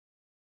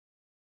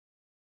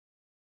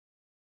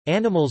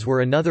 Animals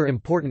were another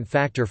important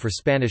factor for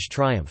Spanish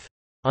triumph.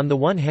 On the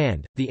one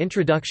hand, the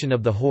introduction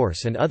of the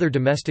horse and other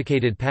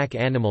domesticated pack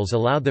animals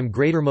allowed them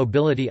greater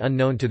mobility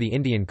unknown to the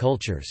Indian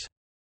cultures.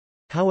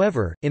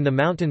 However, in the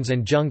mountains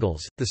and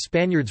jungles, the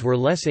Spaniards were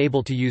less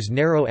able to use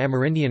narrow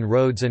Amerindian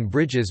roads and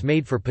bridges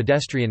made for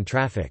pedestrian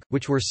traffic,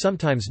 which were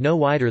sometimes no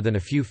wider than a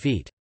few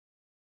feet.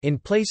 In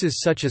places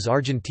such as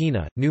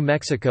Argentina, New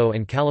Mexico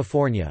and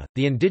California,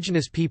 the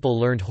indigenous people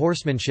learned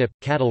horsemanship,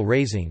 cattle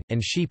raising,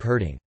 and sheep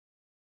herding.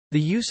 The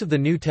use of the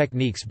new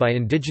techniques by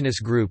indigenous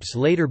groups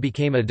later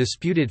became a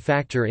disputed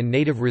factor in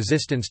native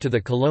resistance to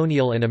the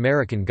colonial and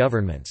American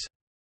governments.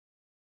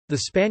 The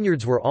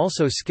Spaniards were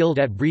also skilled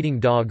at breeding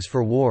dogs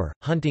for war,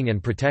 hunting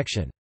and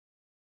protection.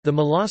 The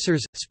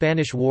Molossers,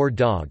 Spanish war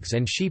dogs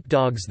and sheep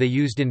dogs they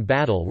used in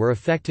battle were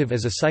effective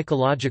as a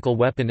psychological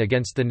weapon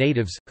against the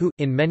natives, who,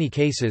 in many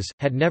cases,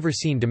 had never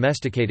seen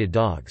domesticated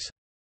dogs.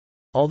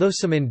 Although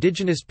some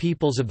indigenous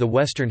peoples of the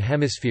Western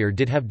Hemisphere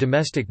did have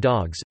domestic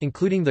dogs,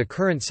 including the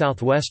current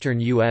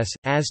southwestern U.S.,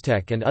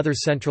 Aztec and other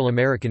Central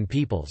American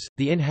peoples,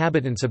 the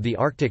inhabitants of the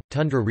Arctic,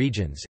 tundra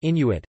regions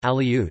Inuit,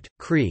 Aleut,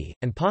 Cree,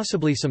 and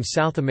possibly some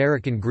South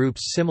American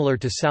groups similar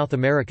to South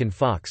American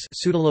fox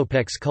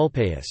Pseudolopex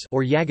culpeus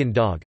or Yagan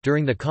dog.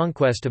 During the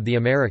conquest of the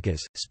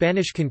Americas,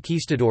 Spanish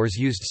conquistadors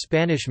used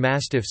Spanish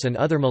mastiffs and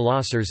other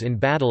Molossers in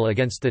battle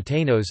against the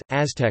Taínos,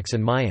 Aztecs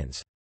and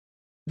Mayans.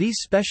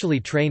 These specially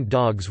trained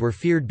dogs were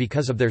feared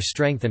because of their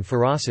strength and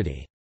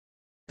ferocity.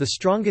 The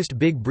strongest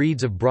big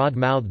breeds of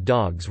broad-mouthed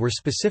dogs were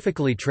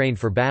specifically trained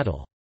for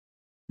battle.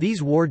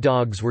 These war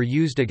dogs were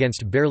used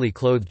against barely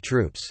clothed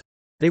troops.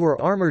 They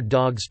were armored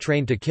dogs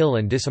trained to kill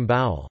and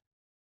disembowel.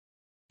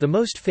 The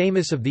most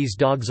famous of these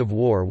dogs of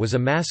war was a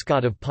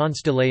mascot of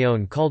Ponce de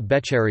León called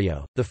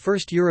Becerrillo, the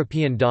first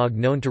European dog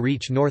known to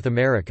reach North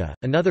America,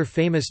 another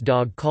famous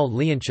dog called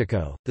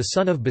Leonchico, the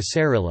son of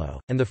Becerrillo,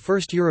 and the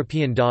first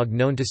European dog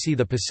known to see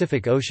the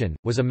Pacific Ocean,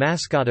 was a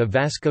mascot of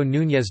Vasco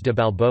Núñez de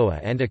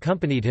Balboa and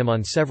accompanied him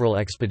on several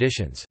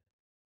expeditions.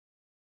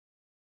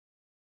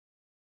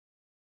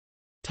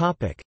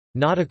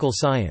 Nautical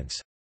science.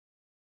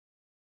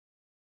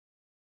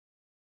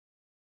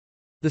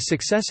 The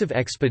successive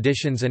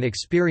expeditions and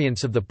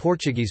experience of the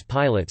Portuguese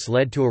pilots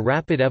led to a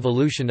rapid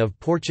evolution of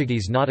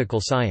Portuguese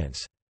nautical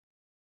science.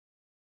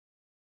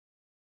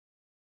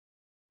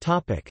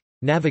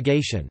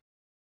 Navigation.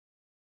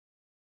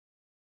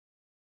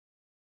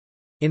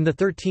 In the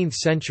 13th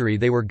century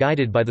they were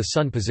guided by the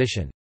sun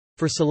position.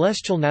 For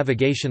celestial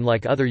navigation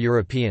like other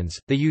Europeans,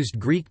 they used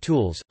Greek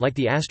tools, like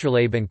the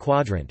astrolabe and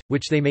quadrant,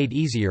 which they made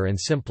easier and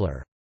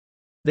simpler.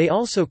 They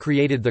also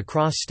created the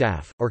cross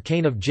staff, or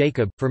cane of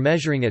Jacob, for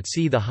measuring at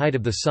sea the height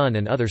of the Sun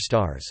and other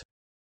stars.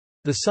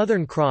 The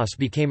Southern Cross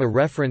became a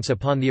reference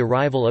upon the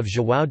arrival of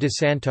João de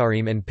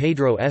Santarém and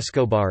Pedro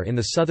Escobar in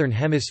the Southern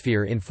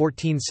Hemisphere in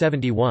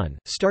 1471,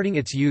 starting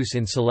its use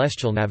in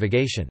celestial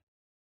navigation.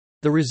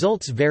 The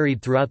results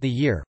varied throughout the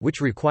year, which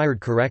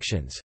required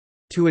corrections.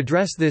 To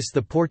address this,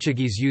 the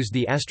Portuguese used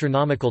the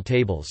astronomical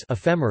tables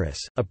ephemeris,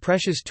 a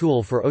precious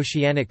tool for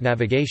oceanic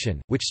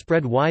navigation, which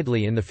spread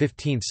widely in the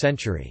 15th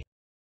century.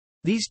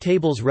 These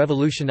tables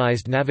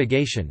revolutionized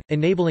navigation,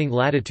 enabling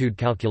latitude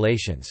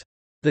calculations.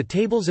 The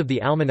tables of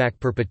the Almanac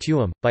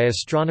Perpetuum, by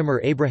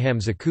astronomer Abraham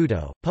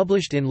Zacuto,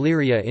 published in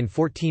Leiria in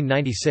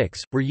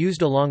 1496, were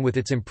used along with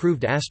its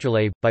improved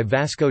astrolabe, by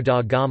Vasco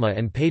da Gama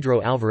and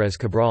Pedro Álvares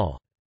Cabral.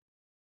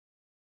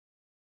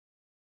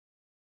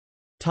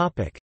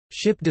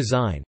 Ship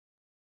design.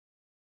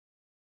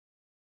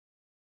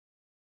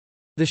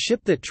 The ship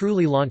that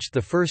truly launched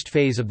the first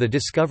phase of the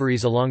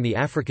discoveries along the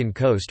African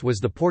coast was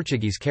the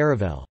Portuguese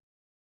caravel.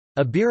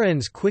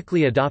 Iberians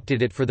quickly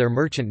adopted it for their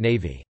merchant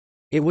navy.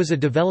 It was a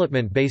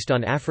development based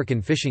on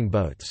African fishing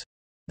boats.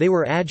 They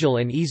were agile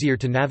and easier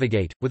to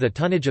navigate, with a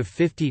tonnage of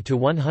 50 to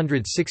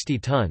 160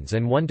 tons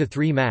and 1 to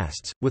 3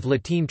 masts, with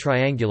lateen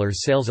triangular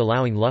sails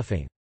allowing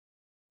luffing.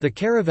 The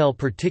caravel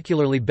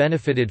particularly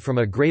benefited from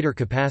a greater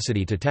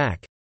capacity to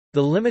tack.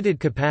 The limited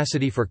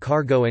capacity for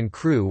cargo and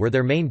crew were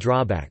their main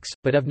drawbacks,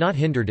 but have not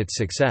hindered its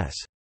success.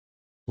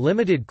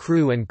 Limited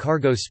crew and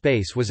cargo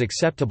space was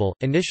acceptable,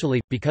 initially,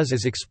 because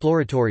as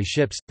exploratory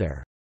ships,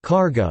 their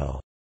cargo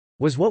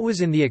was what was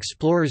in the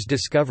explorers'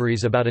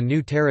 discoveries about a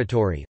new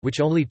territory,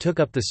 which only took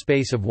up the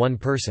space of one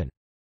person.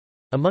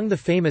 Among the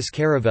famous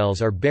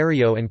caravels are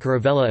Berrio and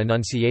Caravella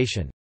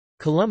Annunciation.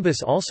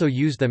 Columbus also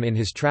used them in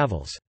his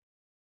travels.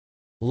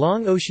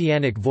 Long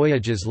oceanic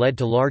voyages led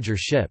to larger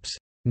ships.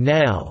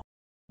 Nau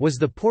was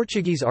the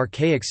Portuguese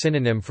archaic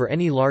synonym for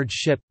any large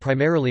ship,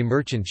 primarily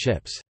merchant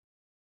ships.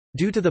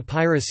 Due to the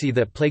piracy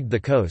that plagued the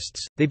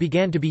coasts, they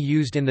began to be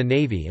used in the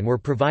navy and were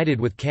provided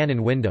with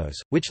cannon windows,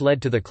 which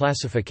led to the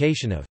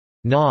classification of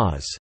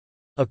naus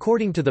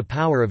according to the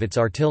power of its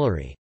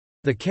artillery.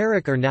 The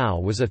carrack or nau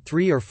was a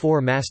 3 or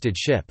 4 masted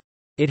ship.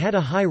 It had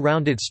a high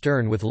rounded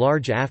stern with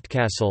large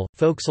aftcastle,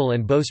 forecastle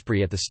and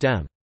bowsprit at the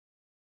stem.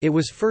 It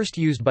was first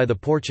used by the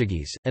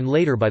Portuguese, and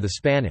later by the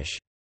Spanish.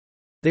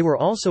 They were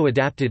also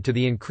adapted to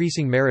the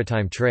increasing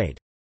maritime trade.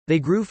 They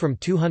grew from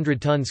 200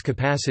 tons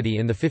capacity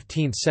in the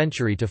 15th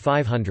century to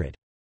 500.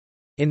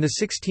 In the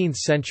 16th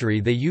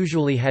century they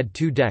usually had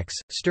 2 decks,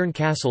 stern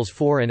castles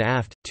fore and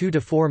aft, 2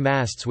 to 4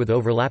 masts with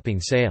overlapping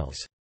sails.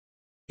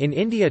 In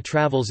India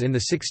travels in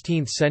the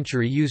 16th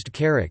century used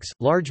carracks,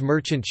 large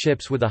merchant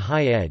ships with a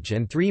high edge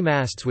and 3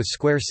 masts with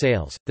square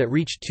sails, that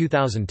reached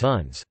 2,000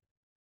 tons.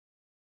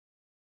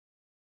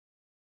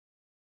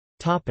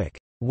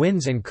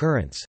 Winds and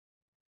currents.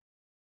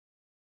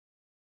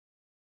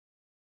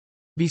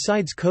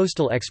 Besides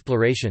coastal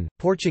exploration,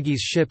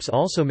 Portuguese ships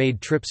also made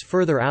trips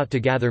further out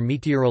to gather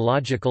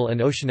meteorological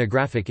and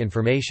oceanographic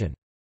information.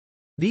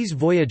 These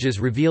voyages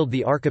revealed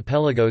the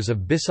archipelagos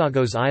of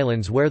Bisagos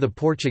Islands where the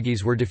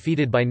Portuguese were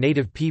defeated by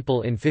native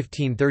people in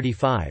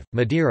 1535,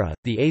 Madeira,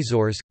 the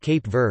Azores,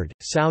 Cape Verde,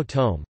 São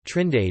Tomé,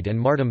 Trindade and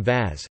Martim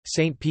Vaz,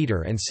 St.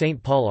 Peter and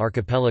St. Paul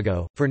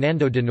Archipelago,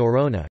 Fernando de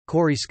Noronha,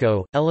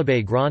 Corisco,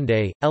 Elibé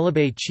Grande,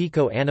 Elibé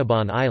Chico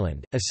Annobon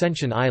Island,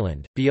 Ascension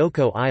Island,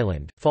 Bioko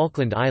Island,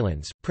 Falkland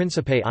Islands,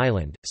 Príncipe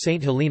Island,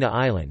 St. Helena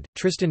Island,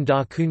 Tristan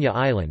da Cunha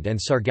Island and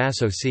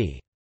Sargasso Sea.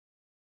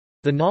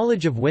 The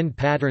knowledge of wind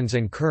patterns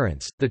and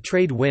currents, the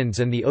trade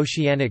winds and the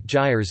oceanic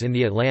gyres in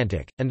the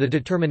Atlantic, and the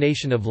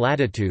determination of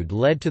latitude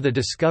led to the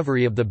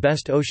discovery of the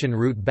best ocean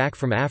route back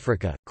from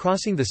Africa,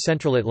 crossing the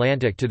central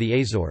Atlantic to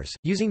the Azores,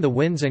 using the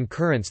winds and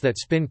currents that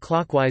spin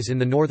clockwise in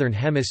the northern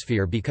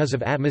hemisphere because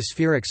of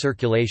atmospheric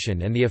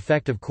circulation and the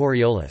effect of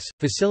Coriolis,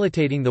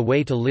 facilitating the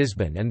way to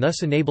Lisbon and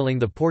thus enabling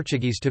the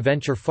Portuguese to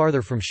venture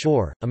farther from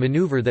shore, a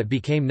maneuver that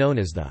became known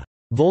as the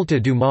Volta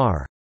do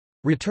Mar,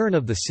 return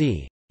of the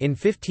sea. In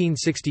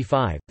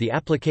 1565, the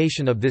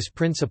application of this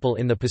principle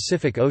in the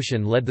Pacific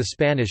Ocean led the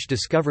Spanish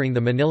discovering the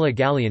Manila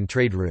galleon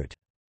trade route.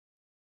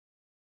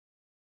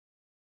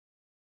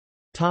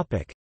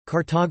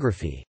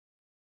 Cartography.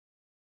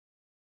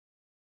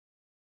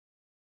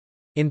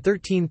 In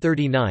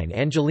 1339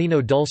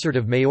 Angelino Dulcert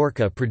of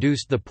Majorca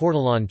produced the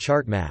Portolan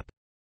chart map.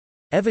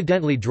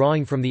 Evidently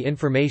drawing from the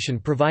information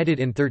provided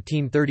in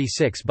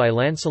 1336 by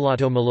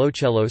Lanceloto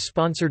Malocello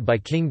sponsored by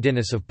King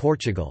Dinis of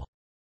Portugal.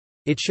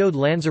 It showed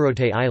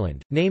Lanzarote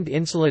Island, named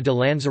Insula de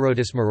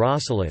Lanzarotis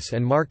Miracilis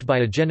and marked by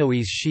a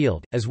Genoese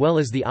shield, as well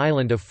as the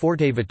island of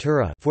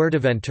Fuerteventura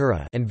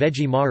and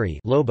Vegi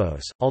Mari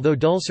Lobos, although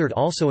Dulcert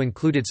also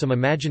included some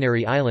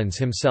imaginary islands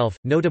himself,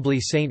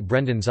 notably St.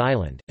 Brendan's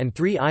Island, and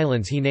 3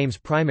 islands he names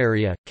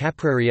Primaria,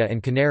 Capraria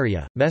and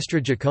Canaria.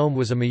 Mestre Jacome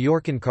was a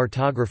Majorcan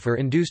cartographer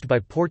induced by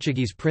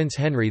Portuguese Prince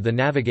Henry the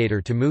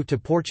Navigator to move to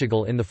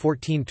Portugal in the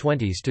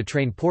 1420s to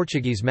train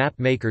Portuguese map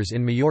makers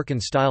in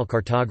Majorcan-style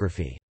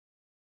cartography.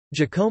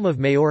 Jacome of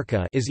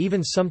Majorca is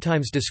even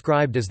sometimes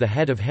described as the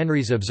head of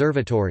Henry's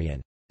observatory and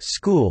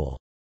school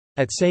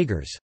at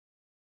Sagres.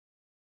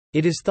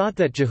 It is thought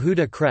that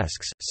Jehuda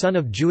Cresques, son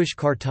of Jewish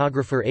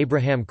cartographer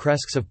Abraham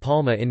Cresques of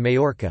Palma in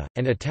Majorca,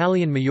 and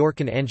Italian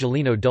Majorcan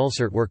Angelino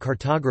Dulcert were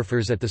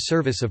cartographers at the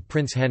service of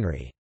Prince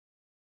Henry.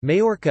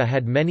 Majorca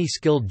had many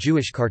skilled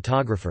Jewish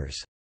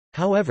cartographers.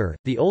 However,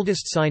 the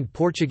oldest signed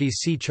Portuguese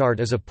sea chart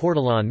is a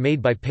portolan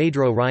made by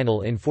Pedro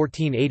Reinal in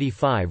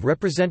 1485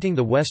 representing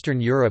the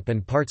Western Europe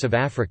and parts of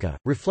Africa,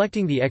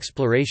 reflecting the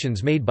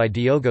explorations made by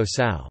Diogo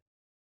Sau.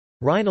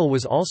 Reinal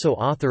was also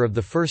author of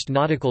the first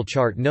nautical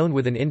chart known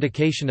with an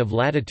indication of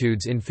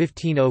latitudes in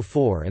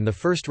 1504 and the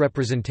first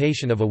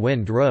representation of a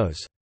wind rose.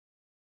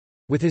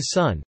 With his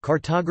son,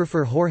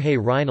 cartographer Jorge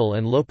Reinal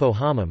and Lopo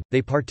Hamam,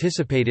 they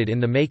participated in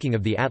the making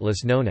of the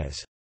atlas known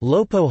as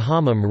Lopo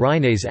Hamam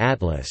Reinais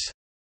Atlas,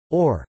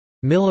 or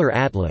Miller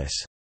Atlas,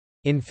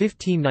 in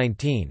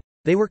 1519.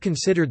 They were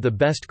considered the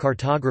best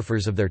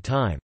cartographers of their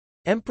time.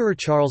 Emperor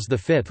Charles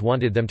V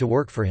wanted them to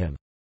work for him.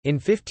 In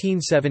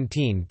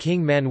 1517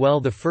 King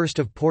Manuel I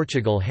of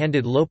Portugal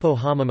handed Lopo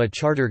Hamam a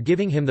charter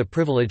giving him the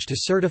privilege to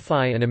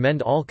certify and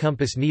amend all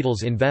compass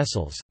needles in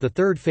vessels. The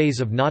third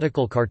phase of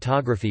nautical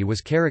cartography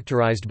was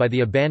characterized by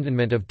the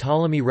abandonment of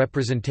Ptolemy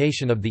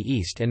representation of the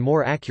East and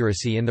more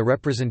accuracy in the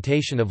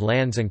representation of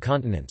lands and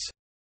continents.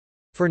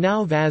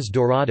 Fernão Vaz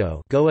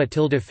Dourado Goa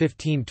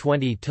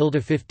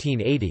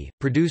 1520–1580,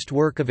 produced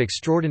work of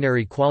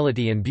extraordinary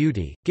quality and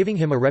beauty, giving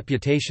him a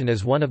reputation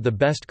as one of the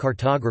best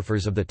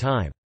cartographers of the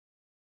time.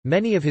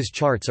 Many of his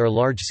charts are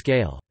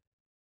large-scale.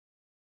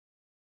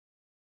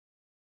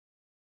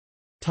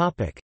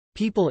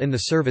 People in the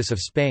service of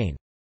Spain.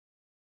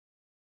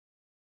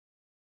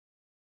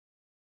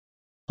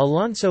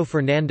 Alonso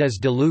Fernández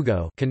de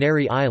Lugo,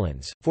 Canary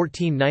Islands,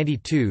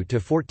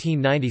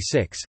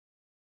 1492–1496.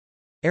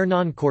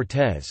 Hernán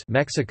Cortés,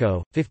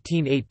 Mexico,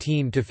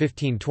 1518 to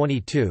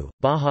 1522,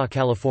 Baja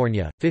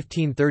California,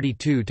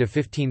 1532 to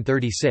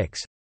 1536.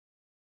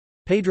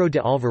 Pedro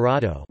de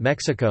Alvarado,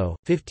 Mexico,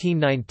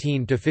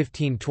 1519 to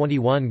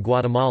 1521,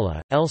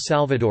 Guatemala, El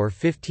Salvador,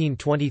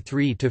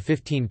 1523 to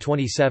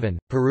 1527,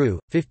 Peru,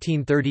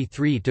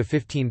 1533 to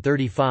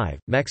 1535,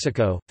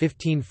 Mexico,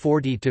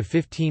 1540 to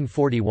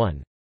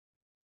 1541.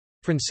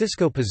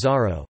 Francisco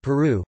Pizarro,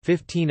 Peru,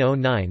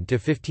 1509 to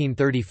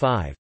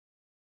 1535.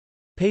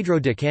 Pedro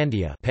de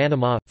Candia,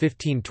 Panama,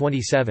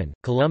 1527,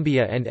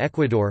 Colombia and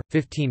Ecuador,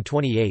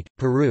 1528,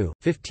 Peru,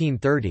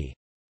 1530.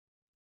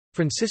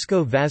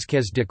 Francisco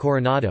Vázquez de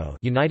Coronado,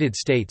 United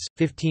States,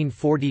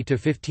 1540 to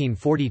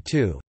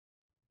 1542.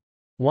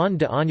 Juan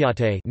de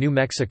Oñate, New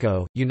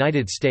Mexico,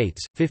 United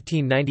States,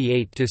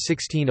 1598 to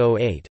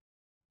 1608.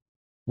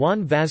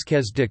 Juan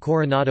Vázquez de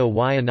Coronado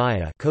y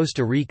Anaya,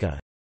 Costa Rica.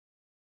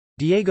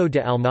 Diego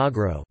de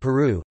Almagro,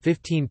 Peru,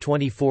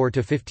 1524 to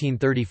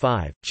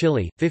 1535,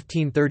 Chile,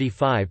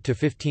 1535 to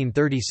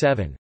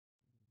 1537.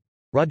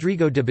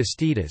 Rodrigo de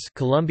Bastidas,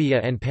 Colombia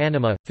and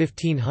Panama,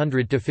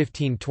 1500 to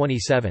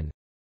 1527.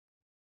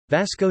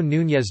 Vasco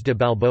Núñez de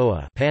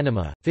Balboa,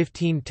 Panama,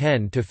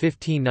 1510 to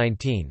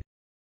 1519.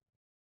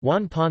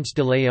 Juan Ponce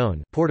de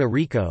León, Puerto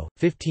Rico,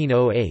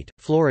 1508,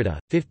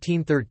 Florida,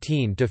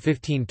 1513 to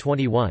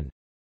 1521.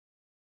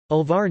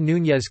 Alvar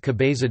Núñez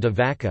Cabeza de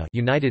Vaca,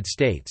 United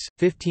States,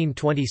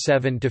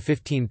 1527 to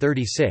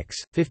 1536,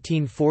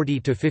 1540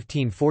 to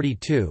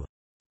 1542.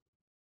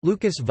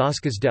 Lucas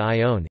Vázquez de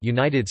Ayllón,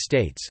 United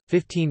States,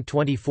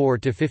 1524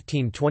 to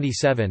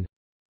 1527.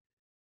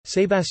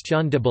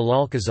 Sebastián de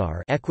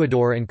Belalcázar,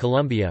 Ecuador and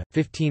Colombia,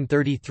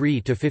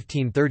 1533 to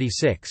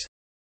 1536.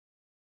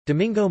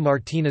 Domingo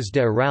Martínez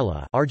de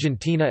Irala,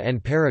 Argentina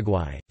and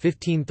Paraguay,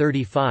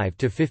 1535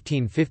 to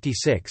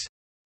 1556.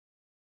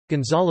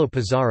 Gonzalo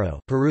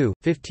Pizarro, Peru,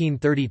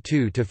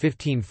 1532 to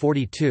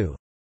 1542.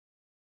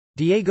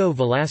 Diego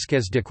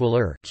Velázquez de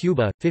Cuéllar,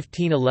 Cuba,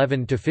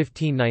 1511 to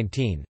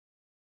 1519.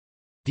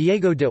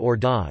 Diego de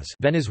Ordaz,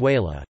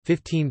 Venezuela,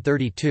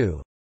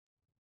 1532.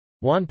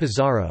 Juan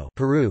Pizarro,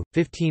 Peru,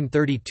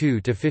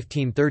 1532 to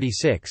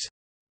 1536.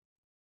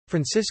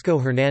 Francisco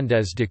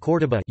Hernández de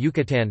Córdoba,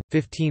 Yucatán,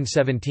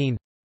 1517.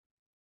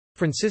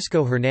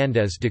 Francisco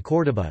Hernández de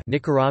Córdoba,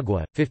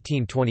 Nicaragua,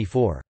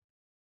 1524.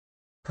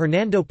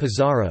 Hernando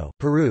Pizarro,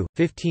 Peru,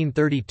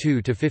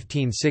 1532 to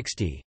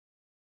 1560.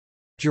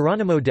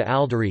 Geronimo de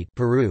Alderete,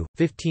 Peru,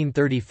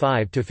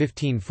 1535 to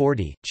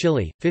 1540,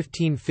 Chile,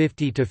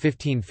 1550 to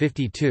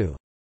 1552.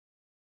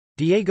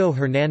 Diego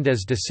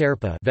Hernández de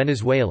Serpa,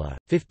 Venezuela,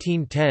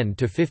 1510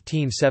 to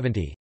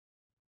 1570.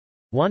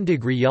 Juan de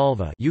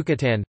Grijalva,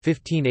 Yucatán,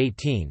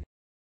 1518.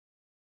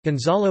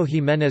 Gonzalo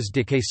Jiménez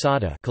de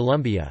Quesada,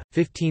 Colombia,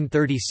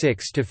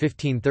 1536 to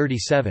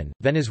 1537,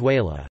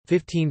 Venezuela,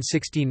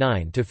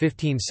 1569 to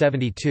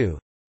 1572.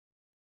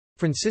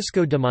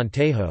 Francisco de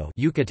Montejo,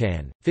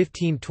 Yucatán,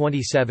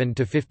 1527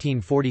 to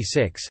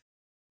 1546.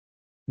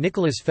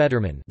 Nicolas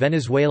Federman,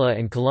 Venezuela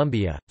and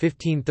Colombia,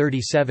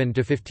 1537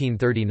 to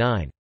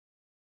 1539.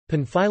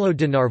 Panfilo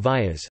de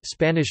Narváez,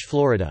 Spanish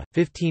Florida,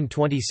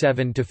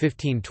 1527 to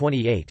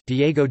 1528.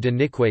 Diego de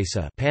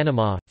Nicuesa,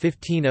 Panama,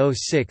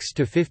 1506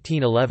 to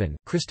 1511.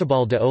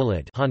 Cristobal de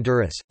Olid,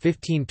 Honduras,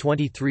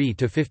 1523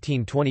 to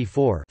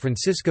 1524.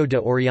 Francisco de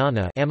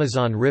Orellana,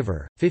 Amazon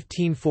River,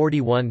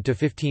 1541 to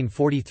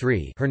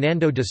 1543.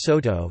 Hernando de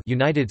Soto,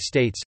 United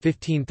States,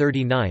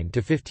 1539 to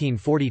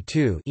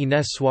 1542.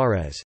 Inés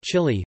Suárez,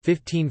 Chile,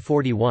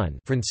 1541.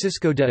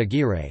 Francisco de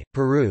Aguirre,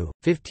 Peru,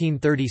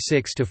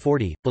 1536 to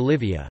 40.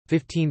 Bolivia,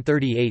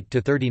 1538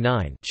 to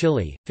 39,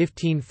 Chile,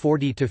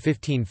 1540 to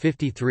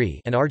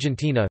 1553, and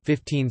Argentina,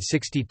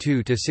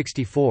 1562 to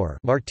 64.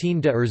 Martín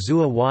de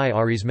Urzúa y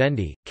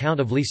Arizmendi, Count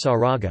of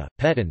Lizarraga,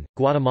 Petén,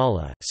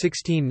 Guatemala,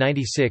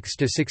 1696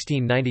 to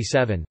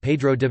 1697.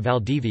 Pedro de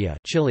Valdivia,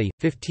 Chile,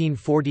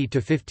 1540 to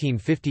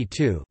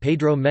 1552.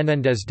 Pedro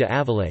Menéndez de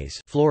Avilés,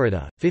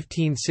 Florida,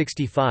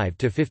 1565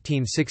 to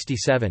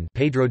 1567.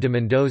 Pedro de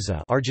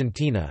Mendoza,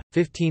 Argentina,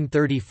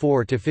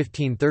 1534 to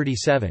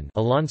 1537.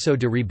 Alonso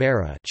de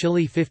Ribera,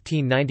 Chile,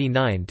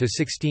 1599 to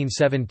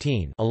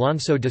 1617.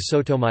 Alonso de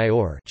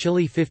Sotomayor,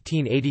 Chile,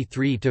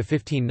 1583 to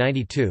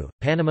 1592.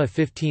 Panama,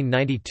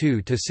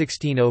 1592 to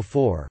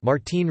 1604.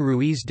 Martín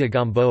Ruiz de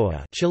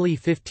Gamboa, Chile,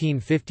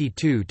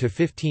 1552 to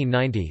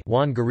 1590.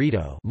 Juan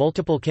Garrido,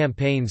 multiple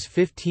campaigns,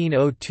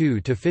 1502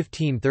 to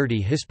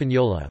 1530.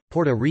 Hispaniola,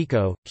 Puerto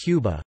Rico,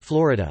 Cuba,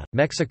 Florida,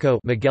 Mexico.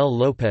 Miguel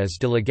López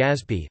de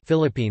Legazpi,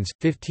 Philippines,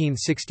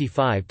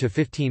 1565 to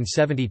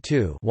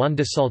 1572. Juan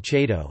de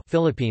Salcedo,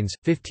 Philippines,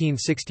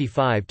 1565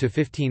 to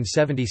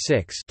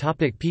 1576.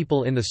 Topic: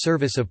 People in the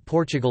service of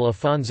Portugal.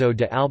 Afonso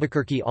de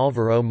Albuquerque,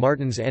 Álvaro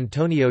Martins,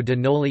 Antonio de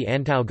Noli,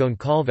 Antão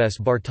Goncalves,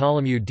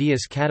 Bartolomeu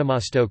Dias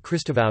Cadamosto,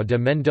 Cristóvão de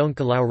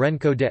Mendonça,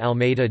 Lourenço de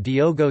Almeida,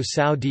 Diogo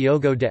São,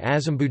 Diogo de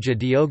Azambuja,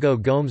 Diogo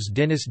Gomes,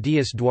 Dinis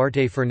Dias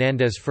Duarte,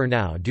 Fernandes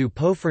Fernão do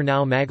Po,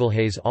 Fernão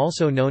Magalhães,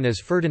 also known as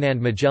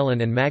Ferdinand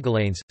Magellan and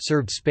Magallanes,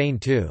 served Spain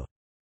too.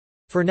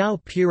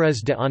 Fernão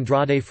Pires de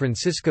Andrade,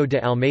 Francisco de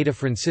Almeida,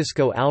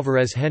 Francisco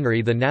Álvares,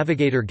 Henry the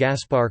Navigator,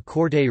 Gaspar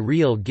Corte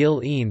Real,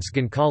 Gil Eanes,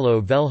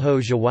 Goncalo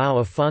Velho, João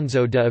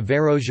Afonso de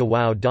Aveiro,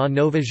 João da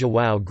Nova,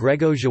 João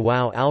Grego,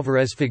 João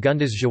Álvares,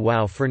 Fagundes,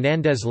 João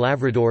Fernandes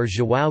Lavrador,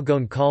 João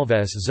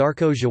Goncalves,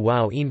 Zarco,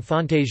 João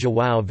Infante,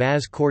 João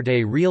Vaz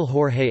Corte Real,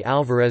 Jorge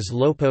Álvares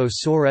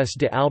Lopes Soares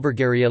de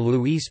Albergaria,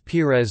 Luís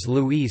Pires,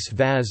 Luís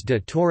Vaz de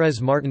Torres,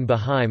 Martin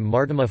Behaim,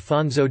 Martin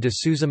Afonso de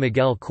Sousa,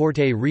 Miguel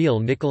Corte Real,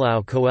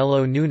 Nicolau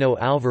Coelho, Nuno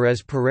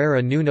Álvares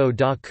Pereira, Nuno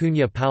da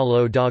Cunha,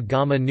 Paulo da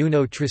Gama,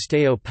 Nuno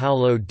Tristão,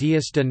 Paulo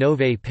Dias de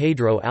Nove,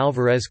 Pedro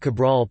Álvares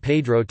Cabral,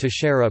 Pedro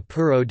Teixeira,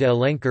 Pero de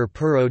Alencar,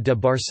 Pero de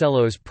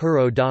Barcelos,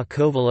 Pero da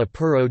Covala,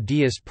 Pero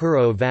Dias,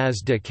 Pero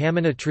Vaz de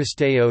Camina,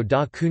 Tristão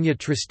da Cunha,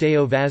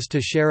 Tristão Vaz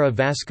Teixeira,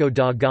 Vasco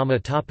da Gama.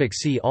 Topic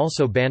see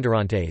also: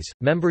 Bandeirantes,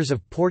 members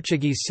of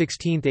Portuguese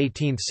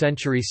 16th–18th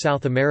century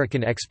South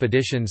American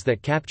expeditions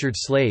that captured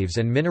slaves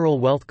and mineral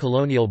wealth.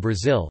 Colonial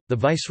Brazil, the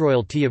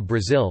Viceroyalty of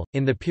Brazil,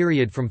 in the period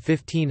from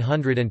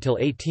 1500 until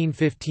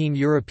 1815.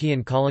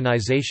 European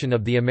colonization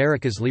of the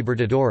Americas.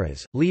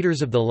 Libertadores,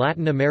 leaders of the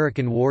Latin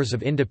American Wars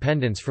of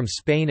Independence from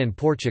Spain and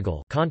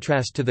Portugal.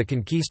 Contrast to the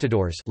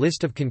Conquistadors.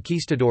 List of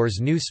Conquistadors.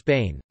 New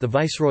Spain, the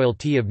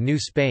Viceroyalty of New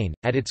Spain,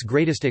 at its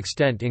greatest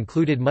extent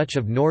included much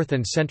of North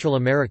and Central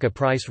America.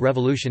 Price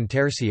Revolution.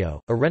 Tercio,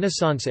 a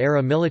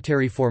Renaissance-era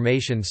military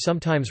formation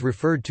sometimes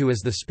referred to as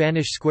the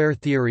Spanish Square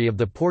theory of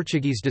the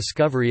Portuguese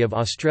discovery of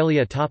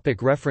Australia.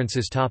 Topic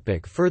references.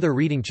 Topic further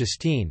reading.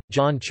 Chasteen,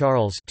 John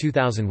Charles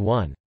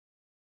 2001.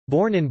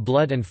 Born in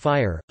Blood and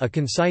Fire, A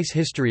Concise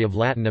History of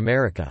Latin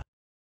America.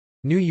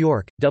 New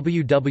York,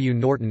 W. W.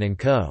 Norton &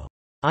 Co.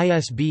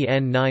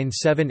 ISBN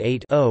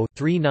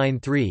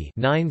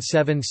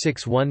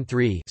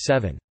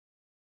 978-0-393-97613-7.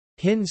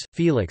 Hinz,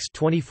 Felix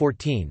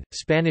 2014,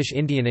 Spanish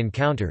Indian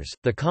Encounters,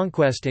 The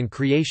Conquest and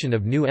Creation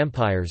of New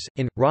Empires,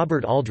 in,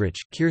 Robert Aldrich,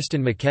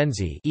 Kirsten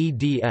Mackenzie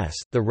eds,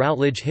 The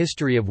Routledge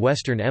History of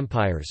Western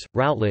Empires,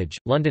 Routledge,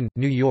 London,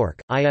 New York,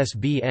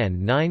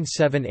 ISBN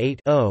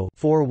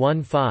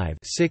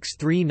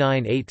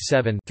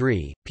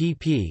 978-0-415-63987-3,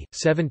 pp.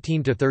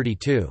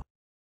 17–32.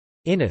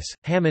 Innes,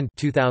 Hammond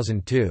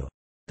 2002.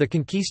 The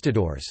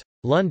Conquistadors.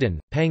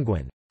 London,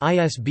 Penguin.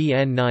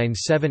 ISBN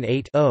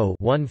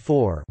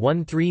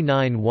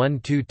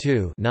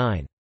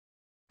 978-0-14-139122-9.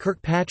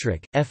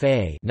 Kirkpatrick, F.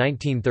 A.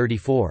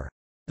 1934.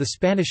 The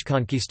Spanish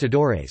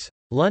Conquistadores.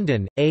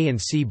 London, A. &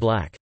 C.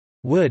 Black.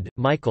 Wood,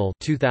 Michael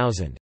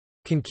 2000.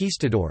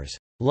 Conquistadors.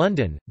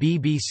 London,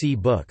 BBC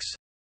Books.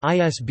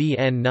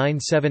 ISBN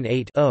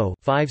 978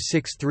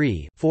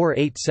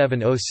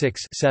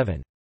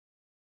 0-563-48706-7.